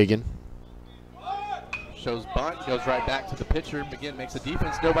Umberhagen. Shows bunt, goes right back to the pitcher. McGinn makes a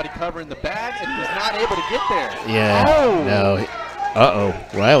defense, nobody covering the bag, and he's not able to get there. Yeah. Oh! No.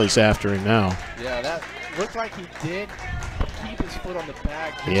 Uh-oh. Riley's after him now. Yeah, that looked like he did keep his foot on the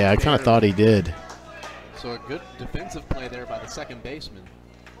bag. just Yeah, I kind of barely. thought he did. So a good defensive play there by the second baseman.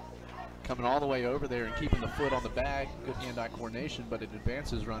 Coming all the way over there and keeping the foot on the bag. Good hand-eye coordination, but it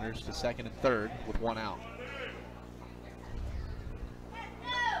advances runners to second and third with one out.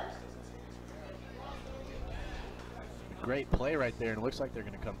 Great play right there, and it looks like they're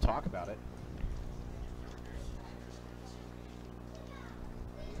going to come talk about it.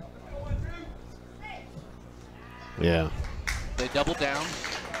 Yeah. They double down.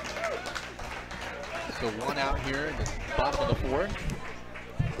 So one out here in the bottom of the fourth.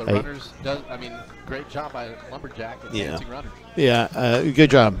 The Hey. runners great job by Lumberjack advancing runners. Yeah,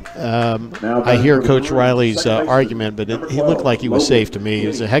 good job. I hear Coach Riley's argument, but he looked like he was safe to me. It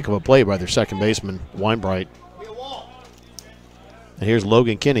was a heck of a play by their second baseman, Weinbright. And here's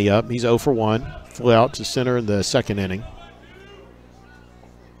Logan Kinney up. He's 0 for 1. Flew out to center in the second inning.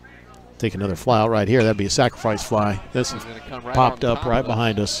 Take another fly out right here. That'd be a sacrifice fly. This is right popped on up top right of us.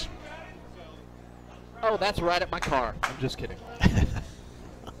 behind us. Oh, that's right at my car. I'm just kidding.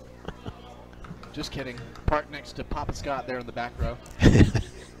 Just kidding. Parked next to Papa Scott there in the back row.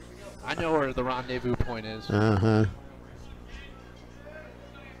 I know where the rendezvous point is. Uh-huh.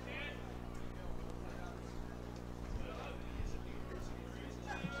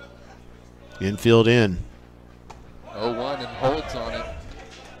 Infield in. 0-1 and holds on it.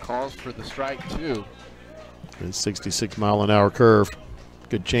 Calls for the strike, too. And 66-mile-an-hour curve.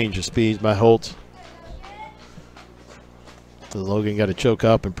 Good change of speeds by Holt. So Logan got to choke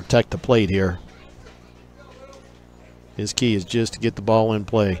up and protect the plate here. His key is just to get the ball in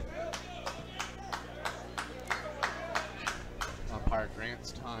play. Umpire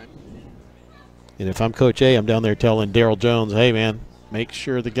grants time. And if I'm Coach A, I'm down there telling Daryl Jones, hey, man, make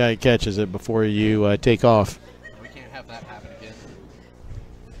sure the guy catches it before you take off. We can't have that happen again.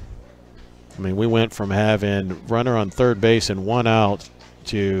 I mean, we went from having runner on third base and one out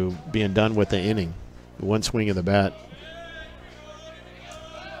to being done with the inning. One swing of the bat.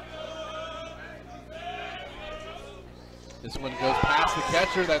 This one goes past the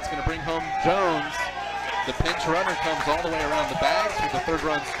catcher. That's going to bring home Jones. The pinch runner comes all the way around the bags with the third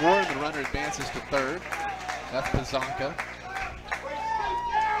run scored. The runner advances to third. That's Pazanka.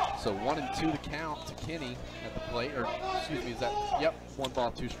 So 1-2 to count to Kinney at the plate. Or, excuse me, is that, yep, 1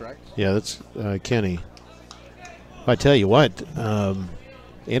 ball, 2 strikes. Yeah, that's Kenny. I tell you what,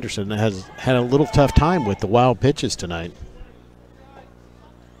 Anderson has had a little tough time with the wild pitches tonight.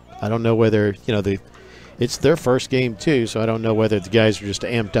 I don't know whether, it's their first game too, so I don't know whether the guys are just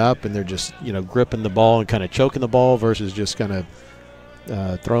amped up and they're just, gripping the ball and kind of choking the ball versus just kind of,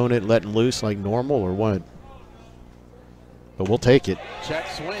 throwing it, letting loose like normal, or what? But we'll take it. Check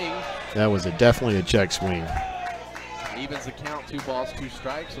swing. That was definitely a check swing. Evens the count, 2 balls, 2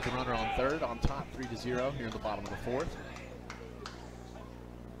 strikes with the runner on third, on top 3-0 here in the bottom of the fourth.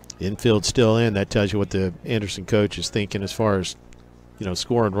 Infield still in. That tells you what the Anderson coach is thinking as far as, you know,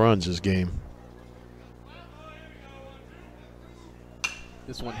 scoring runs this game.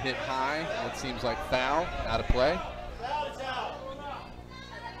 This one hit high. That seems like foul. Out of play.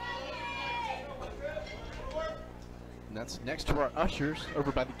 And that's next to our ushers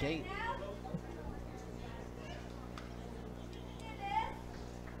over by the gate.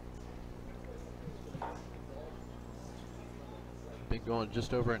 Been going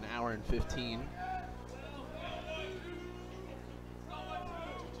just over an hour and 15.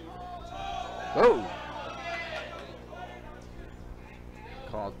 Oh!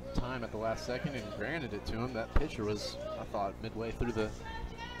 Called time at the last second and granted it to him. That pitcher was, I thought, midway through the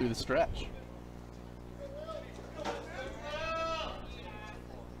stretch.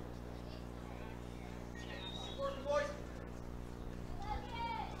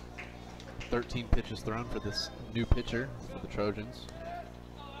 "13 pitches thrown for this new pitcher for the Trojans."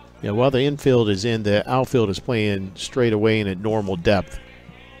 Yeah, while the infield is in, the outfield is playing straight away and at normal depth.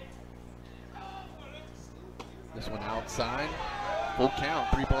 This one outside, full count,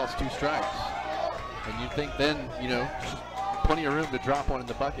 3 balls, 2 strikes. And you'd think then, you know, plenty of room to drop one in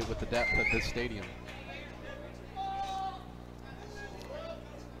the bucket with the depth at this stadium.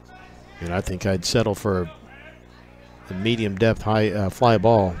 And I think I'd settle for a medium depth high fly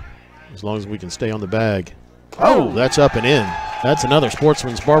ball as long as we can stay on the bag. Oh, that's up and in. That's another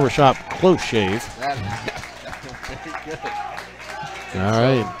Sportsman's Barbershop close shave. Very good. All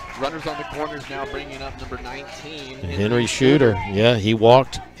right. Runners on the corners now bringing up number 19. Henry Shooter. Yeah, he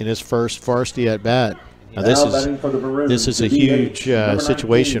walked in his first varsity at bat. Now this is a huge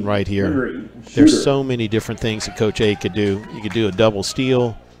situation right here. There's so many different things that Coach A could do. You could do a double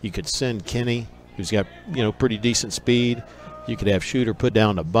steal. You could send Kenny, who's got, you know, pretty decent speed. You could have Shooter put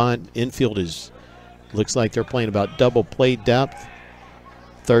down a bunt. Infield looks like they're playing about double play depth.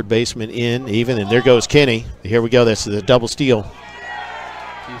 Third baseman in even, and there goes Kenny. Here we go. This is a double steal.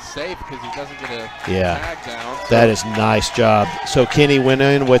 He's safe because he doesn't get a tag down. So. That is nice job. So Kenny went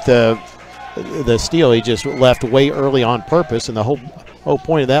in with the steal. He just left way early on purpose, and the whole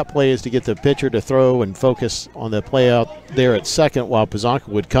point of that play is to get the pitcher to throw and focus on the play out there at second while Pazanka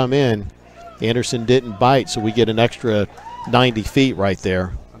would come in. Anderson didn't bite, so we get an extra 90 feet right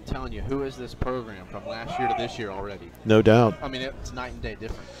there. I'm telling you, who is this program from last year to this year already? No doubt. I mean, it's night and day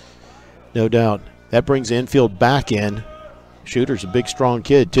different. No doubt. That brings the infield back in. Shooter's a big, strong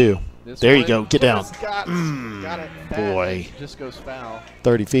kid, too. There you go. Get down. Got it. Boy. Just goes foul.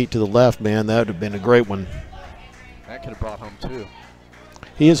 30 feet to the left, man. That would have been a great one. That could have brought home 2.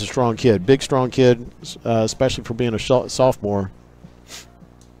 He is a strong kid. Big, strong kid, especially for being a sophomore.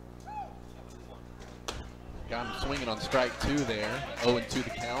 Got him swinging on strike 2 there. 0-2 the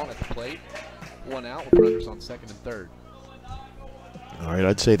count at the plate. 1 out with runners on second and third. All right,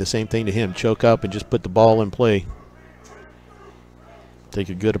 I'd say the same thing to him. Choke up and just put the ball in play. Take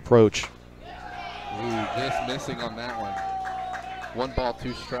a good approach. Ooh, just missing on that one. 1 ball,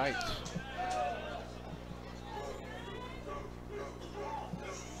 2 strikes.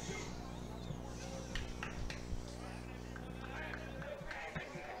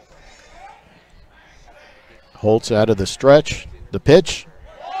 Holtz out of the stretch. The pitch.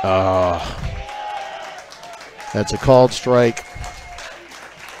 That's a called strike.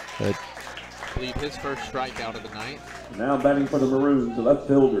 I believe his first strikeout of the night. Now batting for the Maroons, the left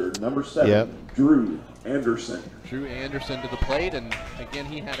fielder, number 7, Drew Anderson. Drew Anderson to the plate, and again,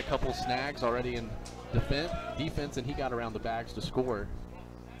 he had a couple snags already in defense, and he got around the bags to score.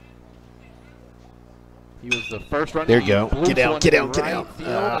 He was the first runner. There you go. Get out, get out, get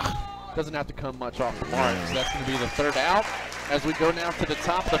out. Doesn't have to come much off the mark, so that's going to be the 3rd out. As we go now to the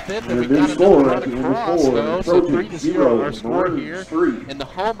top of the 5th, and we've got another run across, though. So 3-0 our score here in the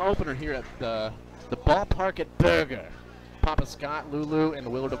home opener here at the ballpark at Berger. Papa Scott, Lulu, and the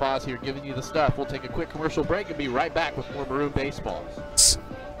Willard of Oz here giving you the stuff. We'll take a quick commercial break and be right back with more Maroon baseball.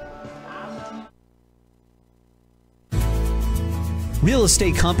 Real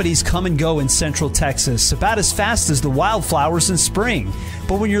estate companies come and go in Central Texas about as fast as the wildflowers in spring.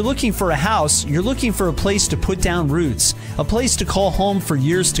 But when you're looking for a house, you're looking for a place to put down roots, a place to call home for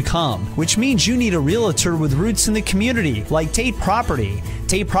years to come, which means you need a realtor with roots in the community, like Tate Property.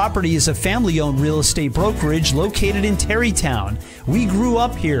 Tate Property is a family-owned real estate brokerage located in Terrytown. We grew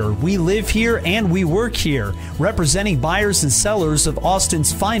up here, we live here, and we work here, representing buyers and sellers of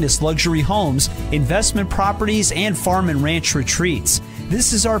Austin's finest luxury homes, investment properties, and farm and ranch retreats.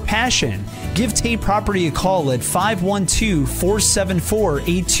 This is our passion. Give Tate Property a call at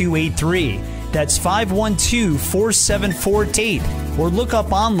 512-474-8283. That's 512-474-TATE. Or look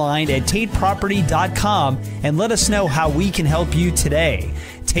up online at tateproperty.com and let us know how we can help you today.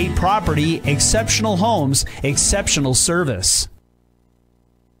 Tate Property, exceptional homes, exceptional service.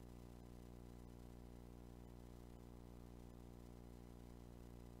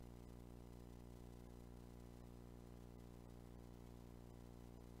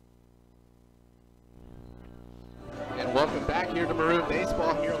 And welcome back here to Maroon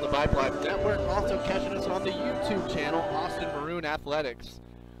Baseball here on the Vibe Life Network. Also catching us on the YouTube channel, Austin Maroon Athletics.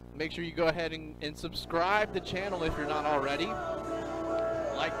 Make sure you go ahead and subscribe to the channel if you're not already.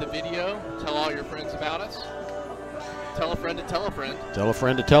 Like the video, tell all your friends about us. Tell a friend to tell a friend. Tell a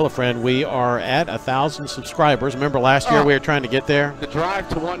friend to tell a friend. We are at 1,000 subscribers. Remember last year we were trying to get there? The drive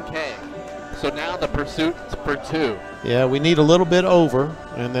to 1K. So now the pursuit for 2. Yeah, we need a little bit over,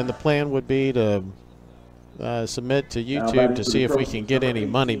 and then the plan would be to submit to YouTube to see if we can get any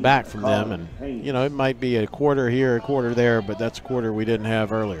money back from them. And, you know, it might be a quarter here, a quarter there, but that's a quarter we didn't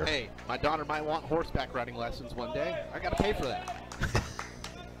have earlier. Hey, my daughter might want horseback riding lessons one day. I got to pay for that.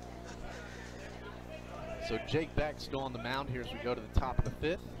 So Jake Beck still on the mound here as we go to the top of the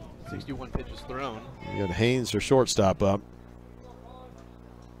 5th. 61 pitches thrown. You got Haynes, their shortstop, up.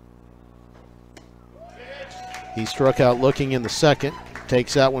 He struck out looking in the 2nd.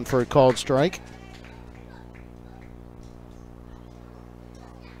 Takes that one for a called strike.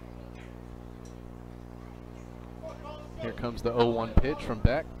 Here comes the 0-1 pitch from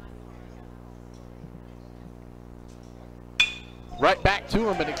Beck. Right back to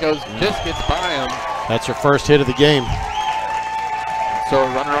him, and it goes, just gets by him. That's her first hit of the game. So a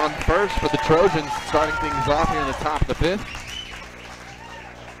runner on first for the Trojans, starting things off here in the top of the 5th.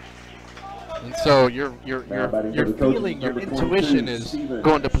 And so your feeling, your intuition is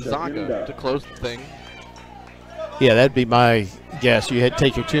going to Pizzaga to close the thing. Yeah, that'd be my guess. You had to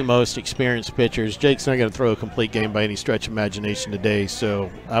take your 2 most experienced pitchers. Jake's not going to throw a complete game by any stretch of imagination today, so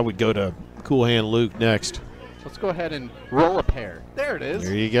I would go to Cool Hand Luke next. Let's go ahead and roll a pair. There it is.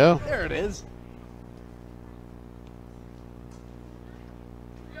 There you go. There it is.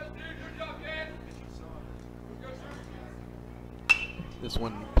 This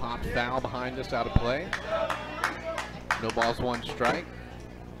one popped foul behind us, out of play. No balls, 1 strike.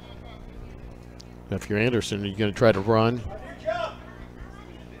 If you're Anderson, are you going to try to run? I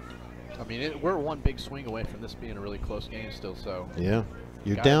mean, we're 1 big swing away from this being a really close game still, so. Yeah.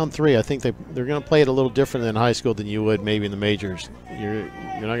 You're down 3. I think they're going to play it a little different in high school than you would maybe in the majors. You're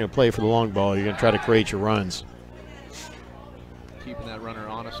not going to play for the long ball. You're going to try to create your runs. Keeping that runner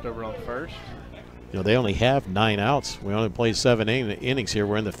honest over on first. You know, they only have 9 outs. We only played 7 innings here.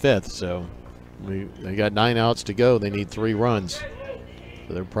 We're in the 5th, so they got 9 outs to go. They need 3 runs.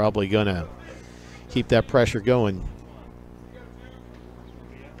 So they're probably going to keep that pressure going.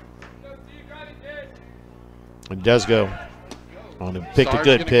 And does go on him. Picked a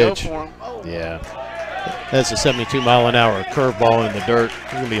good pitch. Yeah. That's a 72-mile-an-hour curveball in the dirt.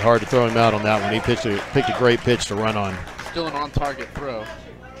 It's going to be hard to throw him out on that one. He picked a great pitch to run on. Still an on-target throw.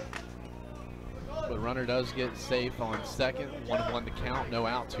 But runner does get safe on second. 1-1 to count. No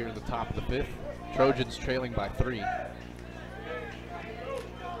outs here at the top of the 5th. Trojans trailing by 3.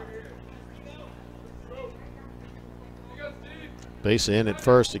 Base in at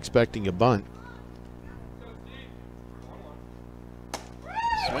first, expecting a bunt.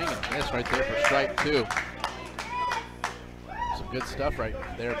 Swing and miss right there for strike 2. Some good stuff right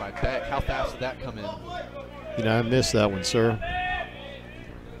there by Beck. How fast did that come in? You know, I missed that one, sir.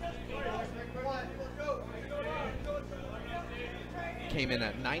 Came in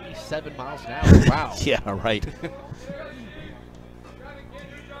at 97 miles an hour. Wow. Yeah, right.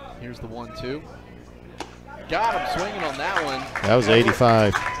 Here's the 1-2. Got him swinging on that one. That was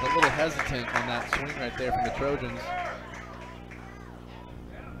 85. A little hesitant on that swing right there from the Trojans.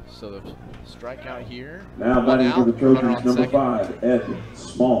 So the strikeout here. Now batting for the Trojans, number 5, Ed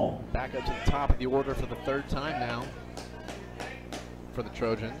Small. Back up to the top of the order for the 3rd time now for the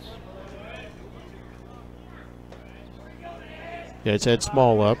Trojans. Yeah, it's Ed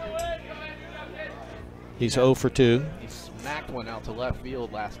Small up. He's 0 for 2. He smacked one out to left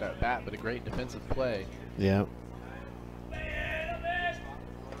field last at bat, but a great defensive play. Yeah.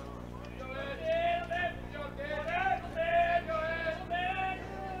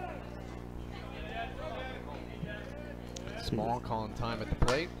 Small calling time at the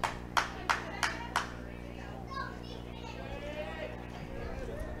plate.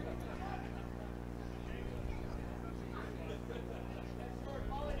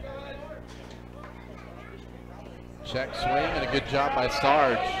 Check swing and a good job by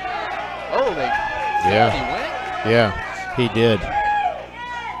Sarge. Oh, he went? Yeah, he did.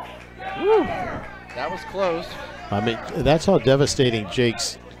 Woo. That was close. I mean, that's how devastating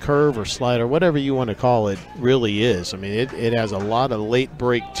Jake's curve or slider, whatever you want to call it, really is. I mean, it has a lot of late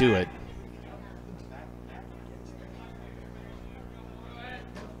break to it.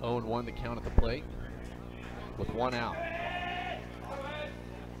 0-1 to count at the plate with 1 out.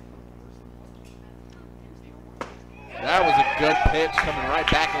 That was a good pitch coming right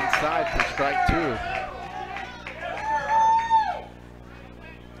back inside for strike 2.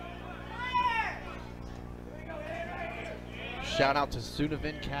 Shout out to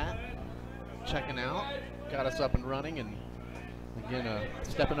Sudavin Cat checking out, got us up and running, and again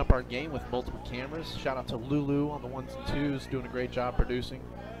stepping up our game with multiple cameras. Shout out to Lulu on the 1s and 2s, doing a great job producing.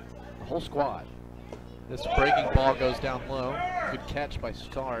 The whole squad. This breaking ball goes down low. Good catch by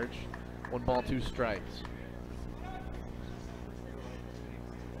Sarge. 1 ball, 2 strikes.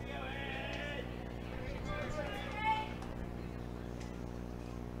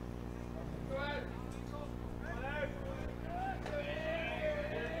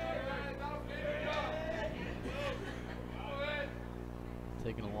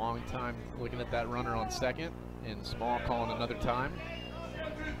 Taking a long time looking at that runner on second, and Small calling another time.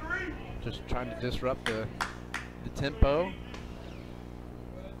 Just trying to disrupt the tempo.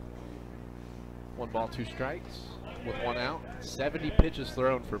 1 ball, 2 strikes with 1 out. 70 pitches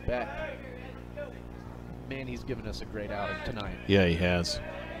thrown for Beck. Man, he's given us a great outing tonight. Yeah, he has.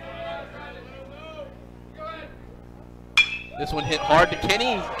 This one hit hard to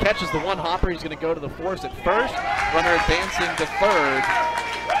Kenny. Catches the 1 hopper. He's going to go to the force at first. Runner advancing to third.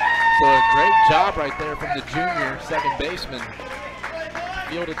 So a great job right there from the junior second baseman.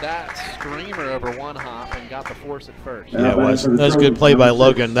 Fielded that screamer over 1 hop and got the force at first. Yeah, it was. That was a good play by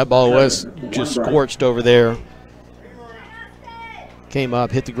Logan. That ball was just scorched over there. Came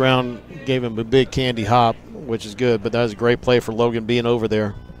up, hit the ground, gave him a big candy hop, which is good, but that was a great play for Logan being over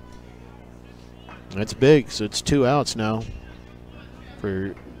there. That's big, so it's 2 outs now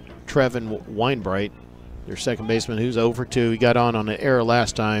for Trevin Weinbright, their second baseman, who's 0 for 2. He got on an error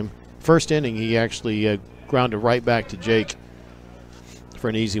last time. First inning, he actually grounded right back to Jake for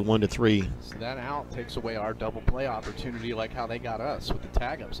an easy 1-3. So that out takes away our double play opportunity, like how they got us with the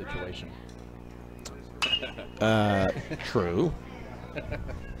tag-up situation. True.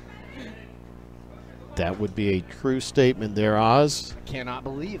 That would be a true statement there, Oz. Cannot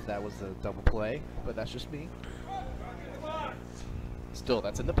believe that was a double play, but that's just me. Still,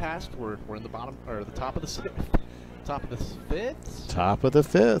 that's in the past. We're in the bottom or the top of the 6th. Top of the 5th. Top of the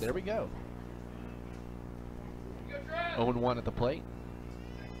 5th. There we go. 0-1 at the plate.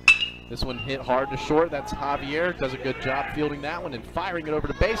 This one hit hard to short. That's Javier. Does a good job fielding that one and firing it over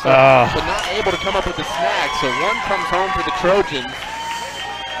to base, but not able to come up with the snag. So 1 comes home for the Trojans.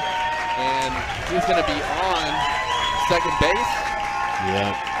 And he's going to be on second base.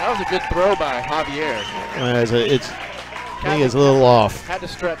 Yeah. That was a good throw by Javier. I think it's a little off. Had to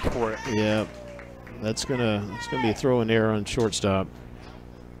stretch for it. Yeah. It's gonna be a throw in there on shortstop.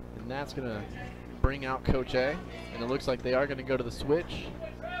 And that's going to bring out Coach A. And it looks like they are going to go to the switch.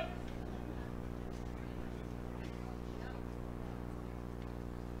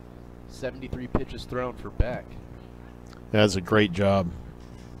 .73 pitches thrown for Beck. That's a great job.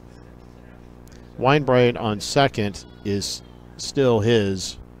 Weinbright on second is still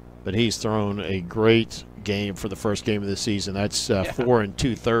his, but he's thrown a great game for the first game of the season. That's 4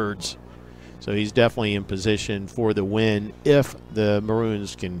 2/3. So he's definitely in position for the win if the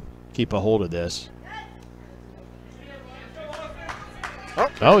Maroons can keep a hold of this.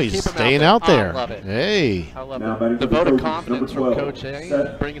 Oh, he's staying out there. I love it. Hey. I love it. The vote of confidence from Coach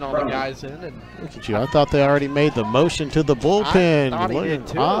A, bringing all the guys in. And look at you. I thought they already made the motion to the bullpen. I thought he did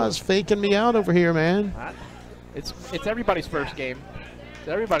too. Oz faking me out over here, man. It's everybody's first game. It's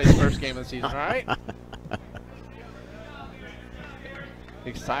everybody's first game of the season, all right?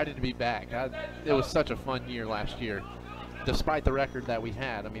 Excited to be back. It was such a fun year last year, despite the record that we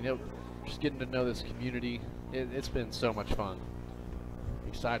had. I mean, just getting to know this community, it's been so much fun.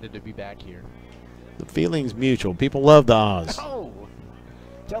 Excited to be back here. The feeling's mutual. People love the Oz. Oh,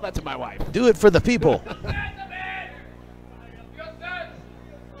 tell that to my wife. Do it for the people.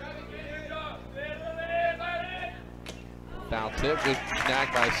 Foul tip, good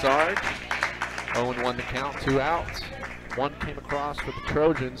snag by Sarge. 0-1 the count, 2 outs. 1 came across for the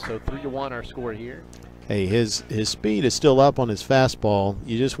Trojans, so 3-1 our score here. Hey, his speed is still up on his fastball.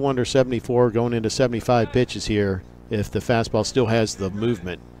 You just wonder 74 going into 75 pitches here if the fastball still has the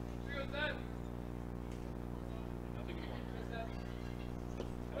movement.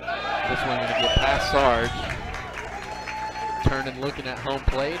 This one going to get past Sarge. turning, looking at home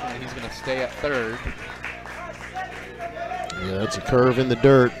plate, and he's going to stay at third. Yeah, that's a curve in the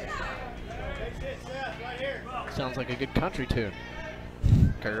dirt. Sounds like a good country tune.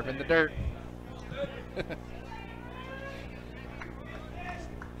 Curve in the dirt.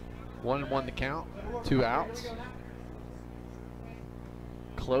 1-1 the count, 2 outs.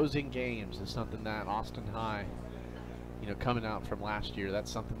 Closing games is something that Austin High, you know, coming out from last year,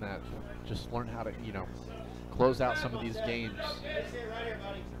 that's something that just learn how to, you know, close out some of these games.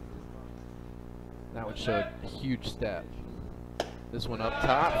 That would show a huge step. This one up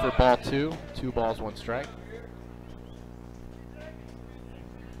top for ball 2. 2 balls, 1 strike.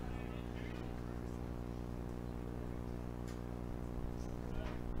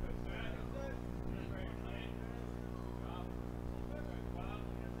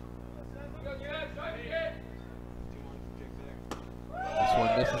 This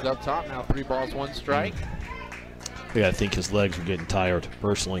one misses up top. Now 3 balls, 1 strike. Yeah, I think his legs are getting tired,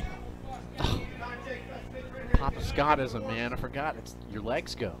 personally. Papa Scottism, man. I forgot. It's your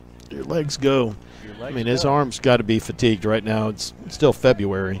legs go. Your legs go. Your legs I mean, his go. arm's got to be fatigued right now. It's still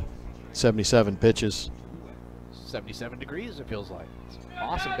February. 77 pitches. 77 degrees, it feels like. It's an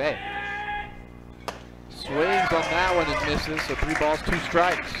awesome day. Swings on that one and misses, so 3 balls, 2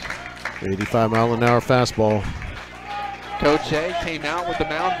 strikes. 85-mile-an-hour fastball. Coach A came out with the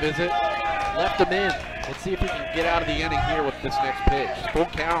mound visit, left him in. Let's see if he can get out of the inning here with this next pitch. Full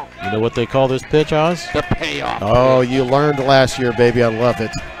count. You know what they call this pitch, Oz? The payoff. Oh, you learned last year, baby. I love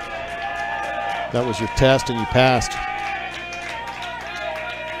it. That was your test, and you passed.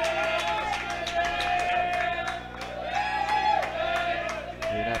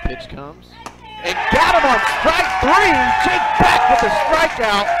 Here that pitch comes. And got him on strike 3. Jake Beck with the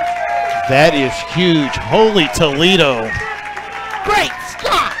strikeout. That is huge. Holy Toledo. Great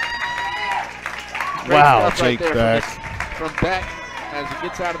Scott! Great Wow, stuff right Jake there Beck. From Beck as he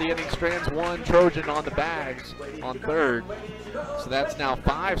gets out of the inning, strands 1 Trojan on the bags on third. So that's now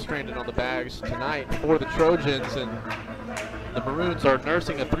 5 stranded on the bags tonight for the Trojans, and the Maroons are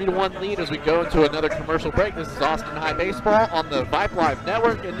nursing a 3-1 lead as we go into another commercial break. This is Austin High Baseball on the Vibe Live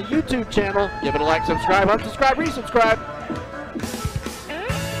Network and the YouTube channel. Give it a like, subscribe, unsubscribe, resubscribe.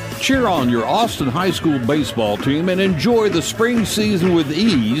 Cheer on your Austin High School baseball team and enjoy the spring season with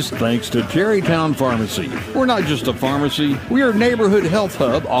ease thanks to Terrytown Pharmacy. We're not just a pharmacy, we are a neighborhood health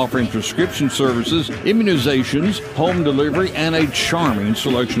hub offering prescription services, immunizations, home delivery, and a charming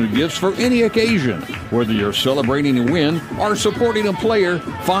selection of gifts for any occasion. Whether you're celebrating a win or supporting a player,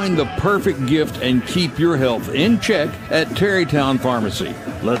 find the perfect gift and keep your health in check at Terrytown Pharmacy.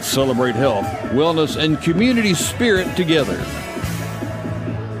 Let's celebrate health, wellness, and community spirit together.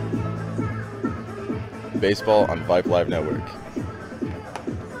 Baseball on Vibe Live Network.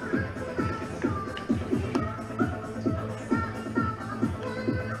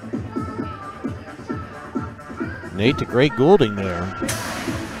 Nate the Great Goulding there.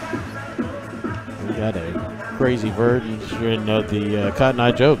 We got a crazy version of the Cotton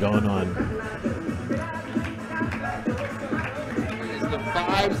Eye Joe going on. The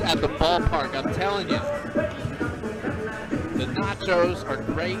vibes at the ballpark, I'm telling you. The nachos are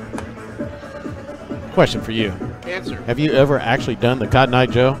great. Question for you. Answer. Have you ever actually done the Cotton Eye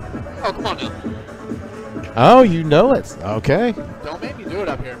Joe? Oh, come on now. Oh, you know it. Okay. Don't make me do it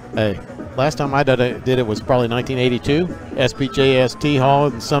up here. Hey, last time I did it was probably 1982. SPJST Hall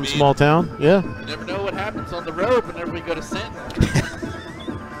in some small town. Yeah. You never know what happens on the road whenever we go to Sentinel.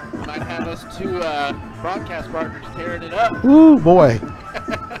 Might have us 2 broadcast partners tearing it up. Ooh, boy.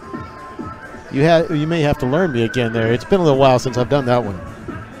 You may have to learn me again there. It's been a little while since I've done that one.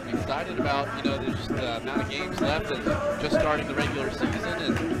 I'm excited about, you know, there's just the amount of games left and just starting the regular season,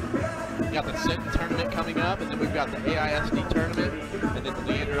 and we got the Sentinel tournament coming up, and then we've got the AISD tournament, and then the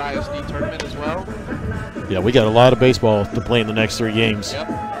Leander ISD tournament as well. Yeah, we got a lot of baseball to play in the next 3 games. Yep.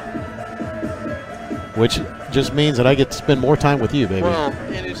 Which just means that I get to spend more time with you, baby. Well,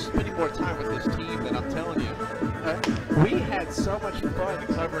 and it's spending more time with this team that I'm telling you. We had so much fun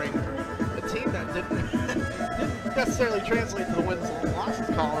covering a team that didn't necessarily translate to the wins and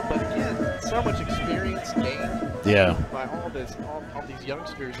losses column, but again, so much experience gained by all these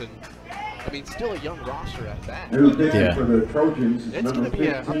youngsters, and I mean, still a young roster at that. New addition for the Trojans. It's going to be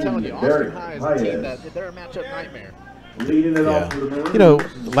I'm telling you, Austin High is a team that they're a matchup nightmare. Leading it off for the Maroons. You know,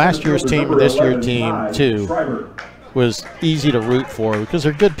 last year's team and this year's team, too, was easy to root for because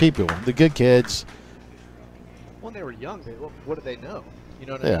they're good people. The good kids. When they were young, what did they know? You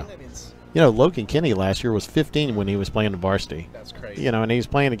know what Yeah. I mean? I mean, it's, You know, Logan Kinney last year was 15 when he was playing the varsity. That's crazy. You know, and he was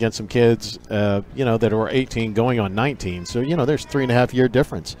playing against some kids, you know, that were 18 going on 19. So, you know, there's 3.5-year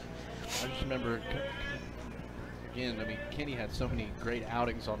difference. I just remember, again, I mean, McKinney had so many great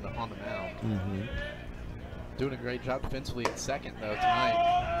outings on the mound. Mm-hmm. Doing a great job defensively at second, though,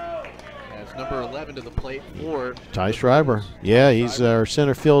 tonight. As number 11 to the plate for Ty Schreiber. Yeah, he's our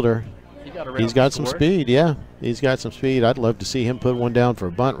center fielder. He's got some speed, yeah. He's got some speed. I'd love to see him put one down for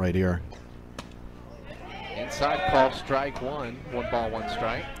a bunt right here. Inside call, strike one. 1 ball, 1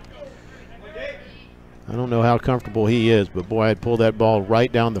 strike. I don't know how comfortable he is, but boy, I'd pull that ball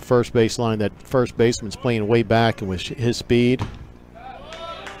right down the first base line. That first baseman's playing way back, and with his speed,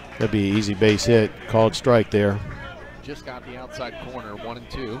 that'd be an easy base hit. Called strike there. Just got the outside corner,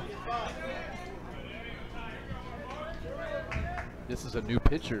 1-2. This is a new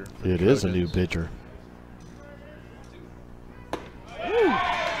pitcher. It is a new pitcher.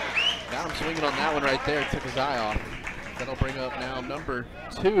 Got him swinging on that one right there. Took his eye off. That'll bring up now number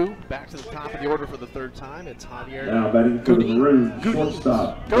 2. Back to the top of the order for the 3rd time. It's Javier. Now batting for the Maroons,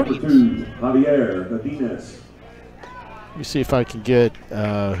 shortstop, number 2, Javier Godinez. Let me see if I can get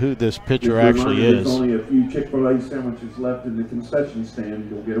who this pitcher actually is. There's only a few Chick-fil-A sandwiches left in the concession stand.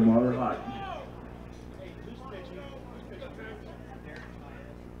 You'll get them while they're hot.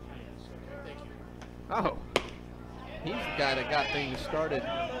 Oh, he's the guy that got things started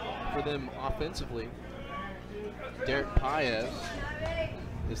for them offensively. Derek Paez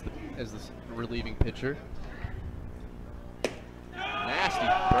is the relieving pitcher. Nasty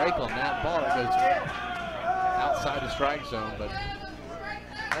break on that ball that goes outside the strike zone, but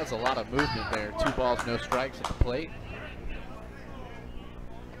that's a lot of movement there. 2 balls, no strikes at the plate.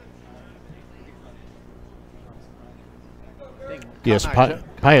 Yes,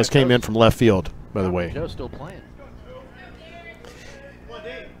 Paez came in from left field, by the way. Joe's still playing.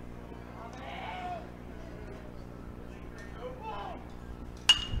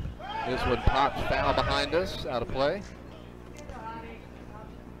 This one popped foul behind us, out of play.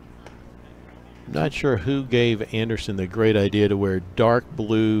 Not sure who gave Anderson the great idea to wear dark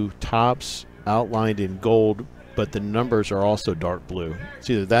blue tops outlined in gold, but the numbers are also dark blue. It's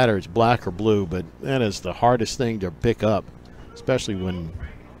either that or it's black or blue, but that is the hardest thing to pick up, especially when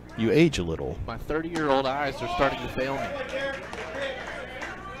you age a little. My 30-year-old eyes are starting to fail me.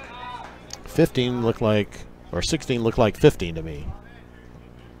 15 looked like, or 16 looked like 15 to me.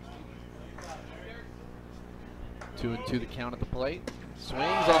 2-2 the count at the plate. Swings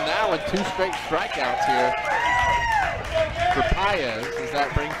on that one. 2 straight strikeouts here for Paez as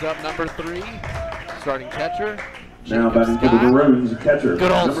that brings up number 3, starting catcher. Now batting for the Maroons, catcher.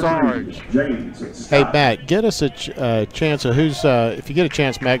 Good old number 3, Sarge. James. Hey, Matt, get us a chance of who's, if you get a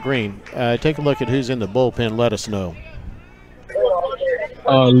chance, Matt Green, take a look at who's in the bullpen. Let us know.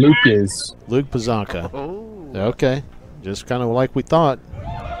 Luke is. Luke Pazanka. Oh. Okay. Just kind of like we thought.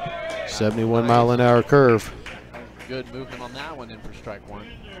 71-mile-an-hour curve. Good movement on that one in for strike 1.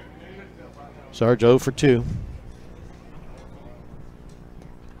 Sarge 0 for 2.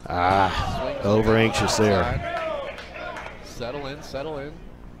 Ah, over anxious there. Settle in, settle in.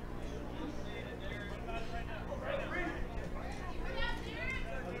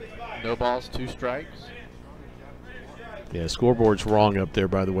 No balls, 2 strikes. Yeah, scoreboard's wrong up there,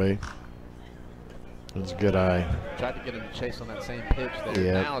 by the way. That's a good eye. Tried to get him to chase on that same pitch there.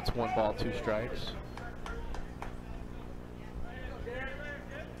 Yep. Now it's 1 ball, 2 strikes.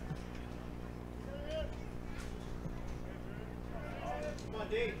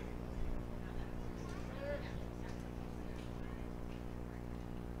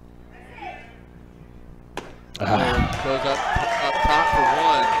 Goes up top for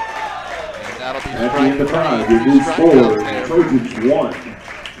 1. And that'll be At the end of 5, your new score, Trojans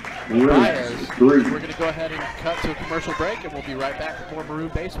 1, Maroons 3. We're going to go ahead and cut to a commercial break, and we'll be right back with more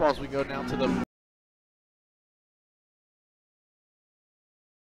Maroon baseball as we go down to the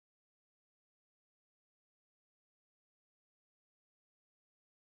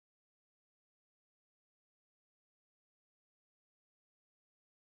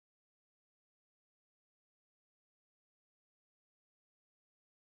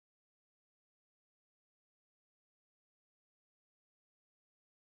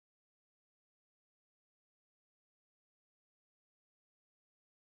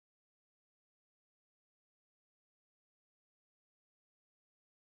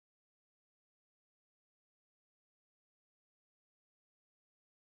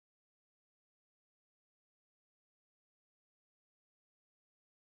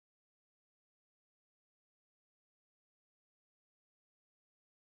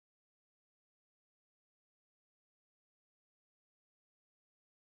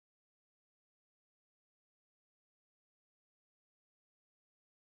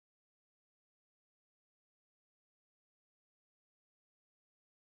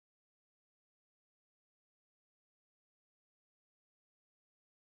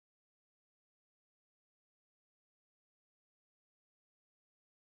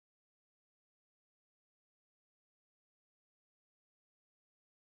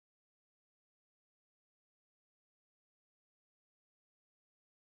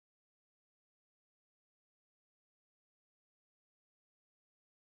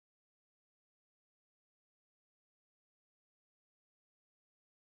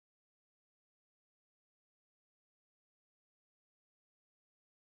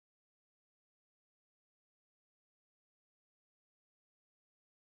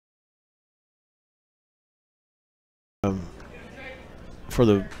for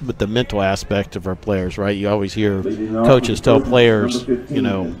the mental aspect of our players, right? You always hear coaches tell players, you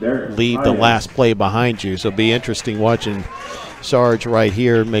know, leave the last play behind you. So it'll be interesting watching Sarge right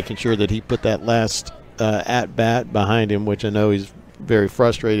here, making sure that he put that last at bat behind him, which I know he's very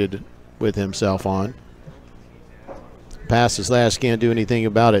frustrated with himself on. Passes last, can't do anything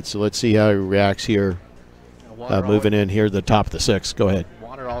about it. So let's see how he reacts here. Moving in here, the top of the sixth. Go ahead.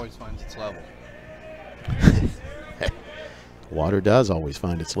 Water always finds its level. Water does always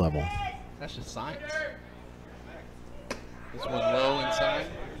find its level. That's just science. This one low inside.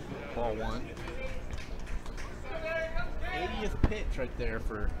 Ball one. 80th pitch right there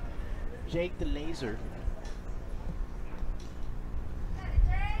for Jake the Laser.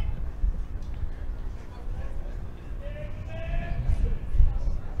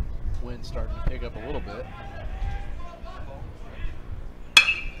 Wind starting to pick up a little bit.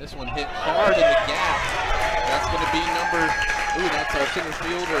 This one hit hard in the gap. That's going to be number, ooh, that's our center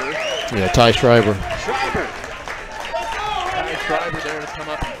fielder. Yeah, Ty Schreiber. Ty Schreiber there to come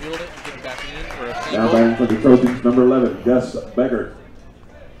up and field it and get it back in for a single. Now batting for the Trojans, number 11, Gus Beggart.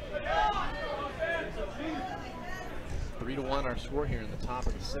 3-1 our score here in the top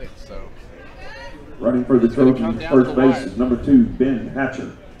of the sixth. So running for the Trojans, first base is number 2, Ben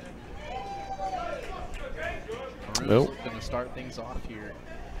Hatcher. Nope. Going to start things off here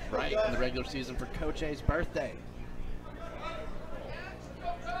right in the regular season for Coach A's birthday.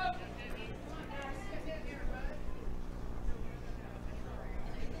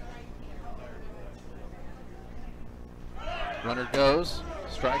 Runner goes,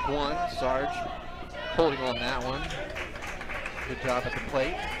 strike one. Sarge holding on that one. Good job at the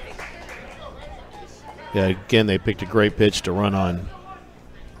plate. Yeah, again, they picked a great pitch to run on.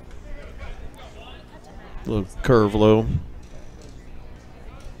 Little curve low.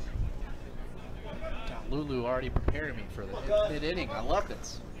 Got Lulu already preparing me for the mid-inning. I love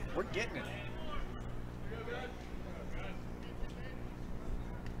this. We're getting it.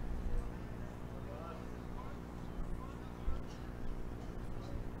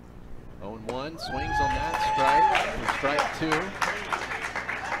 Oh, 0-1 swings on that strike for strike two.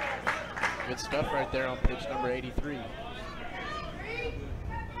 Good stuff right there on pitch number 83.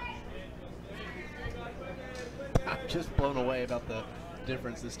 I'm just blown away about the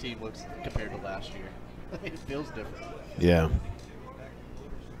difference this team looks compared to last year. It feels different. Yeah.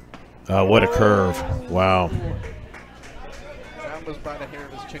 What a curve. Wow. That was by the hair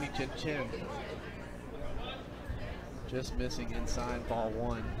of his chinny chin chin. Just missing inside ball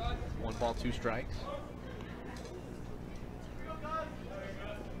one. 1 ball, 2 strikes.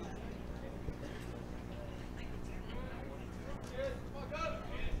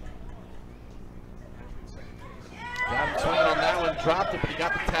 Got him swinging on that one, dropped it, but he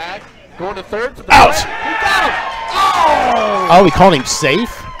got the tag. Going to third for the out. He got him! Oh! Oh, he called him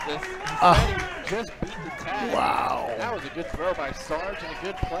safe? Just beat the tag. Wow. That was a good throw by Sarge and a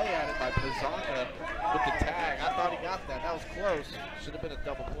good play at it by Pizanka with the tag. I thought he got that. That was close. Should have been a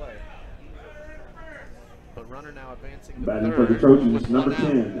double play. But runner now advancing to batting third for the Trojans, number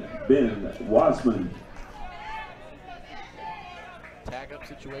 10, Ben Wasman. Tag up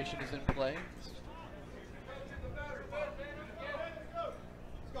situation is in play. Let's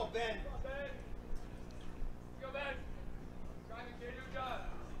go, Ben. Let's go, Ben.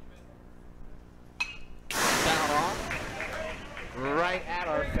 Down off. Right at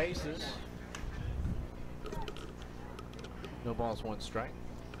our faces. No balls, 1 strike.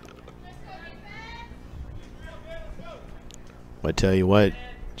 I tell you what,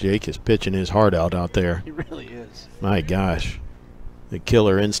 Jake is pitching his heart out there. He really is. My gosh. The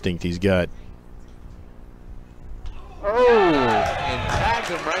killer instinct he's got. Oh, and tagged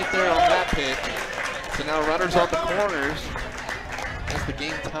him right there on that pitch. So now runners on the corners. That's the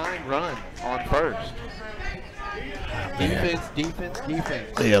game time run on first. Defense, defense,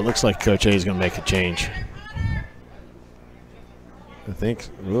 defense. Yeah, it looks like Coach A is going to make a change. I think.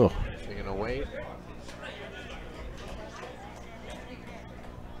 Ugh. They're going to wait.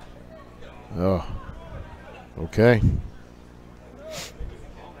 Oh. Okay.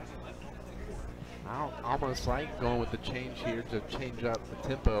 I almost like going with the change here to change up the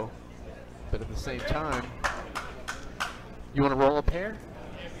tempo, but at the same time, you want to roll a pair?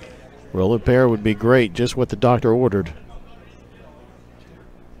 Roll a pair would be great, just what the doctor ordered.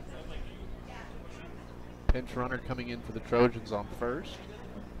 Pinch runner coming in for the Trojans on first.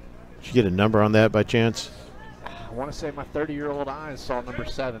 Did you get a number on that by chance? I want to say my 30-year-old eyes saw number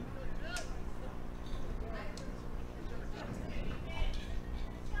 7.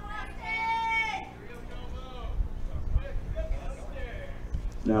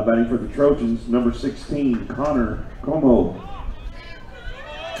 Now batting for the Trojans, number 16, Connor Como.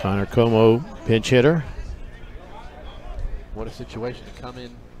 Connor Como, pinch hitter. What a situation to come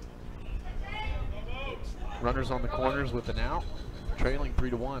in. Runners on the corners with an out. Trailing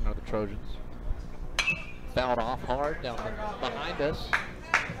 3-1 are the Trojans. Fouled off hard down behind us.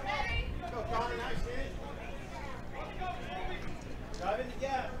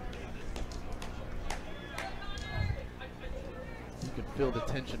 You can feel the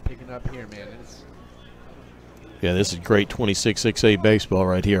tension picking up here, man. Yeah, this is great 26-6-8 baseball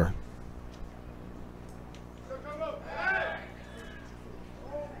right here.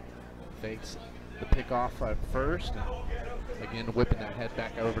 Fakes the pick off at first, and again whipping that head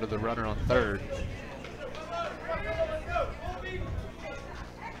back over to the runner on third.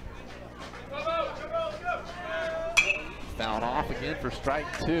 Fouled off again for strike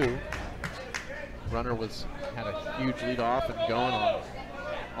 2. Runner had a huge lead off and going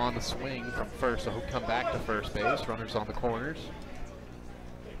on the swing from first, so he'll come back to first base. Runners on the corners.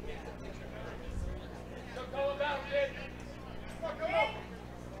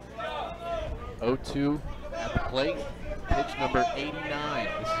 (0-2) at the plate. Pitch number 89.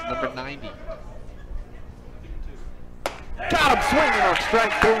 This is number 90. Got him swinging on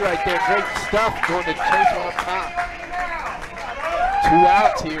strike 3 right there. Great stuff. Going to chase one up top. 2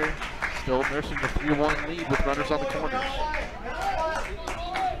 outs here. Still nursing the 3-1 lead with runners on the corners.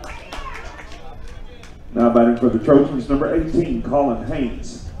 Now batting for the Trojans, number 18, Colin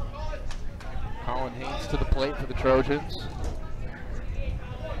Haynes. Colin Haynes to the plate for the Trojans.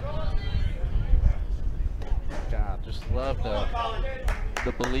 God, just love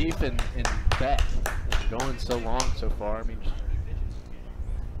the belief in Beth. Going so long so far. I mean,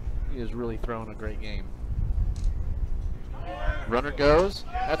 he has really thrown a great game. Runner goes.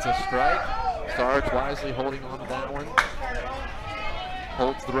 That's a strike. Sarge wisely holding on to that one.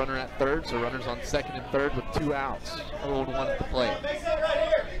 Holds the runner at third, so runners on second and third with 2 outs. 0-1 at the plate.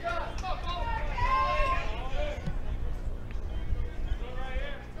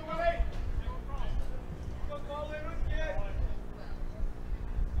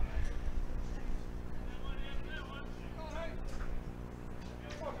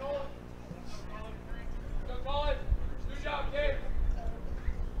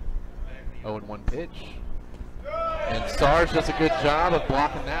 (0-1) pitch. And Sarge does a good job of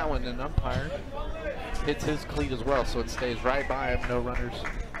blocking that one, and umpire hits his cleat as well, so it stays right by him. No runners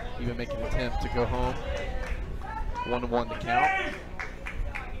even making an attempt to go home. 1-1 to count.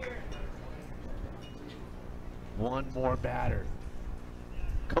 One more batter.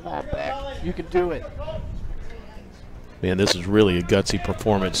 Come on, Beck. You can do it. Man, this is really a gutsy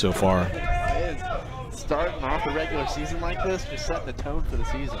performance so far. It is. Starting off the regular season like this, just setting the tone for the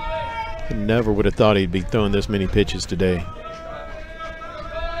season. I never would have thought he'd be throwing this many pitches today.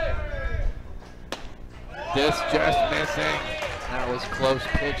 This just missing. That was close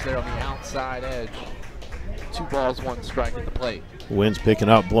pitch there on the outside edge. 2 balls, 1 strike at the plate. Wind's picking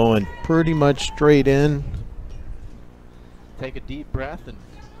up, blowing pretty much straight in. Take a deep breath and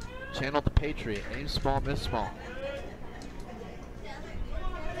channel the Patriot. Aim small, miss small.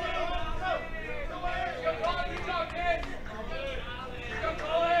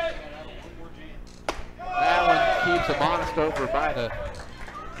 That one keeps him honest over by the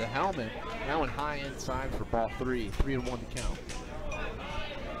helmet. That one high inside for ball 3. 3-1 to count.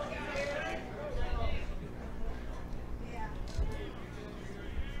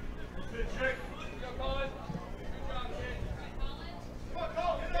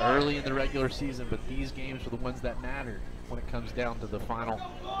 Early in the regular season, but these games are the ones that matter when it comes down to the final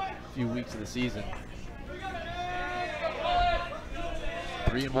few weeks of the season.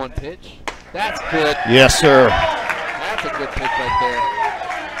 3-1 pitch. That's good. Yes, sir. That's a good pitch right there.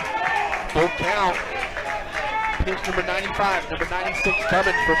 Full count. Pitch number 95, number 96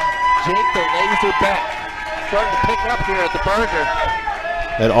 coming from Jake the Laser Beck. Starting to pick up here at the Burger.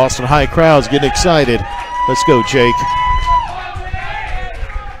 That Austin High crowd's getting excited. Let's go, Jake.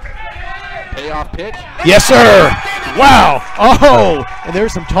 Payoff pitch. Yes, sir. Wow. Oh, and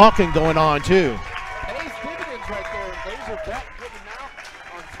there's some talking going on, too. Pays dividends right there. Laser Beck getting out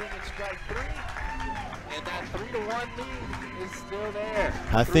on swinging strike 3. And that 3-1 lead is still there.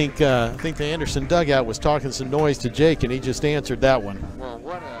 I think the Anderson dugout was talking some noise to Jake, and he just answered that one. Well,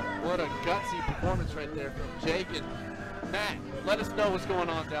 what a gutsy performance right there from Jake. And Matt, let us know what's going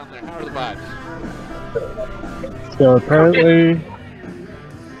on down there. How are the vibes? So apparently,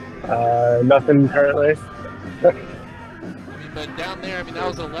 nothing currently. But down there, I mean, that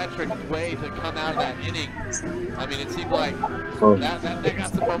was an electric way to come out of that inning. I mean, it seemed like that got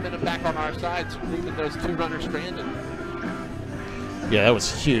some momentum back on our side, leaving those 2 runners stranded. Yeah, that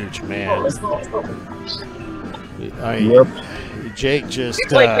was huge, man. I mean, Jake just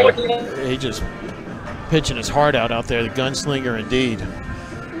he just pitching his heart out there. The gunslinger, indeed.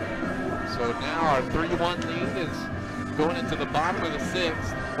 So now our 3-1 lead is going into the bottom of the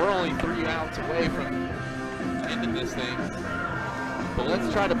 6th. We're only 3 outs away from ending this thing. But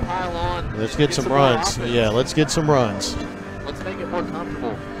let's try to pile on. Let's get some runs. Yeah, let's get some runs. Let's make it more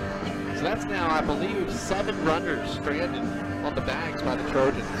comfortable. So that's now, I believe, 7 runners stranded on the bags by the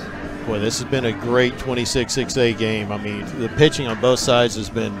Trojans. Boy, this has been a great 26-6A game. I mean, the pitching on both sides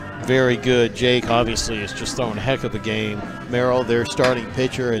has been very good. Jake, obviously, is just throwing a heck of a game. Merrill, their starting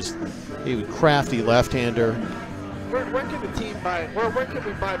pitcher, is a crafty left-hander. Where can the team buy, where can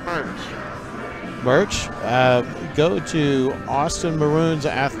we buy merch? Merch? Go to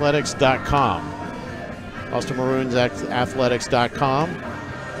AustinMaroonsAthletics.com. AustinMaroonsAthletics.com,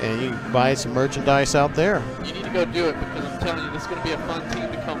 and you can buy some merchandise out there. You need to go do it, because I'm telling you, this is going to be a fun team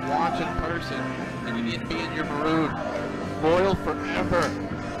to come watch in person, and you need to be in your maroon. Loyal forever.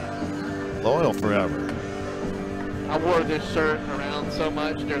 Loyal forever. I wore this shirt around so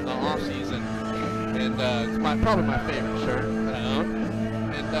much during the off season, and it's probably my favorite shirt that I own.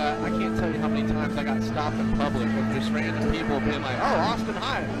 And I can't tell you how many times I got stopped in public with just random people being like, "Oh, Austin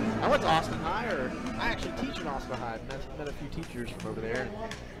High. I went to Austin High," or "I actually teach in Austin High." And I've met a few teachers from over there.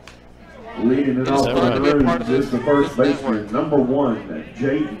 Leading it off on the Maroons is the first baseman, number 1,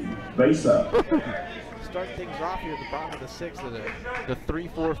 Jaden Besa. Start things off here at the bottom of the 6th at the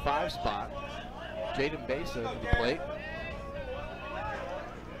 3-4-5 spot. Jaden Besa to the plate.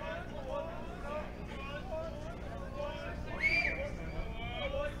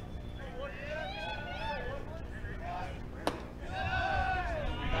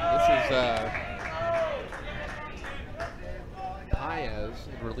 This is Paez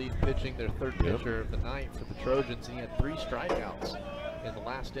in relief pitching, their third pitcher of the night for the Trojans. He had 3 strikeouts in the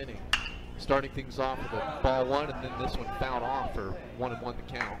last inning. Starting things off with a ball 1, and then this one fouled off for 1-1 to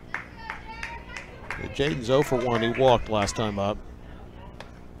count. Jaden's 0 for 1. He walked last time up.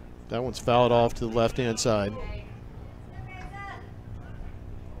 That one's fouled off to the left-hand side.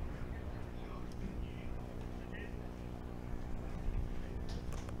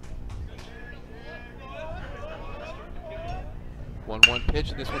 One pitch,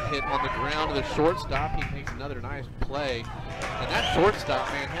 and this one hit on the ground to the shortstop. He makes another nice play. And that shortstop,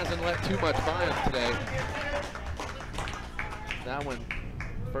 man, hasn't let too much by him today. That one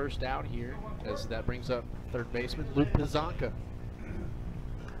first out here, as that brings up third baseman Luke Pizanka.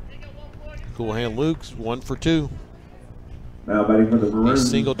 Cool hand Luke's 1 for 2. Now batting for the Maroons. He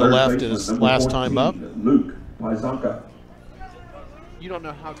singled to left his last time up. Luke Pizanka. You don't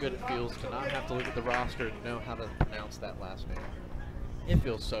know how good it feels to not have to look at the roster and know how to pronounce that last name. It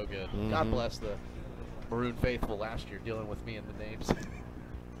feels so good. God bless the Maroon faithful last year dealing with me and the names.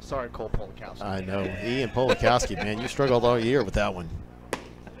 Sorry, Cole Polakowski. I know. Ian Polakowski, man, you struggled all year with that one.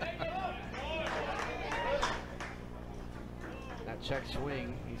 That check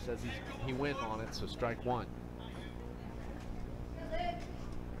swing, he says he went on it, so strike 1.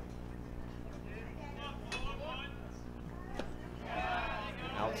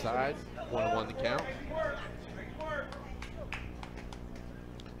 Outside, 1-1 to count.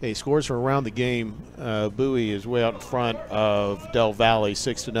 Hey, scores from around the game. Bowie is way out in front of Del Valle,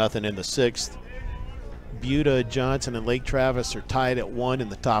 6-0 in the 6th. Buda, Johnson, and Lake Travis are tied at 1 in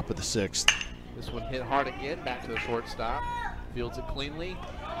the top of the 6th. This one hit hard again, back to the shortstop. Fields it cleanly,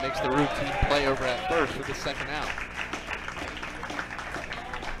 makes the routine play over at first for the second out.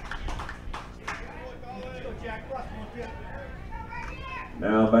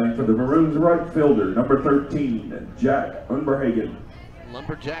 Now batting for the Maroons right fielder, number 13, Jack Unberhagen.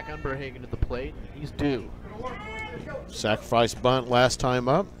 Lumberjack Unberhagen at the plate. He's due. Sacrifice bunt last time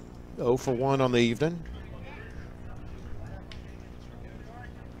up. 0 for 1 on the evening.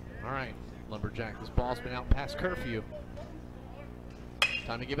 All right, Lumberjack, this ball's been out past curfew.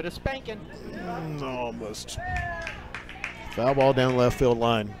 Time to give it a spanking. Almost. Foul ball down left field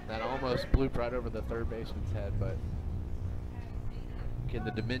line. That almost blooped right over the third baseman's head, but again,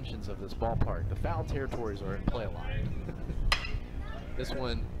 the dimensions of this ballpark, the foul territories are in play a lot. This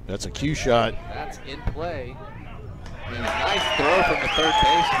one. That's a cue shot. That's in play. And a nice throw from the third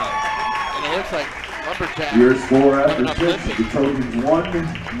baseman. And it looks like Lumberjack. Your score after 6, the Trojans 1,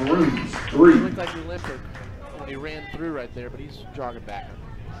 Maroons 3. It looked like he limped when he ran through right there, but he's jogging back.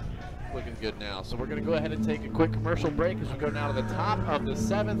 Looking good now. So we're going to go ahead and take a quick commercial break as we go now to the top of the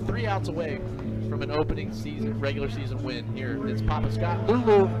 7th, 3 outs away from an opening season, regular season win here. It's Papa Scott,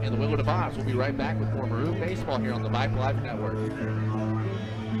 Lulu, and the Wizard of Oz. We'll be right back with more Maroon baseball here on the Vibe Life Network.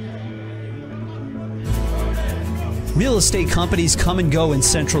 Real estate companies come and go in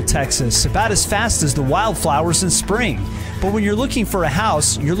Central Texas about as fast as the wildflowers in spring. But when you're looking for a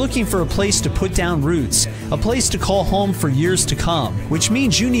house, you're looking for a place to put down roots, a place to call home for years to come, which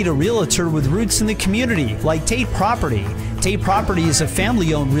means you need a realtor with roots in the community, like Tate Property. Tate Property is a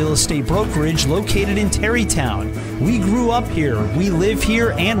family-owned real estate brokerage located in Terrytown. We grew up here, we live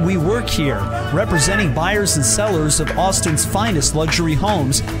here, and we work here, representing buyers and sellers of Austin's finest luxury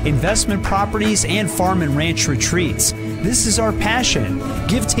homes, investment properties, and farm and ranch retreats. This is our passion.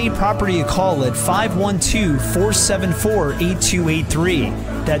 Give Tate Property a call at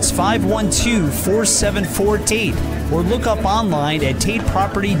 512-474-8283. That's 512-474-TATE. Or look up online at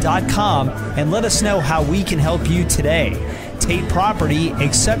tateproperty.com and let us know how we can help you today. Tate Property,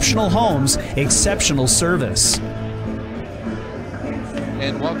 exceptional homes, exceptional service.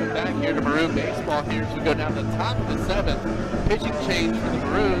 And welcome back here to Maroon Baseball here as we go down to the top of the 7th. Pitching change for the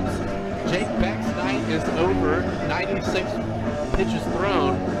Maroons. Jake Beck's night is over. 96 pitches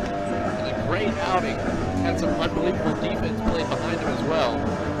thrown. And a great outing. Had some unbelievable defense played behind him as well.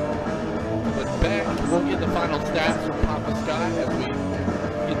 But Beck, we'll get the final stats from Papa Scott as we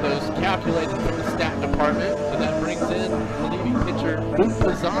get those calculated from the stat department. So that brings in relieving pitcher Luke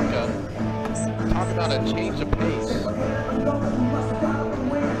Pizanka. Talk about a change of pace.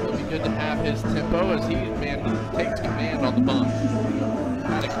 It'll be good to have his tempo as he takes command on the bump.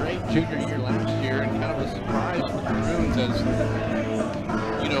 Had a great junior year last year and kind of a surprise for the Maroons as,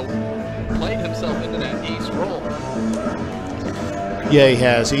 played himself into that ace role. Yeah, he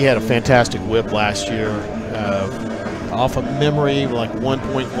has. He had a fantastic whip last year. Off of memory, like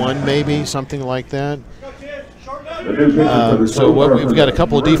 1.1 maybe, something like that. So we've got a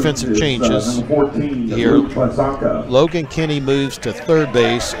couple of defensive changes here. Logan Kinney moves to third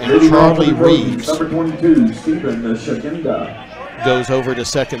base, and Charlie Reeves goes over to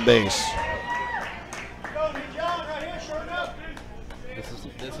second base.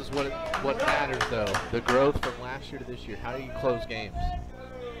 This is what matters, though. The growth from last year to this year. How do you close games?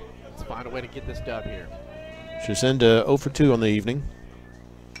 Let's find a way to get this dub here. She's into 0 for 2 on the evening.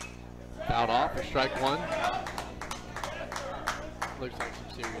 Fouled off for strike one. Looks like some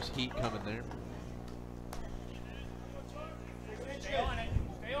serious heat coming there. Stay on it.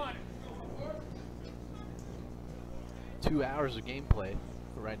 2 hours of gameplay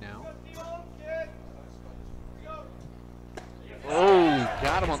right now. Oh,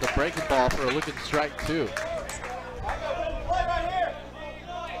 got him on the breaking ball for a looking strike two.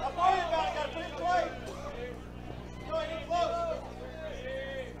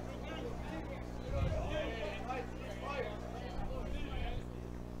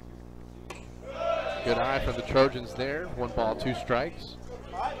 Good eye from the Trojans there. 1 ball, 2 strikes.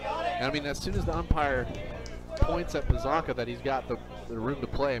 And I mean, as soon as the umpire points at Pizanka that he's got the room to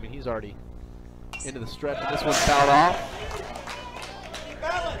play, I mean, he's already into the stretch. And this one's fouled off.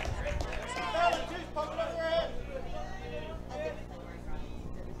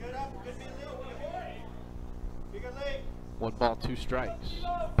 One ball, 2 strikes.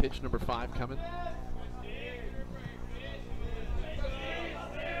 Pitch number 5 coming.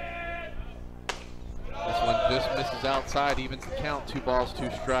 This one just misses outside, evens the count. 2 balls, 2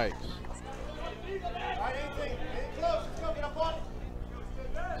 strikes.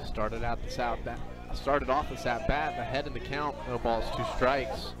 Started off this at bat, ahead in the count. No balls, 2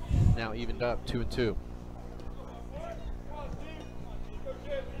 strikes. Now evened up, 2-2.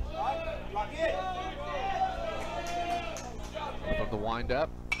 From the windup,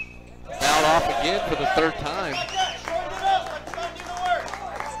 fouled off again for the 3rd time.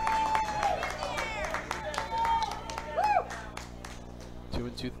 Two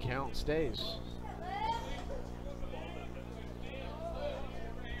and 2 the count stays.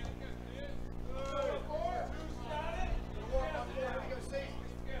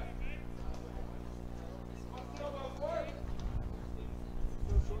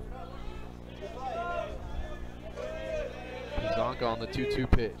 Pizanka on the 2-2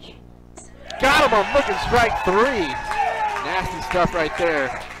 pitch. Got him on looking strike 3. Nasty stuff right there.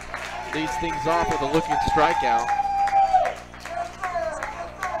 Leads things off with a looking strikeout.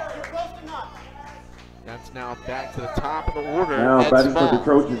 That's now back to the top of the order. Now Ed batting Small. for the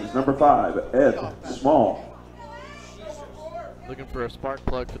Trojans, number 5, Ed Small. Looking for a spark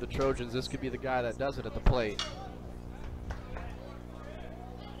plug for the Trojans. This could be the guy that does it at the plate.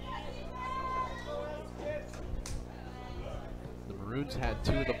 The Maroons had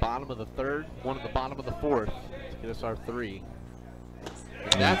 2 in the bottom of the 3rd, 1 in the bottom of the 4th to get us our 3.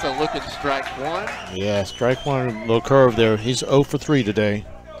 And that's a looking strike 1. Yeah, strike 1, little curve there. He's 0 for 3 today.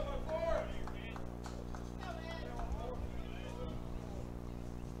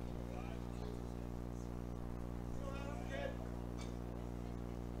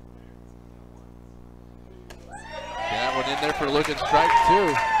 that one in there for a looking strike,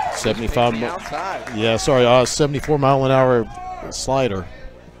 too. 75 outside. Yeah, sorry, 74 mile an hour slider.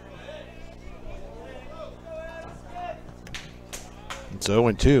 It's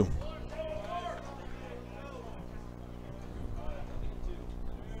 0-2.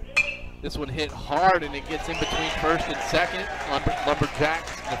 This one hit hard, and it gets in between first and second.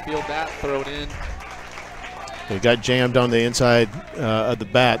 Lumberjacks to field that, throw it in. He got jammed on the inside of the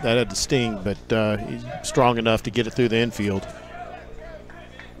bat. That had to sting, but he's strong enough to get it through the infield.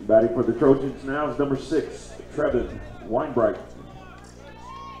 Batting for the Trojans now is number 6, Trevin Weinbright.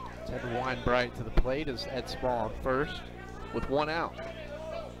 Trevin Weinbright to the plate as Ed Small on first with 1 out.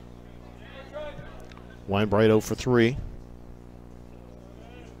 Weinbright 0 for 3.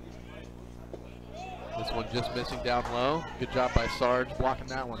 This one just missing down low. Good job by Sarge blocking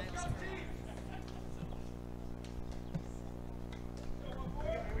that one.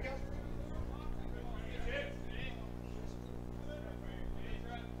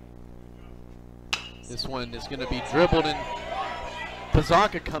 This one is going to be dribbled, and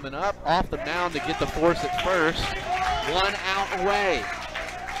Pizanka coming up off the mound to get the force at first. 1 out away.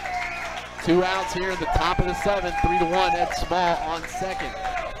 2 outs here in the top of the 7th. 3-1. Ed Small on second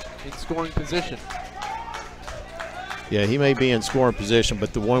in scoring position. Yeah, he may be in scoring position,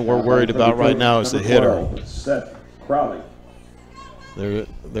 but the one we're worried about right now is the hitter. Seth Crowley.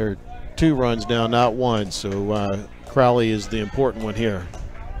 They're 2 runs down, not 1, so Crowley is the important one here.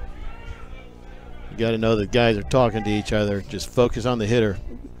 You got to know that guys are talking to each other. Just focus on the hitter.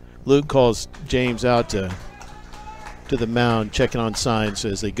 Luke calls James out to the mound, checking on signs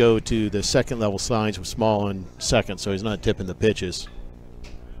as they go to the second level signs with Small on second, so he's not tipping the pitches.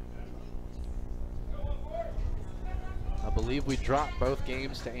 I believe we dropped both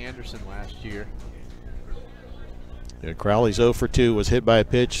games to Anderson last year. Yeah, Crowley's 0 for 2, was hit by a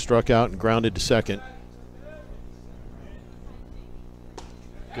pitch, struck out, and grounded to second.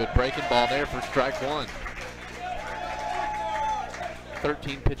 Good breaking ball there for strike 1.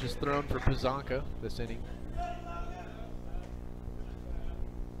 13 pitches thrown for Pizanka this inning.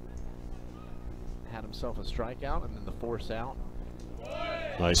 Had himself a strikeout and then the force out.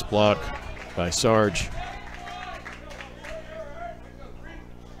 Nice block by Sarge.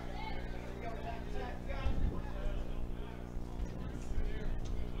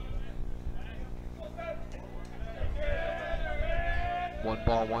 One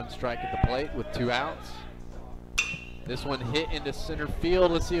ball, 1 strike at the plate with 2 outs. This one hit into center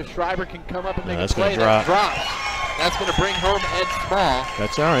field. Let's see if Schreiber can come up and make a play. That drops. That's going to bring home Ed Small.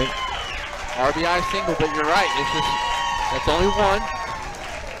 That's all right. RBI single, but you're right. It's just, that's only 1.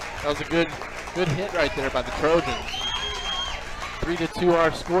 That was a good hit right there by the Trojans. 3-2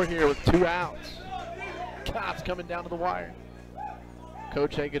 our score here with 2 outs. Cops coming down to the wire.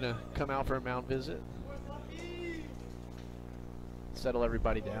 Coach A going to come out for a mound visit. Settle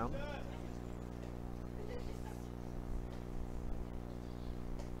everybody down.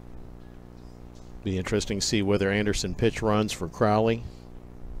 Be interesting to see whether Anderson pitch runs for Crowley.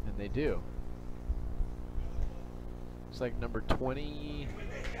 And they do. It's like number 20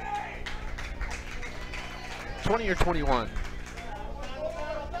 or 21.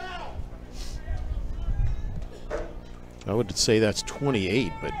 I would say that's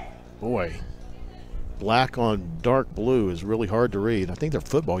 28, but boy, black on dark blue is really hard to read. I think their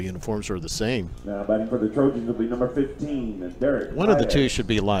football uniforms are the same. Now batting for the Trojans will be number 15, Derek. One of the 2 should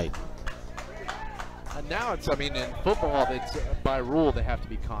be light. And now it's, I mean, in football, it's by rule they have to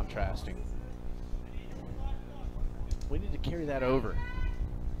be contrasting. We need to carry that over.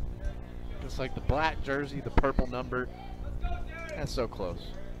 Just like the black jersey, the purple number. That's so close.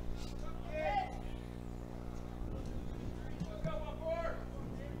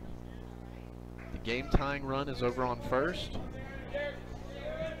 The game tying run is over on first.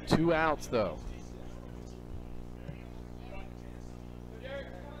 2 outs though.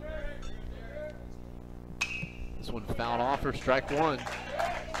 This one fouled off for strike 1.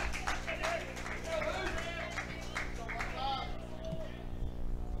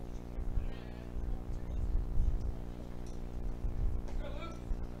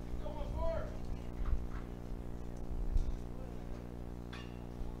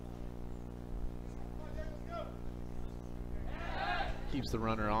 Keeps the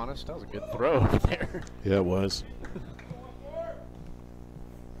runner honest. That was a good throw over there. Yeah, it was.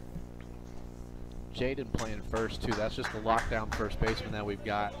 Jaden playing first too. That's just the lockdown first baseman that we've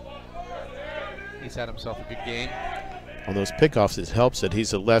got. He's had himself a good game. On those pickoffs, it helps that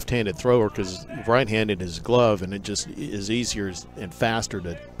he's a left-handed thrower because right-handed is glove, and it just is easier and faster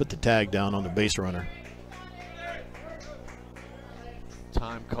to put the tag down on the base runner.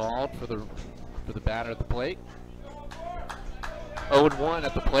 Time called for the batter at the plate. 0-1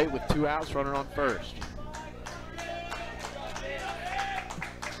 at the plate with 2 outs, runner on first.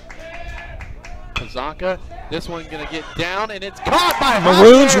 Pazanka, this one gonna get down, and it's caught by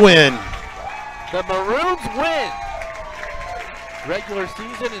Maroons win. The Maroons win. Regular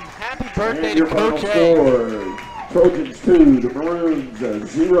season, and happy birthday And to your final Coach A. score, Trojans 2, the Maroons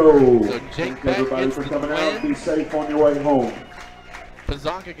 0. So Jake Thank Beck everybody gets for the coming out. win. Be safe on your way home.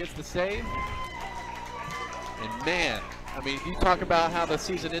 Pazanka gets the save. And man, I mean, you talk about how the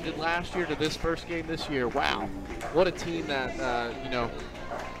season ended last year to this first game this year. Wow, what a team that,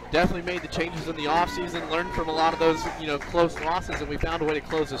 definitely made the changes in the offseason, learned from a lot of those, close losses, and we found a way to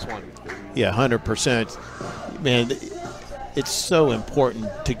close this one. Yeah, 100%. Man, it's so important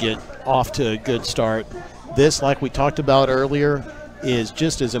to get off to a good start. This, like we talked about earlier, is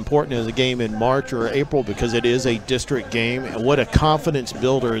just as important as a game in March or April because it is a district game, and what a confidence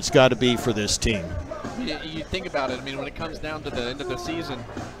builder it's got to be for this team. You think about it, I mean, when it comes down to the end of the season,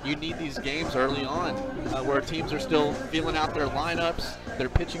 you need these games early on where teams are still feeling out their lineups, their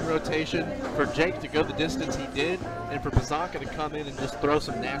pitching rotation. For Jake to go the distance he did, and for Pazanka to come in and just throw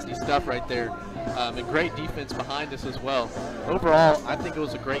some nasty stuff right there, and great defense behind us as well. Overall, I think it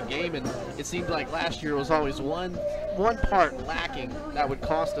was a great game, and it seemed like last year was always one part lacking that would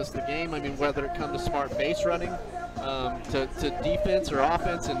cost us the game. I mean, whether it come to smart base running, to defense or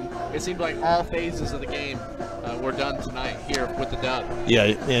offense, and it seemed like all phases of the game were done tonight here with the dub. Yeah,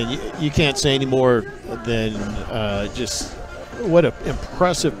 and you can't say any more than just what an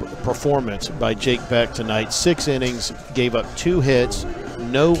impressive performance by Jake Beck tonight. 6 innings, gave up 2 hits,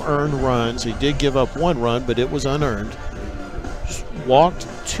 no earned runs. He did give up 1 run, but it was unearned. Walked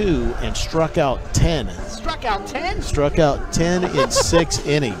 2 and struck out 10. Struck out 10? Struck out 10 in 6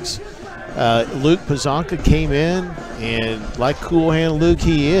 innings. Luke Pazanka came in, and like cool hand Luke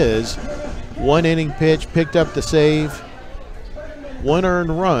he is, 1 inning pitch, picked up the save, 1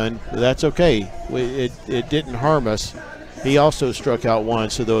 earned run. That's okay. It didn't harm us. He also struck out 1.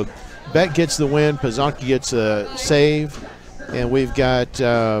 So the Beck gets the win, Pazanka gets a save, and we got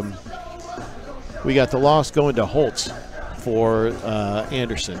the loss going to Holtz for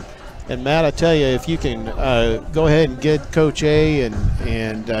Anderson. And Matt, I tell you, if you can go ahead and get Coach A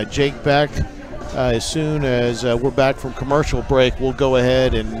and Jake Beck as soon as we're back from commercial break, we'll go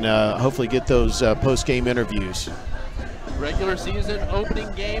ahead and hopefully get those post-game interviews. Regular season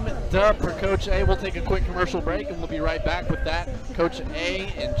opening game dub for Coach A. We'll take a quick commercial break, and we'll be right back with that. Coach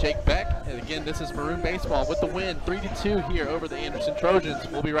A and Jake Beck. And again, this is Maroon Baseball with the win, 3-2 here over the Anderson Trojans.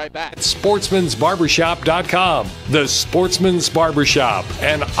 We'll be right back. SportsmansBarbershop.com, the Sportsman's Barbershop,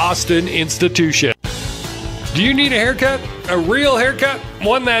 an Austin institution. Do you need a haircut? A real haircut?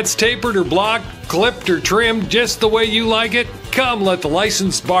 One that's tapered or blocked, clipped or trimmed just the way you like it? Come let the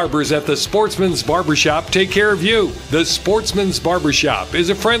licensed barbers at the Sportsman's Barbershop take care of you. The Sportsman's Barbershop is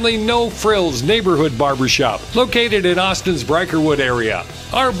a friendly, no-frills neighborhood barbershop located in Austin's Brikerwood area.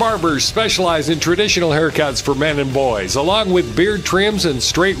 Our barbers specialize in traditional haircuts for men and boys, along with beard trims and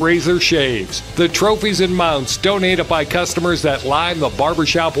straight razor shaves. The trophies and mounts donated by customers that line the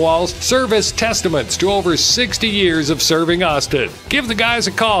barbershop walls serve as testaments to over 60 years of serving Austin. Give the guys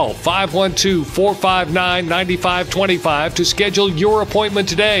a call, 512-459-9525 to schedule your appointment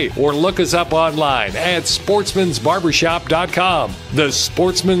today, or look us up online at sportsmansbarbershop.com. The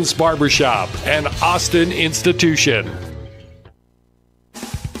Sportsman's Barbershop, an Austin institution.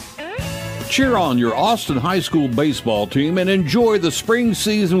 Cheer on your Austin High School baseball team and enjoy the spring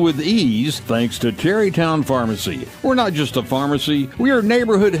season with ease thanks to Terrytown Pharmacy. We're not just a pharmacy, we are a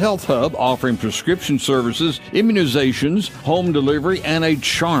neighborhood health hub offering prescription services, immunizations, home delivery, and a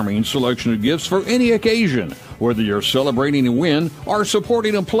charming selection of gifts for any occasion. Whether you're celebrating a win or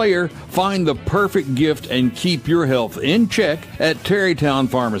supporting a player, find the perfect gift and keep your health in check at Terrytown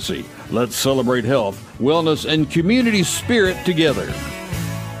Pharmacy. Let's celebrate health, wellness, and community spirit together.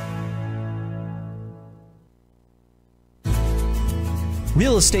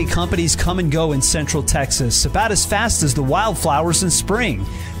 Real estate companies come and go in Central Texas about as fast as the wildflowers in spring.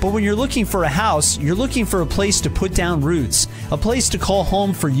 But when you're looking for a house, you're looking for a place to put down roots, a place to call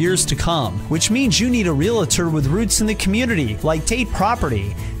home for years to come, which means you need a realtor with roots in the community, like Tate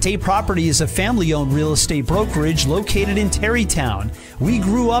Property. Tate Property is a family-owned real estate brokerage located in Terrytown. We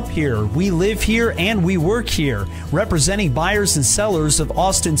grew up here, we live here, and we work here, representing buyers and sellers of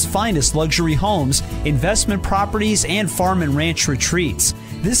Austin's finest luxury homes, investment properties, and farm and ranch retreats.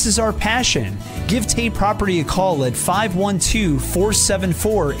 This is our passion. Give Tate Property a call at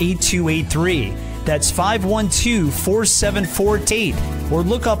 512-474-8283. That's 512-474-TATE. Or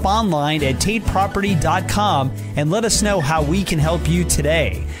look up online at tateproperty.com and let us know how we can help you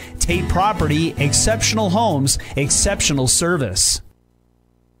today. Tate Property, exceptional homes, exceptional service.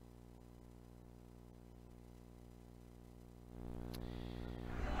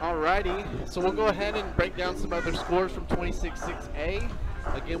 Alrighty, so we'll go ahead and break down some other scores from 26-6A.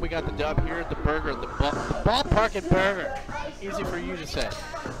 Again, we got the dub here at the Burger, the Ballpark at Burger. Easy for you to say.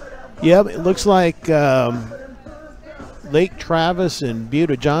 Yep, it looks like Lake Travis and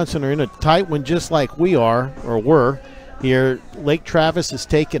Buda Johnson are in a tight one, just like we are, or were here. Lake Travis has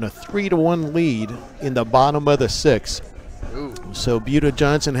taken a 3-1 lead in the bottom of the 6th. Ooh. So Buda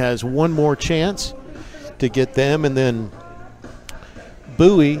Johnson has one more chance to get them, and then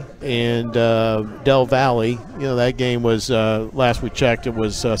Bowie and Del Valley. You know, that game was last we checked, it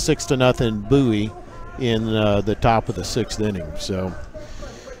was 6-0 Bowie in the top of the 6th inning. So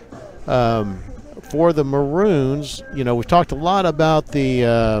for the Maroons, you know, we've talked a lot about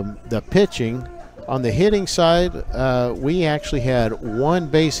the pitching. On the hitting side, we actually had one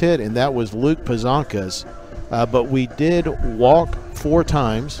base hit, and that was Luke Pazankas. But we did walk 4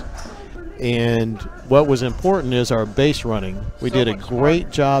 times. And what was important is our base running. We did a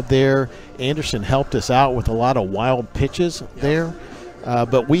great job there. Anderson helped us out with a lot of wild pitches there,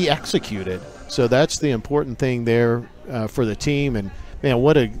 but we executed. So that's the important thing there for the team. And man,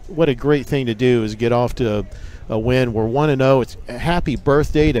 what a great thing to do is get off to a win. We're 1-0. It's a happy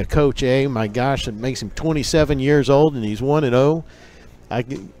birthday to Coach A. My gosh, it makes him 27 years old, and he's 1-0. I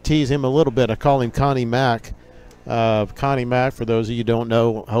tease him a little bit. I call him Connie Mack. Connie Mack, for those of you who don't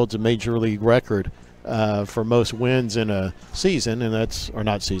know, holds a major league record for most wins in a season, and that's, or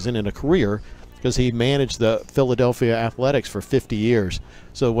not season, in a career, because he managed the Philadelphia Athletics for 50 years.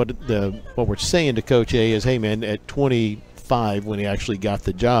 So what we're saying to Coach A is, hey man, at 25 when he actually got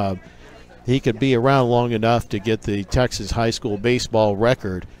the job, he could be around long enough to get the Texas high school baseball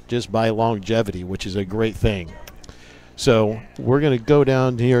record just by longevity, which is a great thing. So we're going to go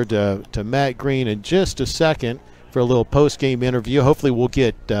down here to Matt Green in just a second for a little post-game interview. Hopefully we'll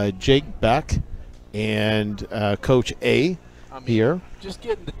get Jake Beck and Coach A here. Just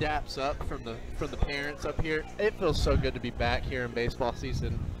getting the daps up from the parents up here. It feels so good to be back here in baseball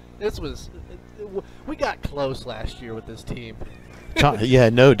season. We got close last year with this team. Yeah,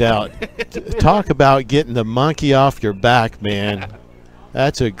 no doubt. Talk about getting the monkey off your back, man.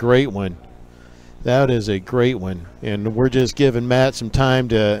 That's a great one. That is a great one, and we're just giving Matt some time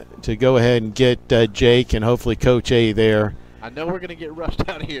to go ahead and get Jake and hopefully Coach A there. I know we're going to get rushed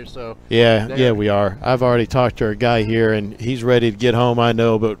out here, so. Yeah, we are. I've already talked to our guy here, and he's ready to get home, I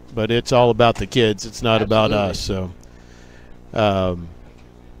know, but it's all about the kids. It's not about us. So,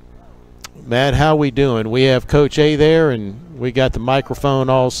 Matt, how we doing? We have Coach A there, and we got the microphone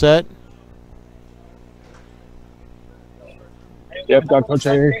all set. Yep, got Coach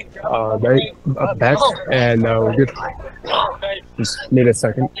A back, and we're good. Just need a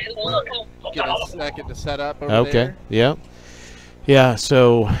second. Get a second to set up over there. Okay, yeah.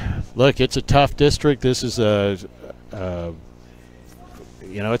 So, look, it's a tough district. This is it's a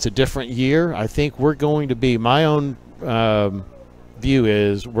different year. I think we're going to be, my own view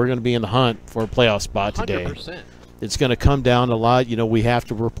is we're going to be in the hunt for a playoff spot today. 100%. It's going to come down a lot. You know, we have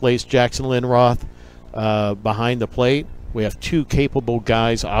to replace Jackson Lindroth behind the plate. We have 2 capable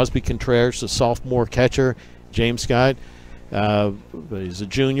guys, Osby Contreras, the sophomore catcher, James Scott, he's a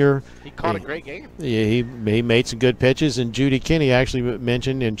junior. He caught a great game. Yeah, he made some good pitches, and Judy Kinney actually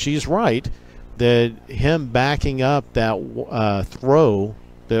mentioned, and she's right, that him backing up that throw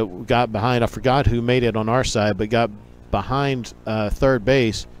that got behind, I forgot who made it on our side, but got behind third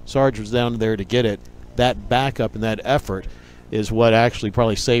base. Sarge was down there to get it. That backup and that effort is what actually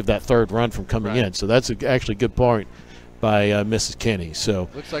probably saved that 3rd run from coming in. So that's actually a good point by Mrs. Kinney. So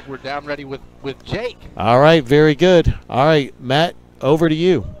looks like we're down ready with Jake. All right, very good. All right, Matt, over to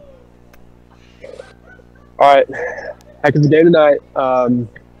you. All right, heck of a game tonight. A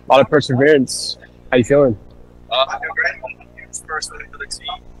lot of perseverance. How you feeling? I feel great. It's first win for the team.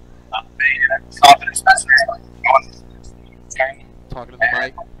 Confidence. Talking to the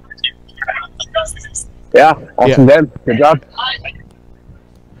mic. Yeah, awesome game. Good job.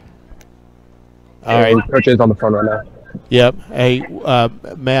 All right, Coach is on the phone right now. Yep. Hey,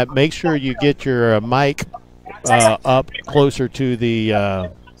 Matt, make sure you get your mic up closer to the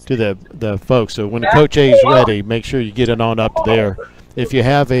folks. So when the Coach A is ready, make sure you get it on up there. If you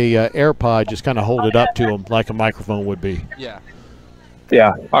have a AirPod, just kind of hold it up to them like a microphone would be. Yeah.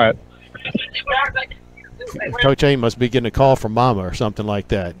 Yeah. All right. Coach A must be getting a call from Mama or something like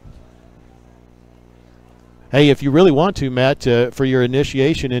that. Hey, if you really want to, Matt, for your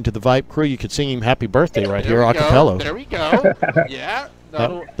initiation into the Vibe crew, you could sing him happy birthday right here, a cappella. There we go. Yeah.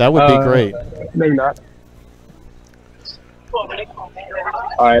 That would be great. Maybe not. All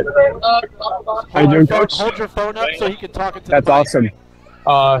right. How you doing, Coach? Hold your phone up so he can talk into That's the mic.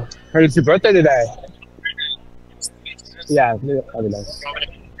 awesome. Heard it's your birthday today. Yeah, that'd be nice.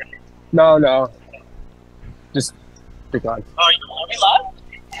 No. Just pick on. Oh, are we live?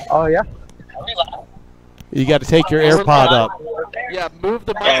 Oh, yeah. Are we live? You got to take your AirPod up. Yeah, move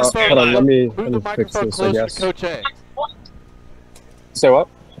the microphone. Hold on, let me fix microphone this, I closer guess. to Coach A. Say what?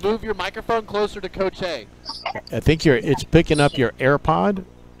 Move your microphone closer to Coach A. I think it's picking up your AirPod.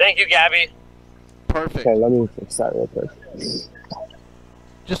 Thank you, Gabby. Perfect. Okay, let me fix that real quick.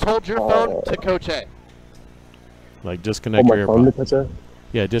 Just hold your phone to Coach A. Like disconnect Hold your my phone to AirPod. Coach A?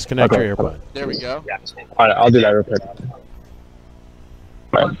 Yeah, disconnect Okay, your hold AirPod. There we go. All right, I'll do that real quick.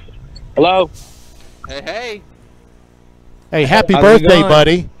 All right. Hello? Hey. Hey, happy How's it birthday, going?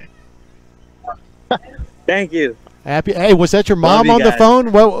 buddy. Thank you. Happy. Hey, was that your mom you on the guys.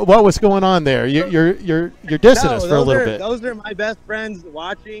 phone? What was going on there? You're dissing us for a little bit. Those are my best friends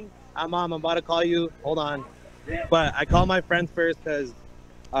watching. Mom, I'm about to call you. Hold on. But I call my friends first because,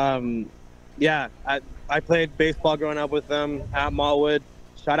 yeah, I played baseball growing up with them at Malwood.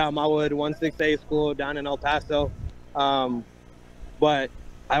 Shout out Malwood 16A school down in El Paso. But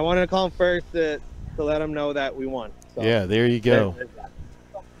I wanted to call them first to let them know that we won. So, Yeah, there you go.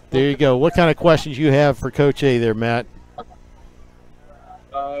 There you go. What kind of questions you have for Coach A there, Matt?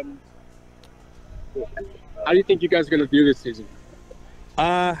 How do you think you guys are going to do this season?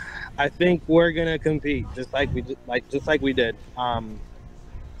 I think we're gonna compete just like we did.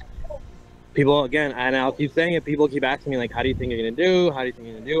 People again, and I'll keep saying it. People keep asking me like, "How do you think you're gonna do? How do you think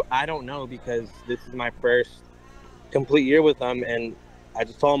you're gonna do?" I don't know because this is my first complete year with them, and I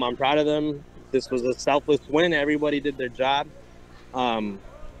just told them I'm proud of them. This was a selfless win. Everybody did their job,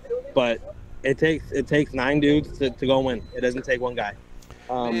 but it takes 9 dudes to go win. It doesn't take one guy.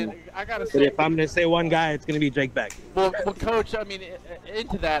 Man, I gotta But say, if I'm gonna say one guy, it's gonna be Jake Beck. well, Coach, I mean,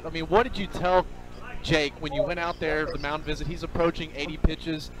 into that, I mean, what did you tell Jake when you went out there, the mound visit? He's approaching 80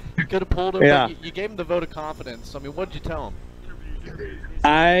 pitches. You could have pulled him, Yeah. but you gave him the vote of confidence. I mean, what did you tell him?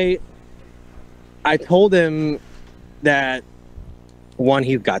 I told him that 1,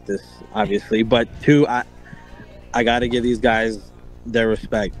 he's got this, obviously, but 2, I got to give these guys their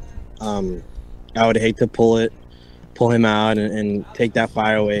respect. I would hate to pull him out and take that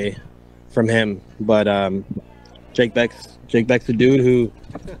fire away from him, but Jake Beck's a dude who,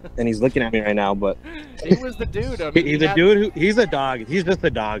 and he's looking at me right now, but He was the dude. I mean, he's a dude he's a dog. He's just a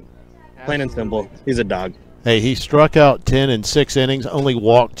dog, plain and simple. He's a dog. Hey, he struck out 10 in 6 innings, only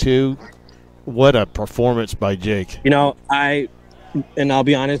walked 2. What a performance by Jake. You know, and I'll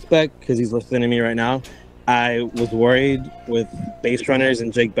be honest, Beck, because he's listening to me right now, I was worried with base runners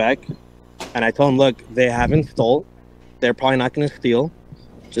and Jake Beck, and I told him, look, they haven't stole. They're probably not going to steal.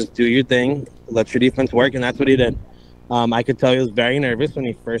 Just do your thing. Let your defense work, and that's what he did. I could tell he was very nervous when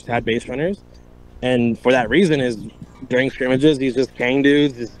he first had base runners, and for that reason is during scrimmages, he's just carrying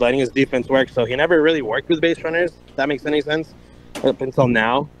dudes, just letting his defense work, so he never really worked with base runners, if that makes any sense, up until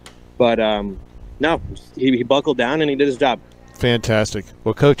now. But, no, he buckled down, and he did his job. Fantastic.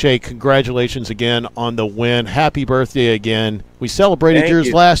 Well, Coach A, congratulations again on the win. Happy birthday again. We celebrated Thank yours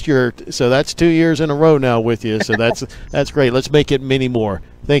you. last year, so that's 2 years in a row now with you. So that's great. Let's make it many more.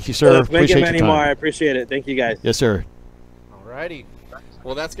 Thank you, sir. Let's make Appreciate it your many time. more. I appreciate it. Thank you, guys. Yes, sir. Alrighty.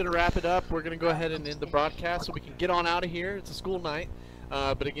 Well, that's going to wrap it up. We're going to go ahead and end the broadcast so we can get on out of here. It's a school night.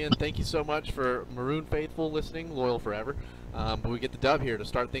 But again, thank you so much for Maroon Faithful listening, loyal forever. But we get the dub here to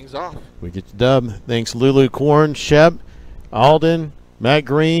start things off. We get the dub. Thanks, Lulu Korn, Shep, Alden, Matt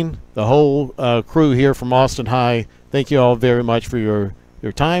Green, the whole crew here from Austin High. Thank you all very much for your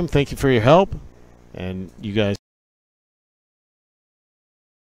time. Thank you for your help. And you guys